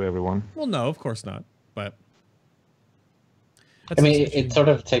available to everyone. Well, no, of course not. But I mean, it sort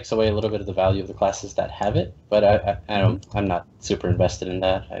of takes away a little bit of the value of the classes that have it, but I'm not super invested in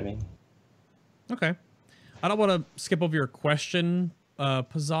that. I mean, okay. I don't want to skip over your question,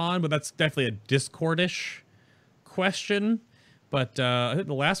 Pazan, but that's definitely a Discord-ish question. But I think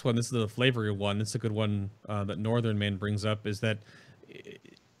the last one, this is the flavory one. It's a good one that Northern Man brings up. Is that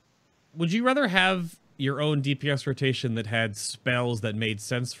would you rather have your own DPS rotation that had spells that made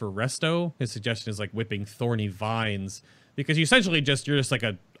sense for Resto? His suggestion is like whipping Thorny Vines, because you're just like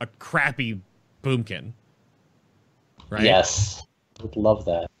a crappy Boomkin, right? Yes, I would love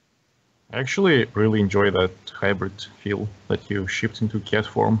that. I actually really enjoy that hybrid feel that you shift into cat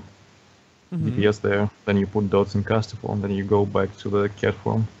form. DPS there, then you put dots in caster form, then you go back to the cat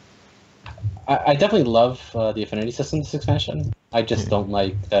form. I definitely love the affinity system this expansion. I just don't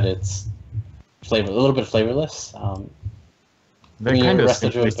like that it's a little bit flavorless. They're kind of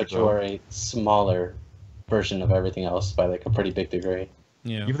simplistic, but you're a smaller version of everything else by like a pretty big degree.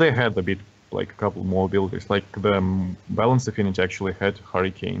 Yeah. If they had a couple more abilities, like the balanced affinity actually had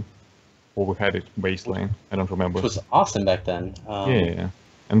Hurricane, or we had it baseline. I don't remember. Which was awesome back then. Yeah.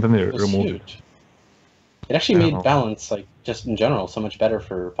 And then they it was removed huge. It actually made balance, like just in general, so much better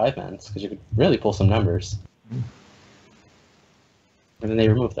for 5-mans, because you could really pull some numbers. And then they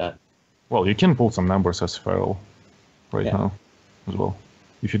removed that. Well, you can pull some numbers as Feral right now as well,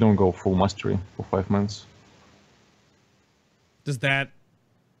 if you don't go full mastery for 5 months.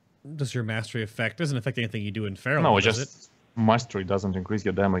 Does your mastery affect? Doesn't affect anything you do in Feral? No, does just mastery doesn't increase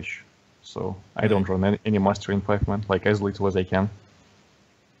your damage. So I don't run any mastery in 5-man, like as little as I can.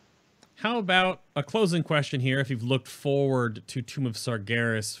 How about a closing question here? If you've looked forward to Tomb of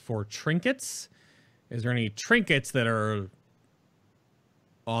Sargeras for trinkets, is there any trinkets that are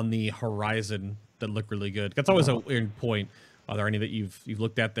on the horizon that look really good? That's always a weird point. Are there any that you've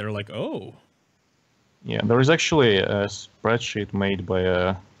looked at that are like, oh? Yeah, there is actually a spreadsheet made by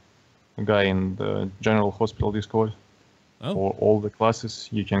a guy in the General Hospital Discord for all the classes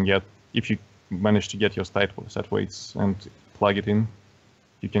you can get. If you manage to get your stat weights and plug it in,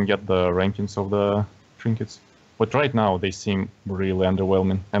 you can get the rankings of the trinkets. But right now they seem really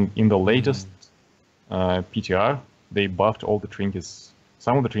underwhelming. And in the latest PTR, they buffed all the trinkets.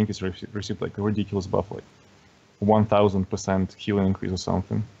 Some of the trinkets received like a ridiculous buff, like 1000% healing increase or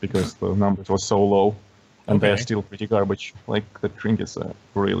something, because the numbers were so low. And they're still pretty garbage. Like, the trinkets are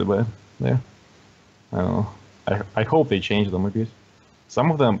really bad there. I don't know. I hope they change them a bit. Some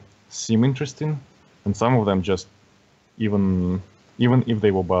of them seem interesting, and some of them just, even if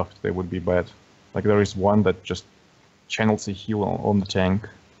they were buffed, they would be bad. Like, there is one that just channels a heal on the tank.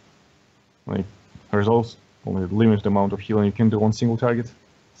 Like, there's also only a limited amount of healing you can do on single target.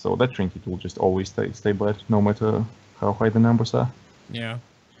 So that trinket will just always stay bad, no matter how high the numbers are. Yeah.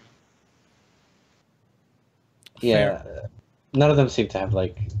 Yeah, none of them seem to have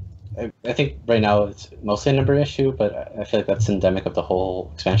like. I think right now it's mostly a number issue, but I feel like that's endemic of the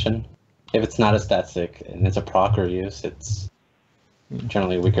whole expansion. If it's not a stat stick and it's a proc use, it's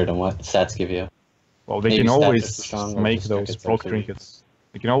generally weaker than what stats give you. Well, they can always make those proc trinkets.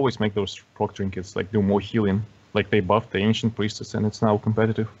 They can always make those proc trinkets like do more healing. Like they buffed the Ancient Priestess and it's now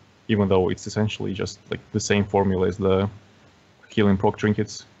competitive, even though it's essentially just like the same formula as the healing proc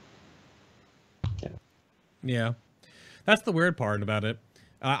trinkets. Yeah, that's the weird part about it.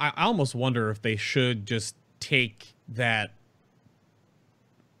 I almost wonder if they should just take that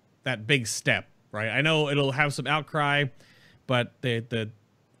big step, right? I know it'll have some outcry, but the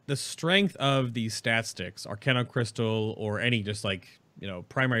strength of these stat sticks, Arcana Crystal or any just like, you know,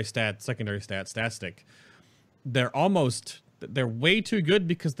 primary stat, secondary stat stick, they're way too good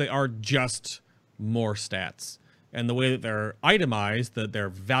because they are just more stats. And the way that they're itemized, their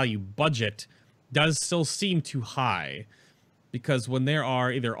value budget does still seem too high. because when there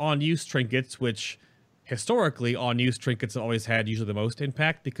are either on-use trinkets, which historically on-use trinkets have always had usually the most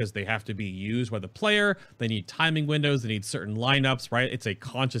impact because they have to be used by the player, they need timing windows, they need certain lineups, right? It's a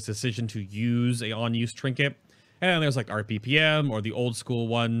conscious decision to use a on-use trinket. And then there's like RPPM or the old school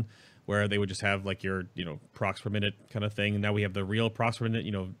one where they would just have like your, procs per minute kind of thing. And now we have the real procs per minute,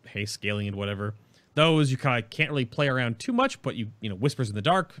 haste scaling and whatever. Those you kind of can't really play around too much, but Whispers in the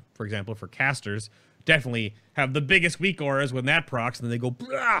Dark, for example, for casters, definitely have the biggest weak auras when that procs and then they go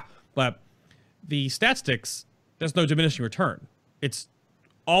blah. But the stat sticks, there's no diminishing return. It's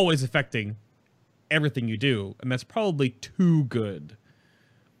always affecting everything you do, and that's probably too good.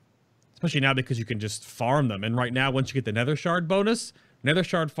 Especially now because you can just farm them. And right now, once you get the Nether Shard bonus, Nether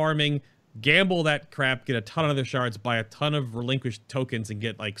Shard farming, gamble that crap, get a ton of Nether Shards, buy a ton of relinquished tokens, and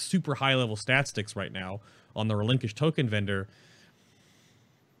get like super high level stat sticks right now on the relinquished token vendor.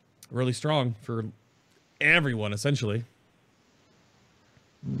 Really strong for everyone, essentially.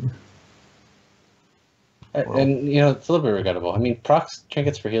 And it's a little bit regrettable. I mean, procs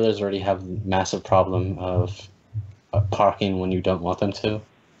trinkets for healers already have a massive problem of parking when you don't want them to,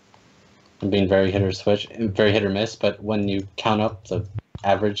 and being very hit or miss. But when you count up the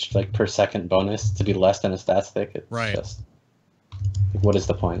average per second bonus to be less than a stat stick, it's just what is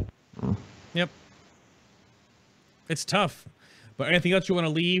the point? Yep, it's tough. But anything else you want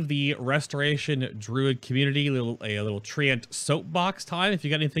to leave the Restoration Druid community? A little Treant soapbox time. If you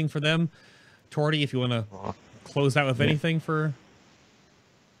got anything for them, Torty, if you want to close out with anything for.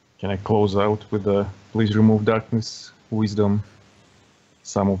 Can I close out with the please remove darkness, wisdom,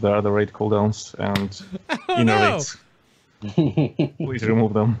 some of the other raid cooldowns, and inner raids. Please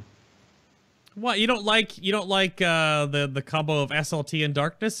remove them. What, you don't like the combo of SLT and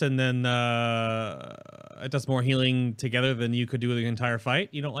darkness, and then it does more healing together than you could do the entire fight?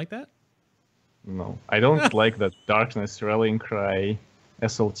 You don't like that? No, I don't like that darkness, rallying cry,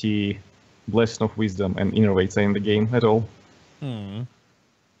 SLT, blessing of wisdom, and inner raids are in the game at all.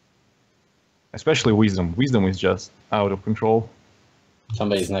 Especially wisdom. Wisdom is just out of control.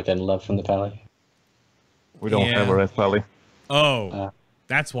 Somebody's not getting love from the pally. We don't have a red pally. Oh,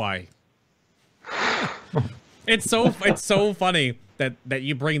 that's why. It's so funny that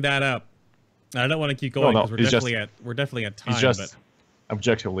you bring that up. I don't want to keep going because we're definitely at time. It's just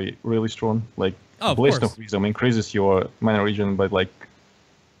objectively really strong. Of Blessing course. of Wisdom increases your mana region by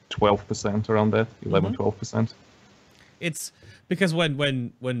 12% around that, 11-12%. It's because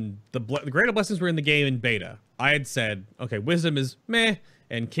when the Greater Blessings were in the game in beta, I had said, okay, Wisdom is meh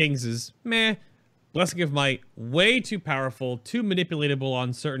and Kings is meh. Blessing of Might, way too powerful, too manipulatable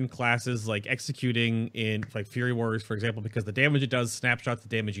on certain classes, like executing in Fury Warriors, for example, because the damage it does snapshots the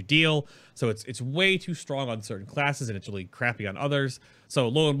damage you deal. So it's way too strong on certain classes, and it's really crappy on others. So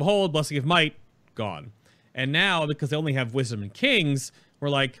lo and behold, Blessing of Might, gone. And now, because they only have Wisdom and Kings, we're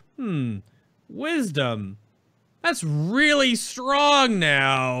like, Wisdom, that's really strong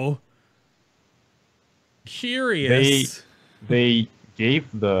now. Curious. They gave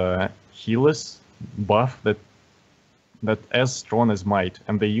the healers buff that as strong as Might,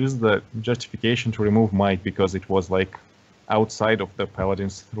 and they used the justification to remove Might because it was outside of the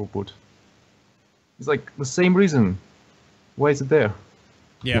Paladin's throughput. It's the same reason. Why is it there?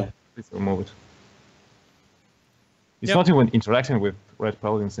 Yeah. Please remove it. It's not even interacting with Red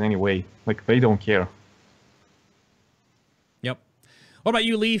Paladins in any way. They don't care. Yep. What about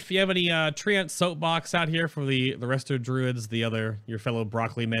you, Leaf? You have any Treant soapbox out here for the rest of Druids, your fellow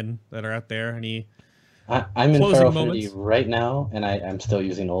broccoli men that are out there? Any I'm in Feral Affinity right now, and I'm still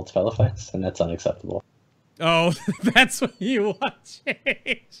using old spell effects, and that's unacceptable. Oh, that's what you want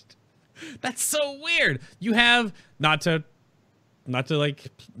changed. That's so weird. You have not to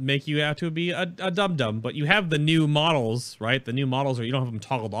make you out to be a dum-dum, but you have the new models, right? The new models, you don't have them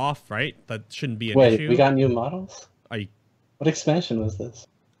toggled off, right? That shouldn't be an issue. Wait, we got new models? What expansion was this?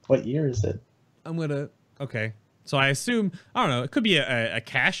 What year is it? Okay. So I assume, I don't know, it could be a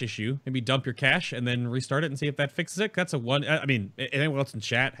cache issue. Maybe dump your cache and then restart it and see if that fixes it. That's anyone else in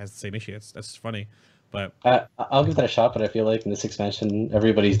chat has the same issue. That's funny. But I'll give that a shot, but I feel like in this expansion,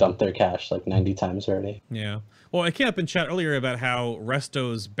 everybody's dumped their cache 90 times already. Yeah. Well, I came up in chat earlier about how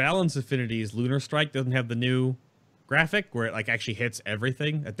Resto's Balance Affinities Lunar Strike doesn't have the new graphic where it actually hits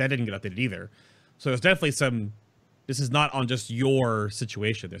everything. That didn't get updated either. So there's definitely this is not on just your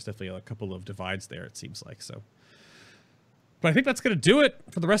situation. There's definitely a couple of divides there, it seems like. So. But I think that's going to do it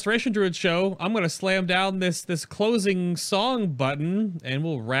for the Restoration Druid show. I'm going to slam down this closing song button, and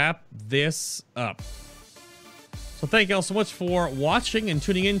we'll wrap this up. So thank you all so much for watching and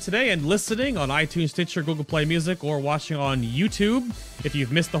tuning in today and listening on iTunes, Stitcher, Google Play Music, or watching on YouTube. If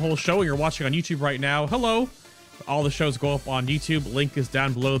you've missed the whole show and you're watching on YouTube right now, hello. All the shows go up on YouTube. Link is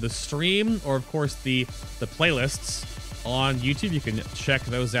down below the stream, or of course the playlists on YouTube. You can check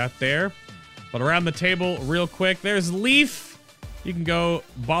those out there. But around the table, real quick, there's Leaf. You can go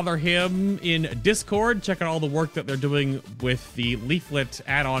bother him in Discord. Check out all the work that they're doing with the Leaflet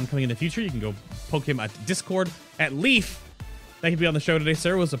add-on coming in the future. You can go poke him at Discord at Leaf. Thank you for being on the show today,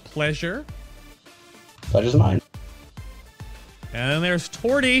 sir. It was a pleasure. Pleasure's mine. And then there's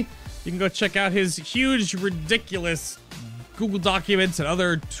Torty. You can go check out his huge, ridiculous Google Documents and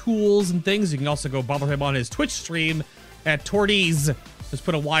other tools and things. You can also go bother him on his Twitch stream at Torties. Just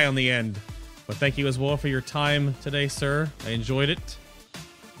put a Y on the end. But thank you as well for your time today, sir. I enjoyed it.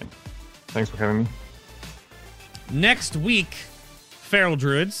 Thanks for having me. Next week, Feral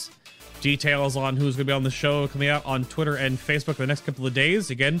Druids. Details on who's going to be on the show coming out on Twitter and Facebook the next couple of days.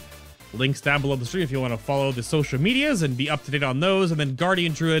 Again, links down below the stream if you want to follow the social medias and be up to date on those. And then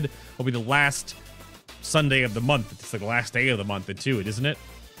Guardian Druid will be the last Sunday of the month. It's like the last day of the month, too, isn't it?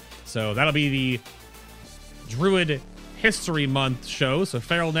 So that'll be the Druid History Month show. So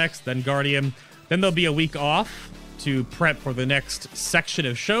Feral next, then Guardian. Then there'll be a week off to prep for the next section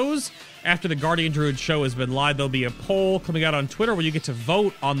of shows. After the Guardian Druid show has been live, there'll be a poll coming out on Twitter where you get to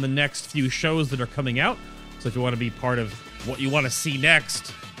vote on the next few shows that are coming out. So if you want to be part of what you want to see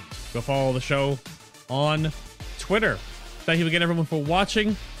next, go follow the show on Twitter. Thank you again, everyone, for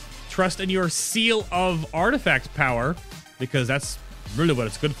watching. Trust in your seal of artifact power, because that's really what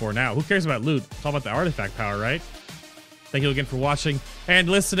it's good for now. Who cares about loot? It's all about the artifact power, right? Thank you again for watching and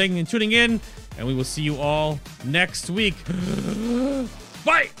listening and tuning in, and we will see you all next week.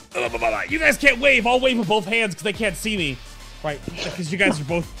 Bye! You guys can't wave. I'll wave with both hands because they can't see me. Right, because you guys are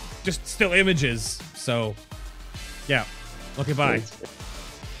both just still images. So, yeah. Okay, bye.